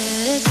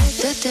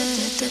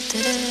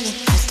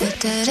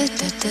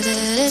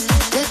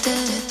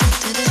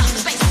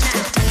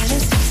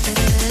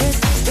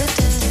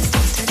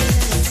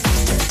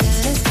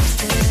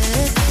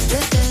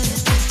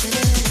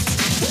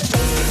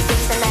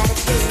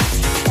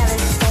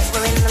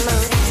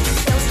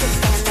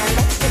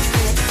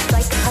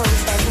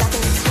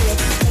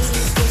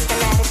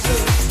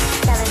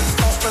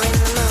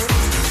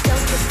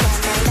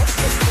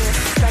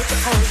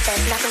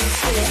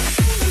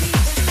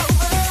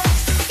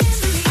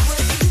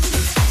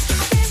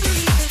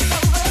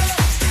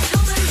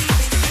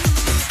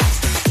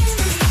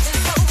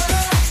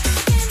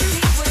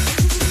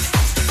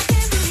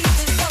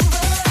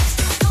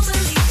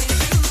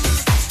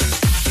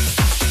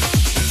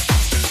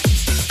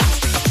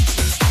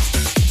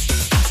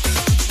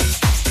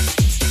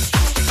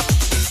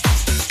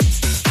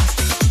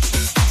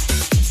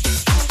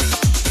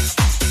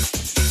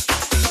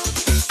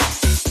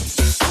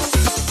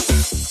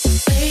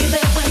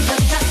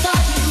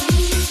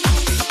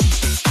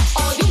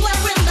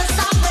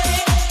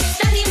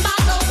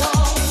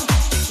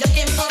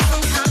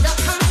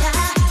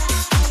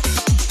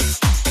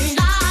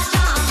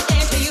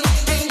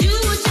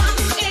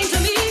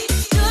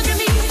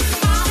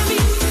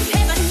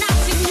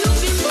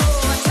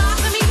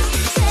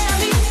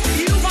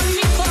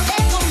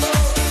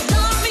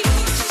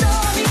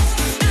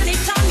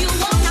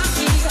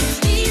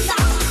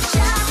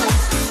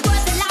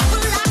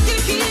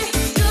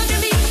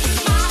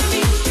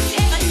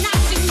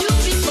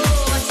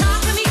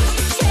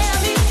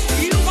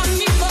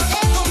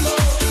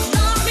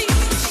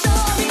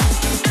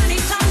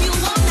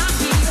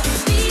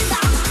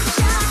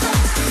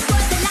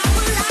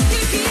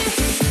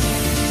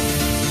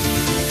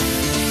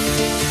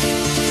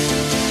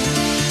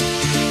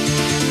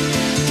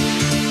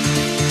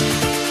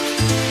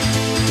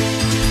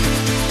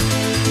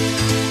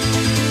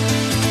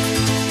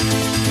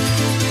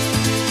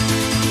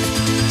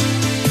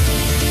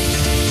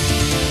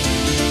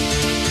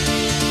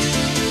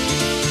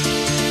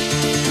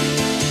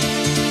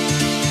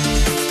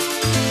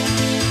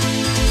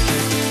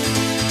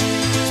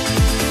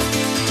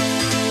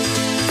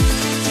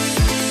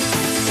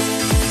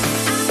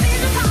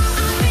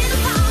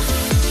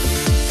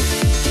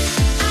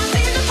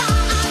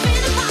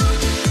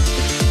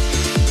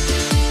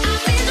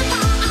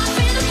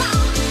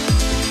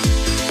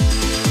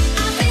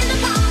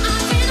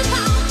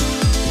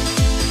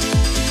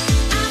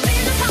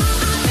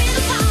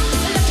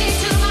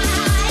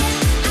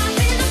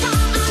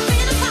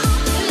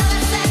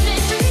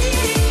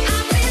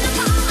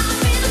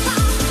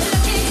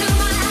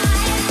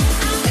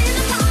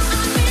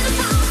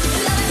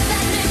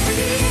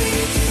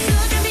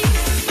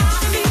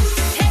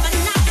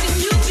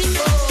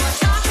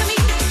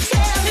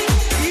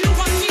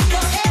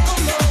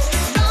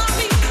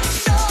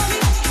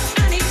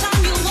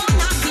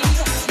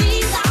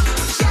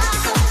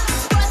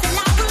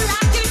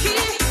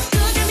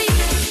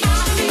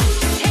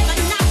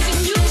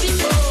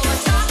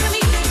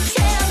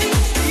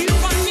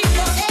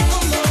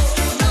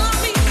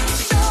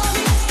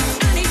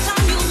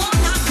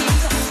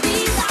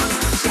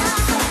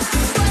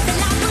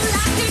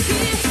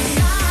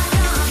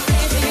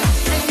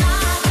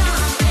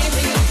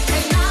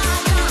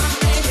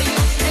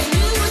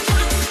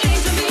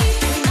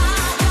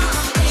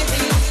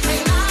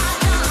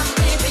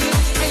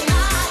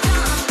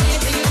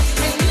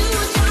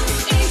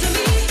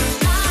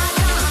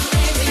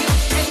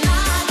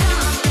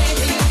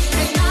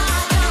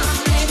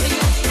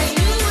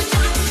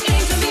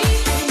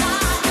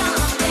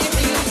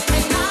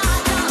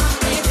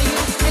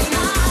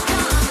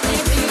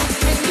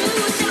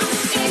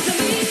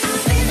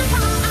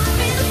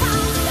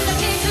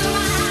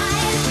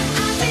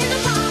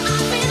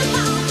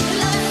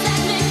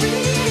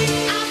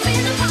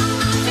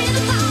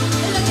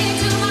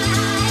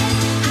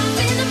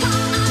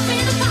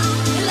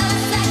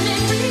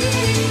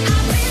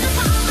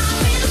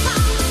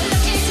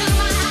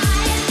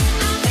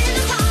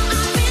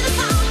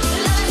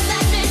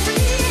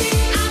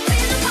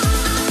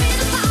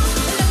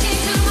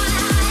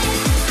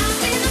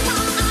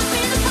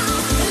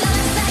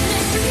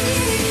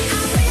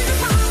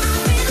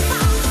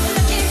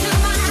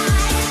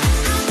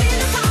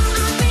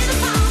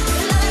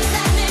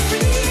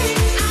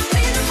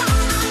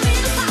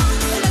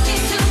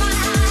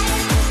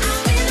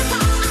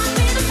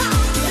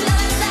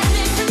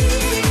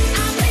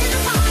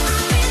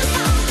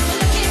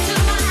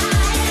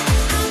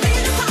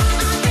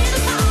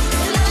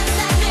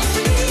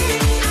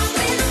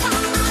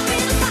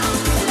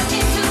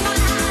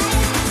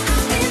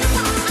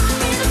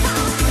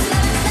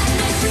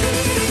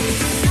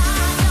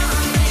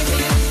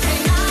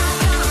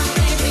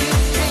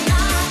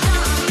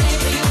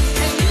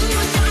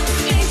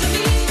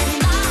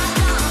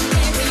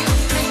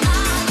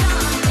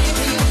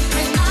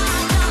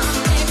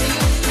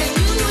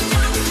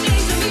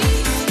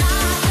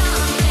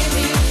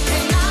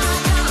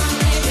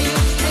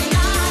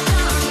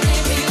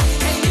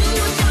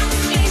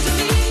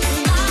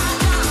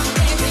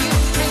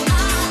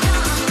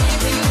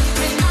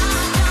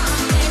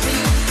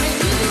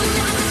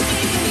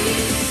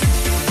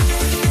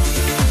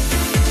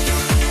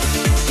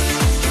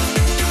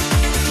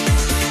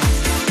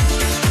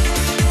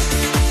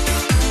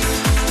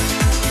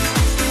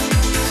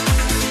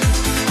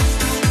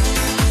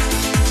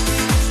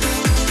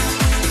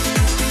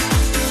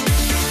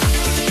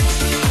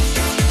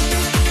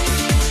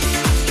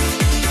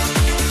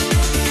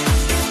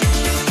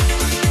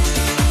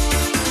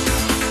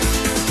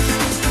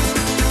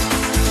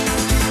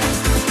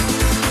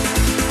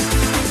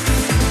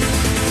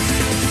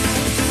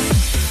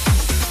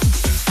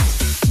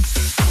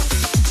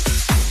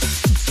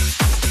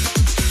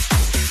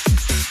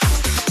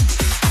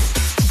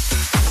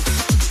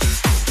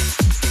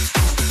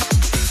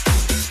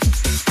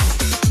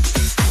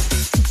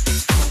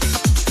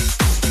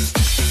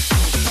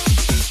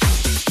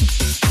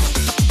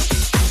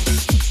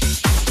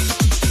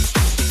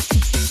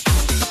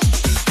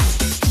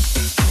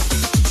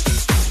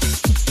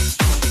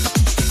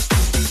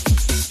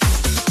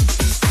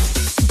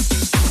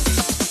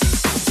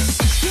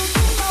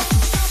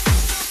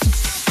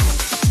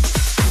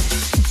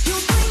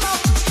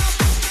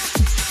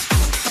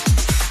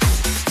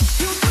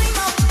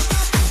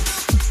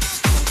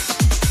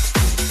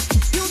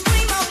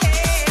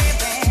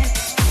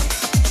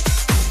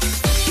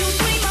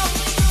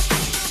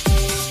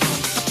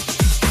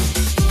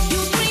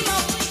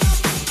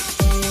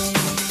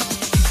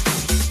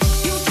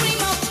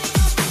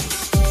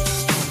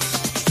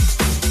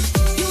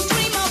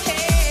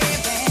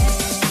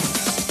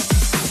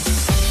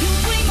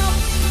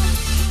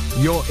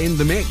 in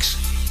the mix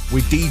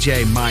with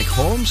DJ Mike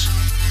Holmes.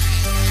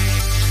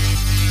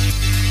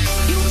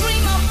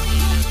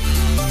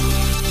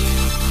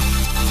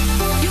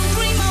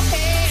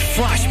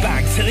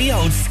 Flashback to the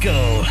old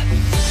school.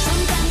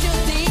 Sometimes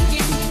you're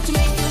thinking to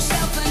make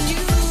yourself a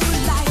new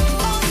life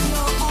on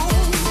your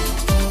own.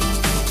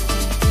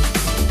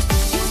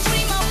 You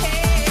dream of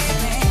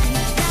heaven,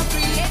 now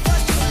create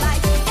what you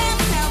like and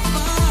have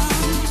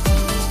fun.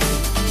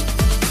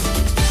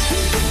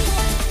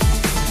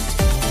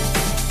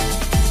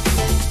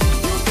 You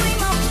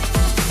dream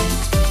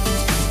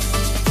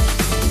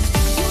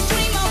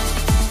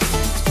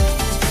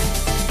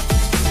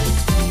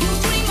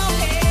of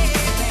heaven.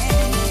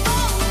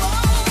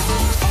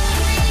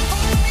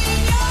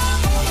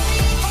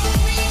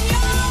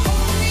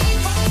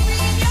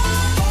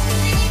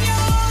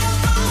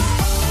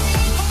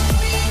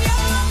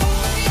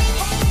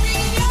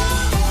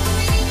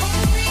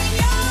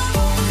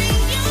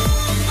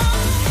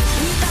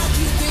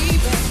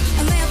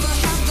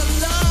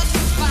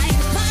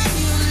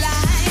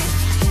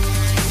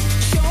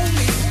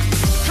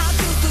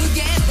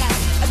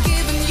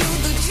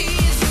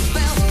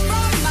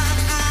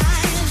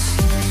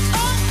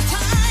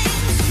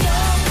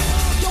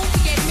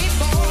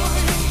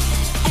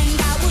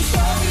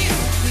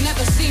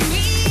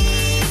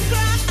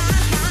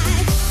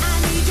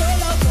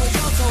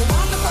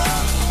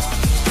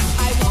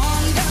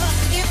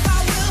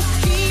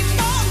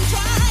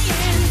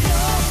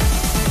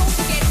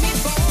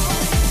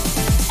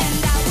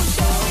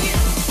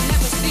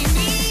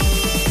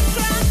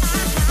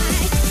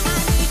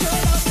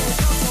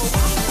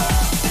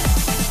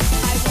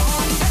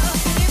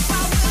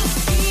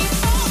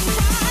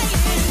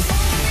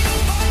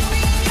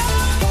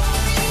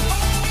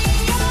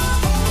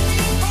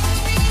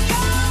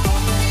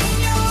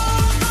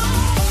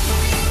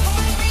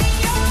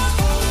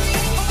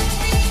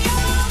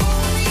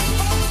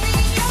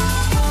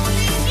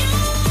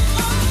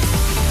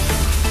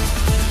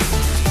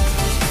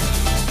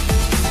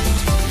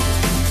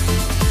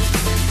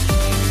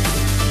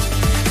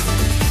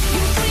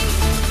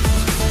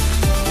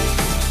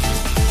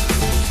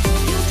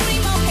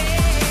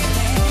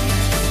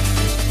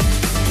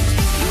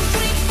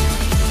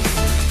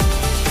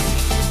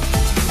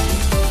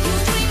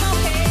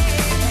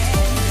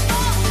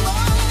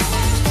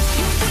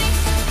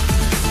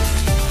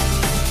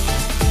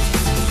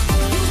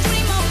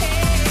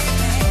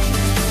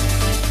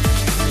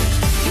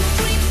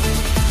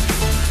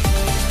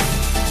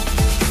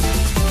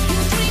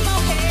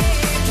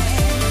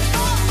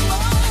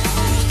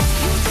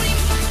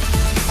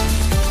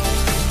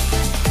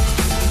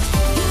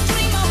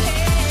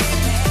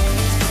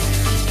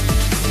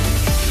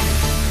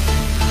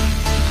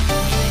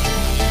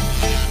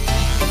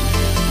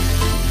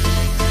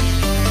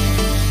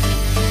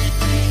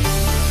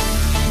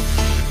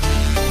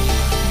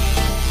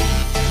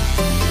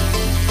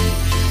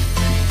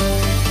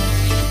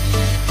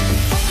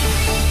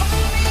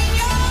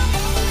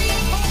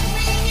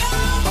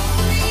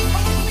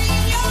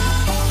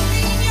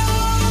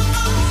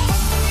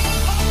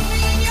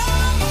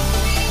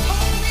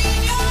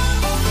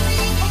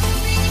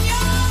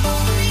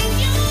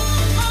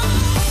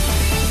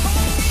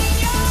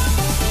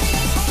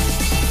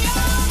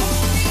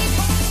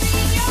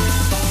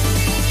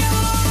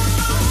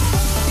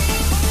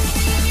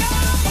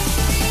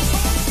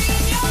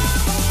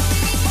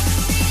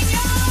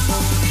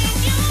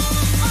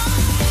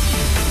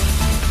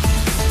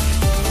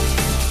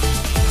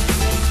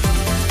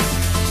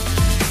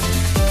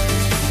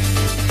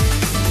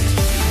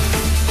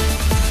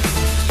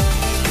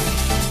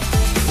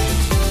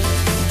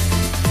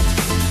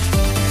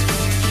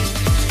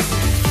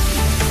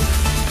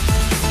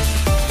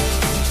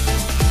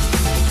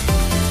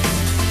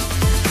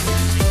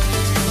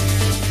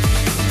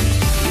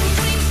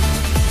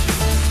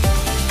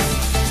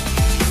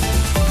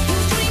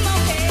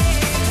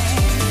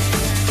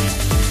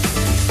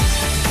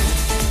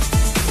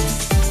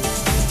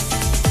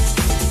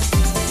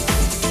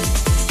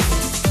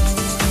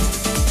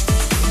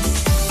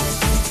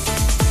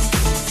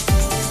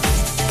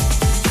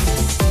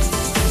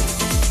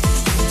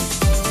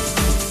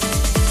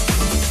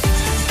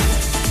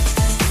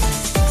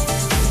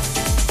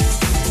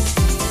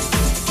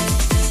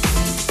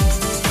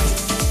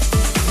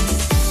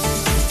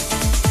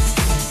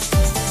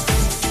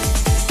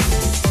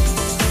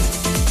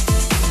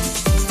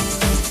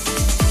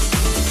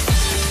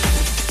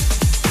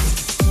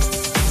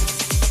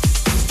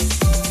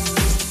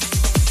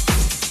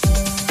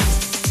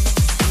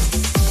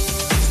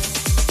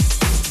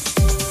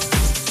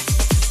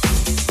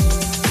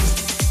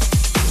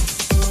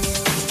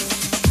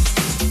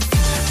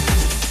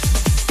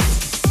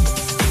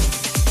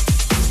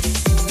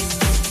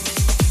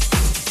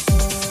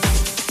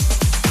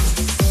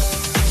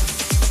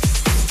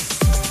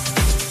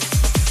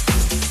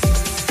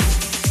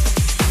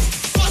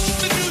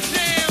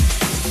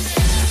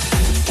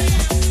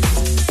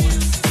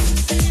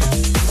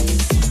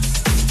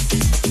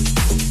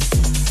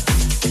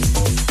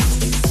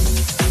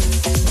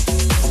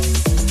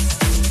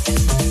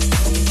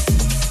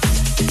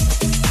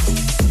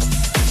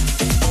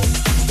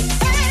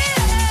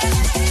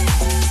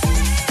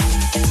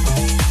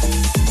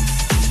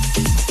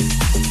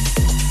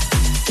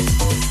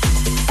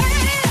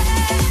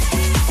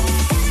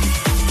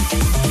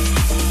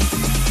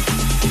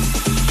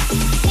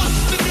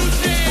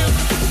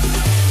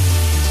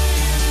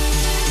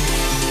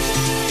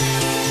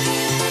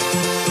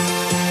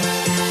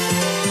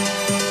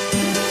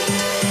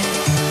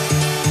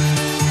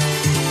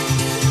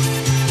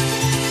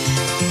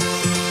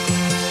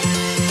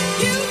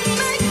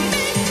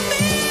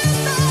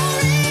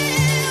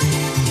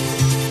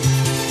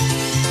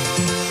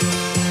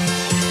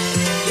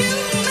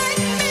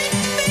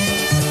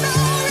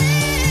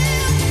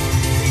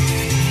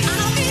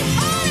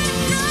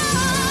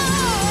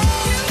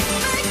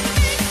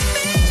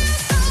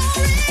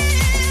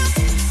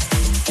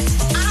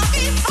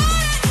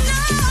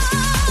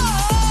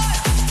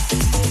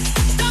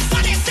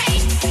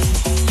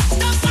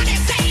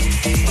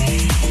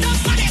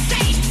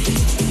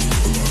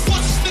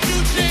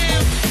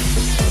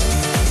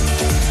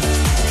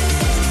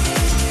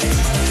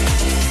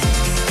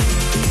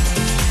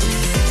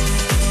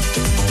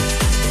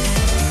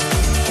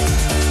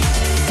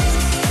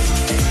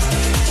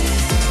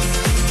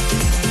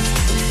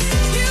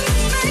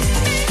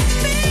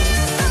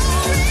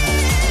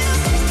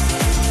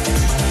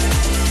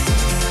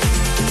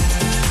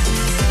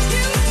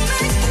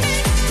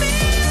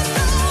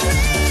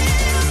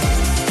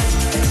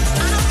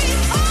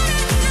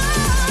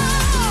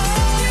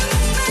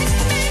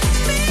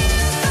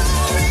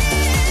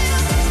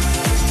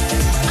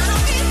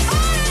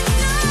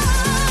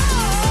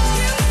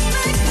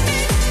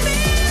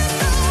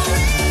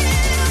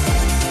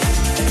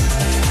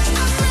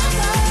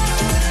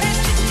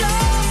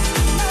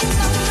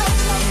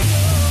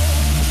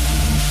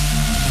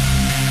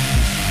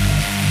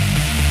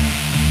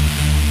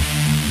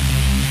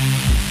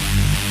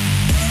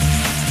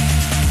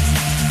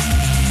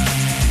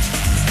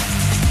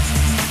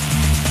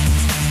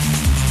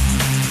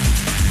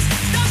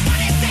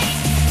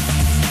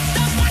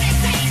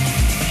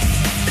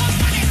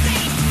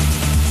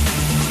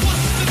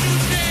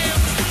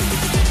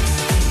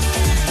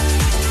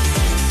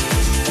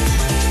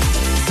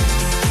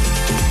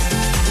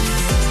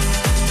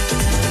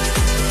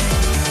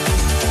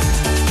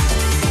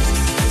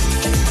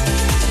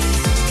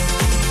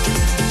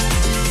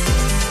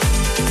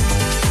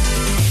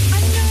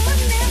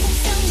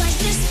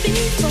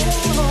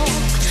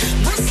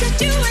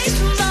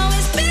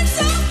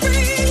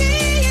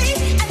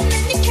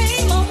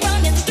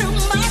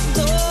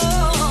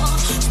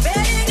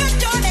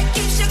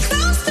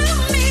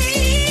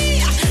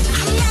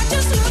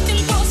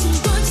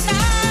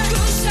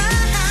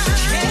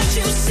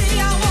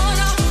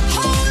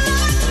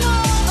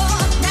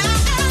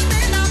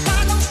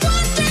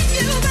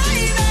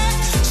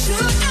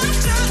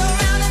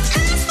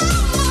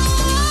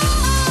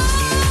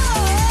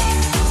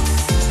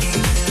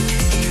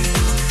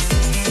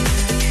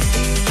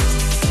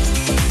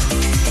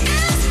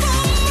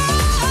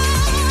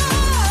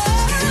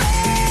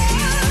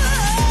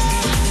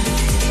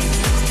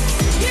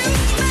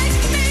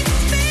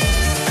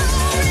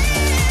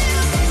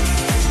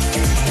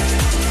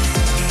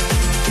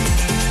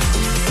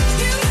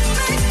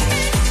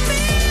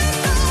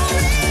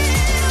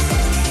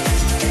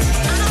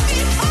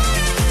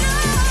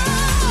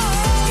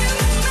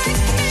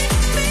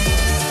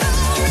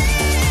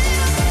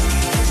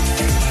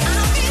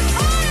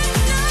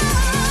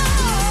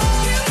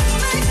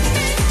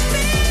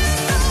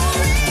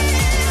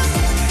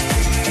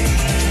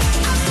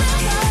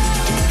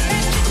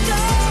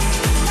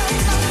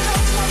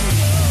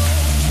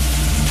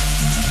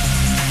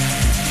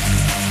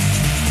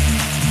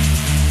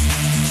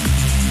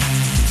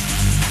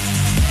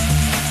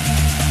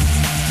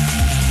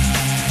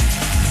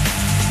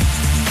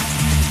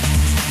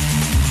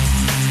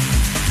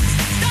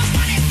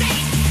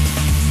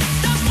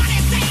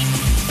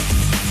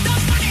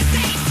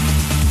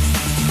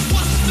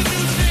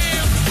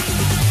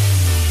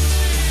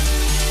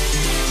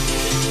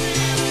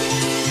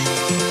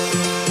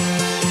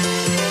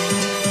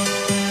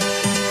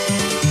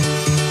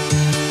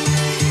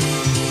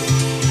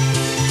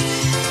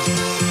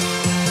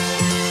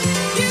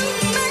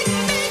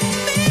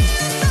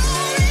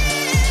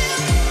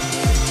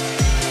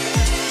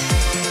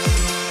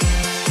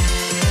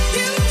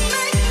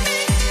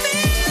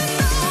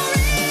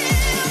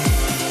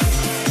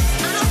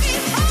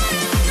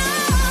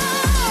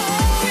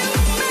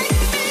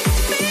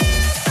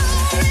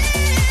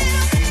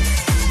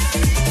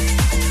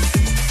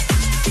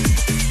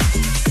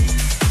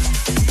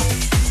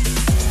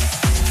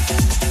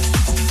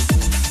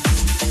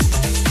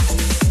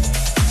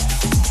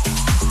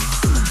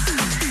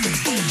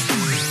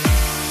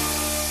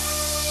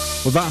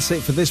 Well, that's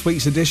it for this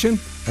week's edition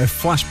of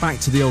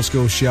Flashback to the Old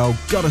School Show.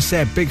 Gotta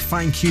say a big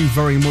thank you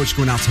very much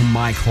going out to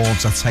Mike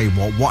Hobbs. I tell you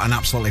what an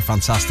absolutely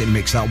fantastic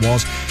mix that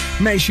was.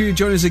 Make sure you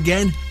join us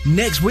again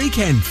next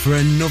weekend for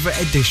another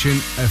edition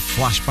of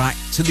Flashback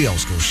to the Old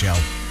School Show.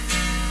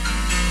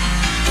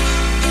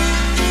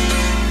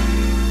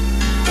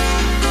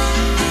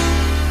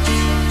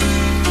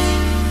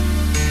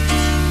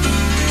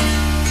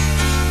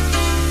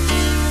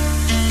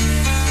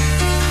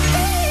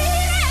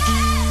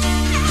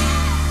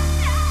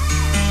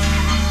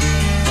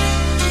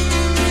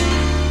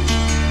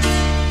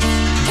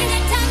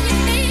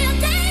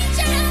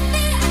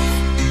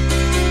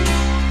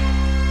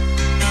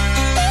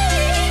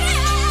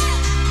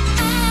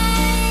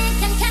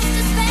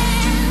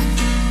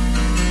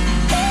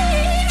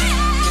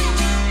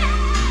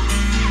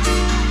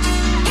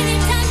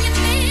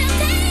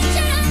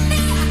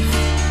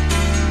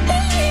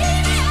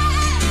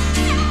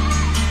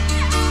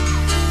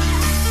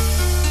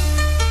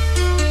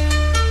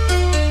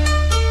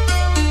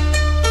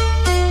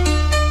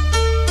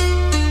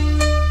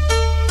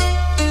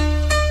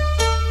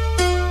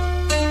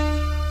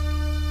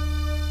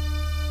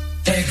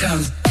 Here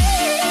comes.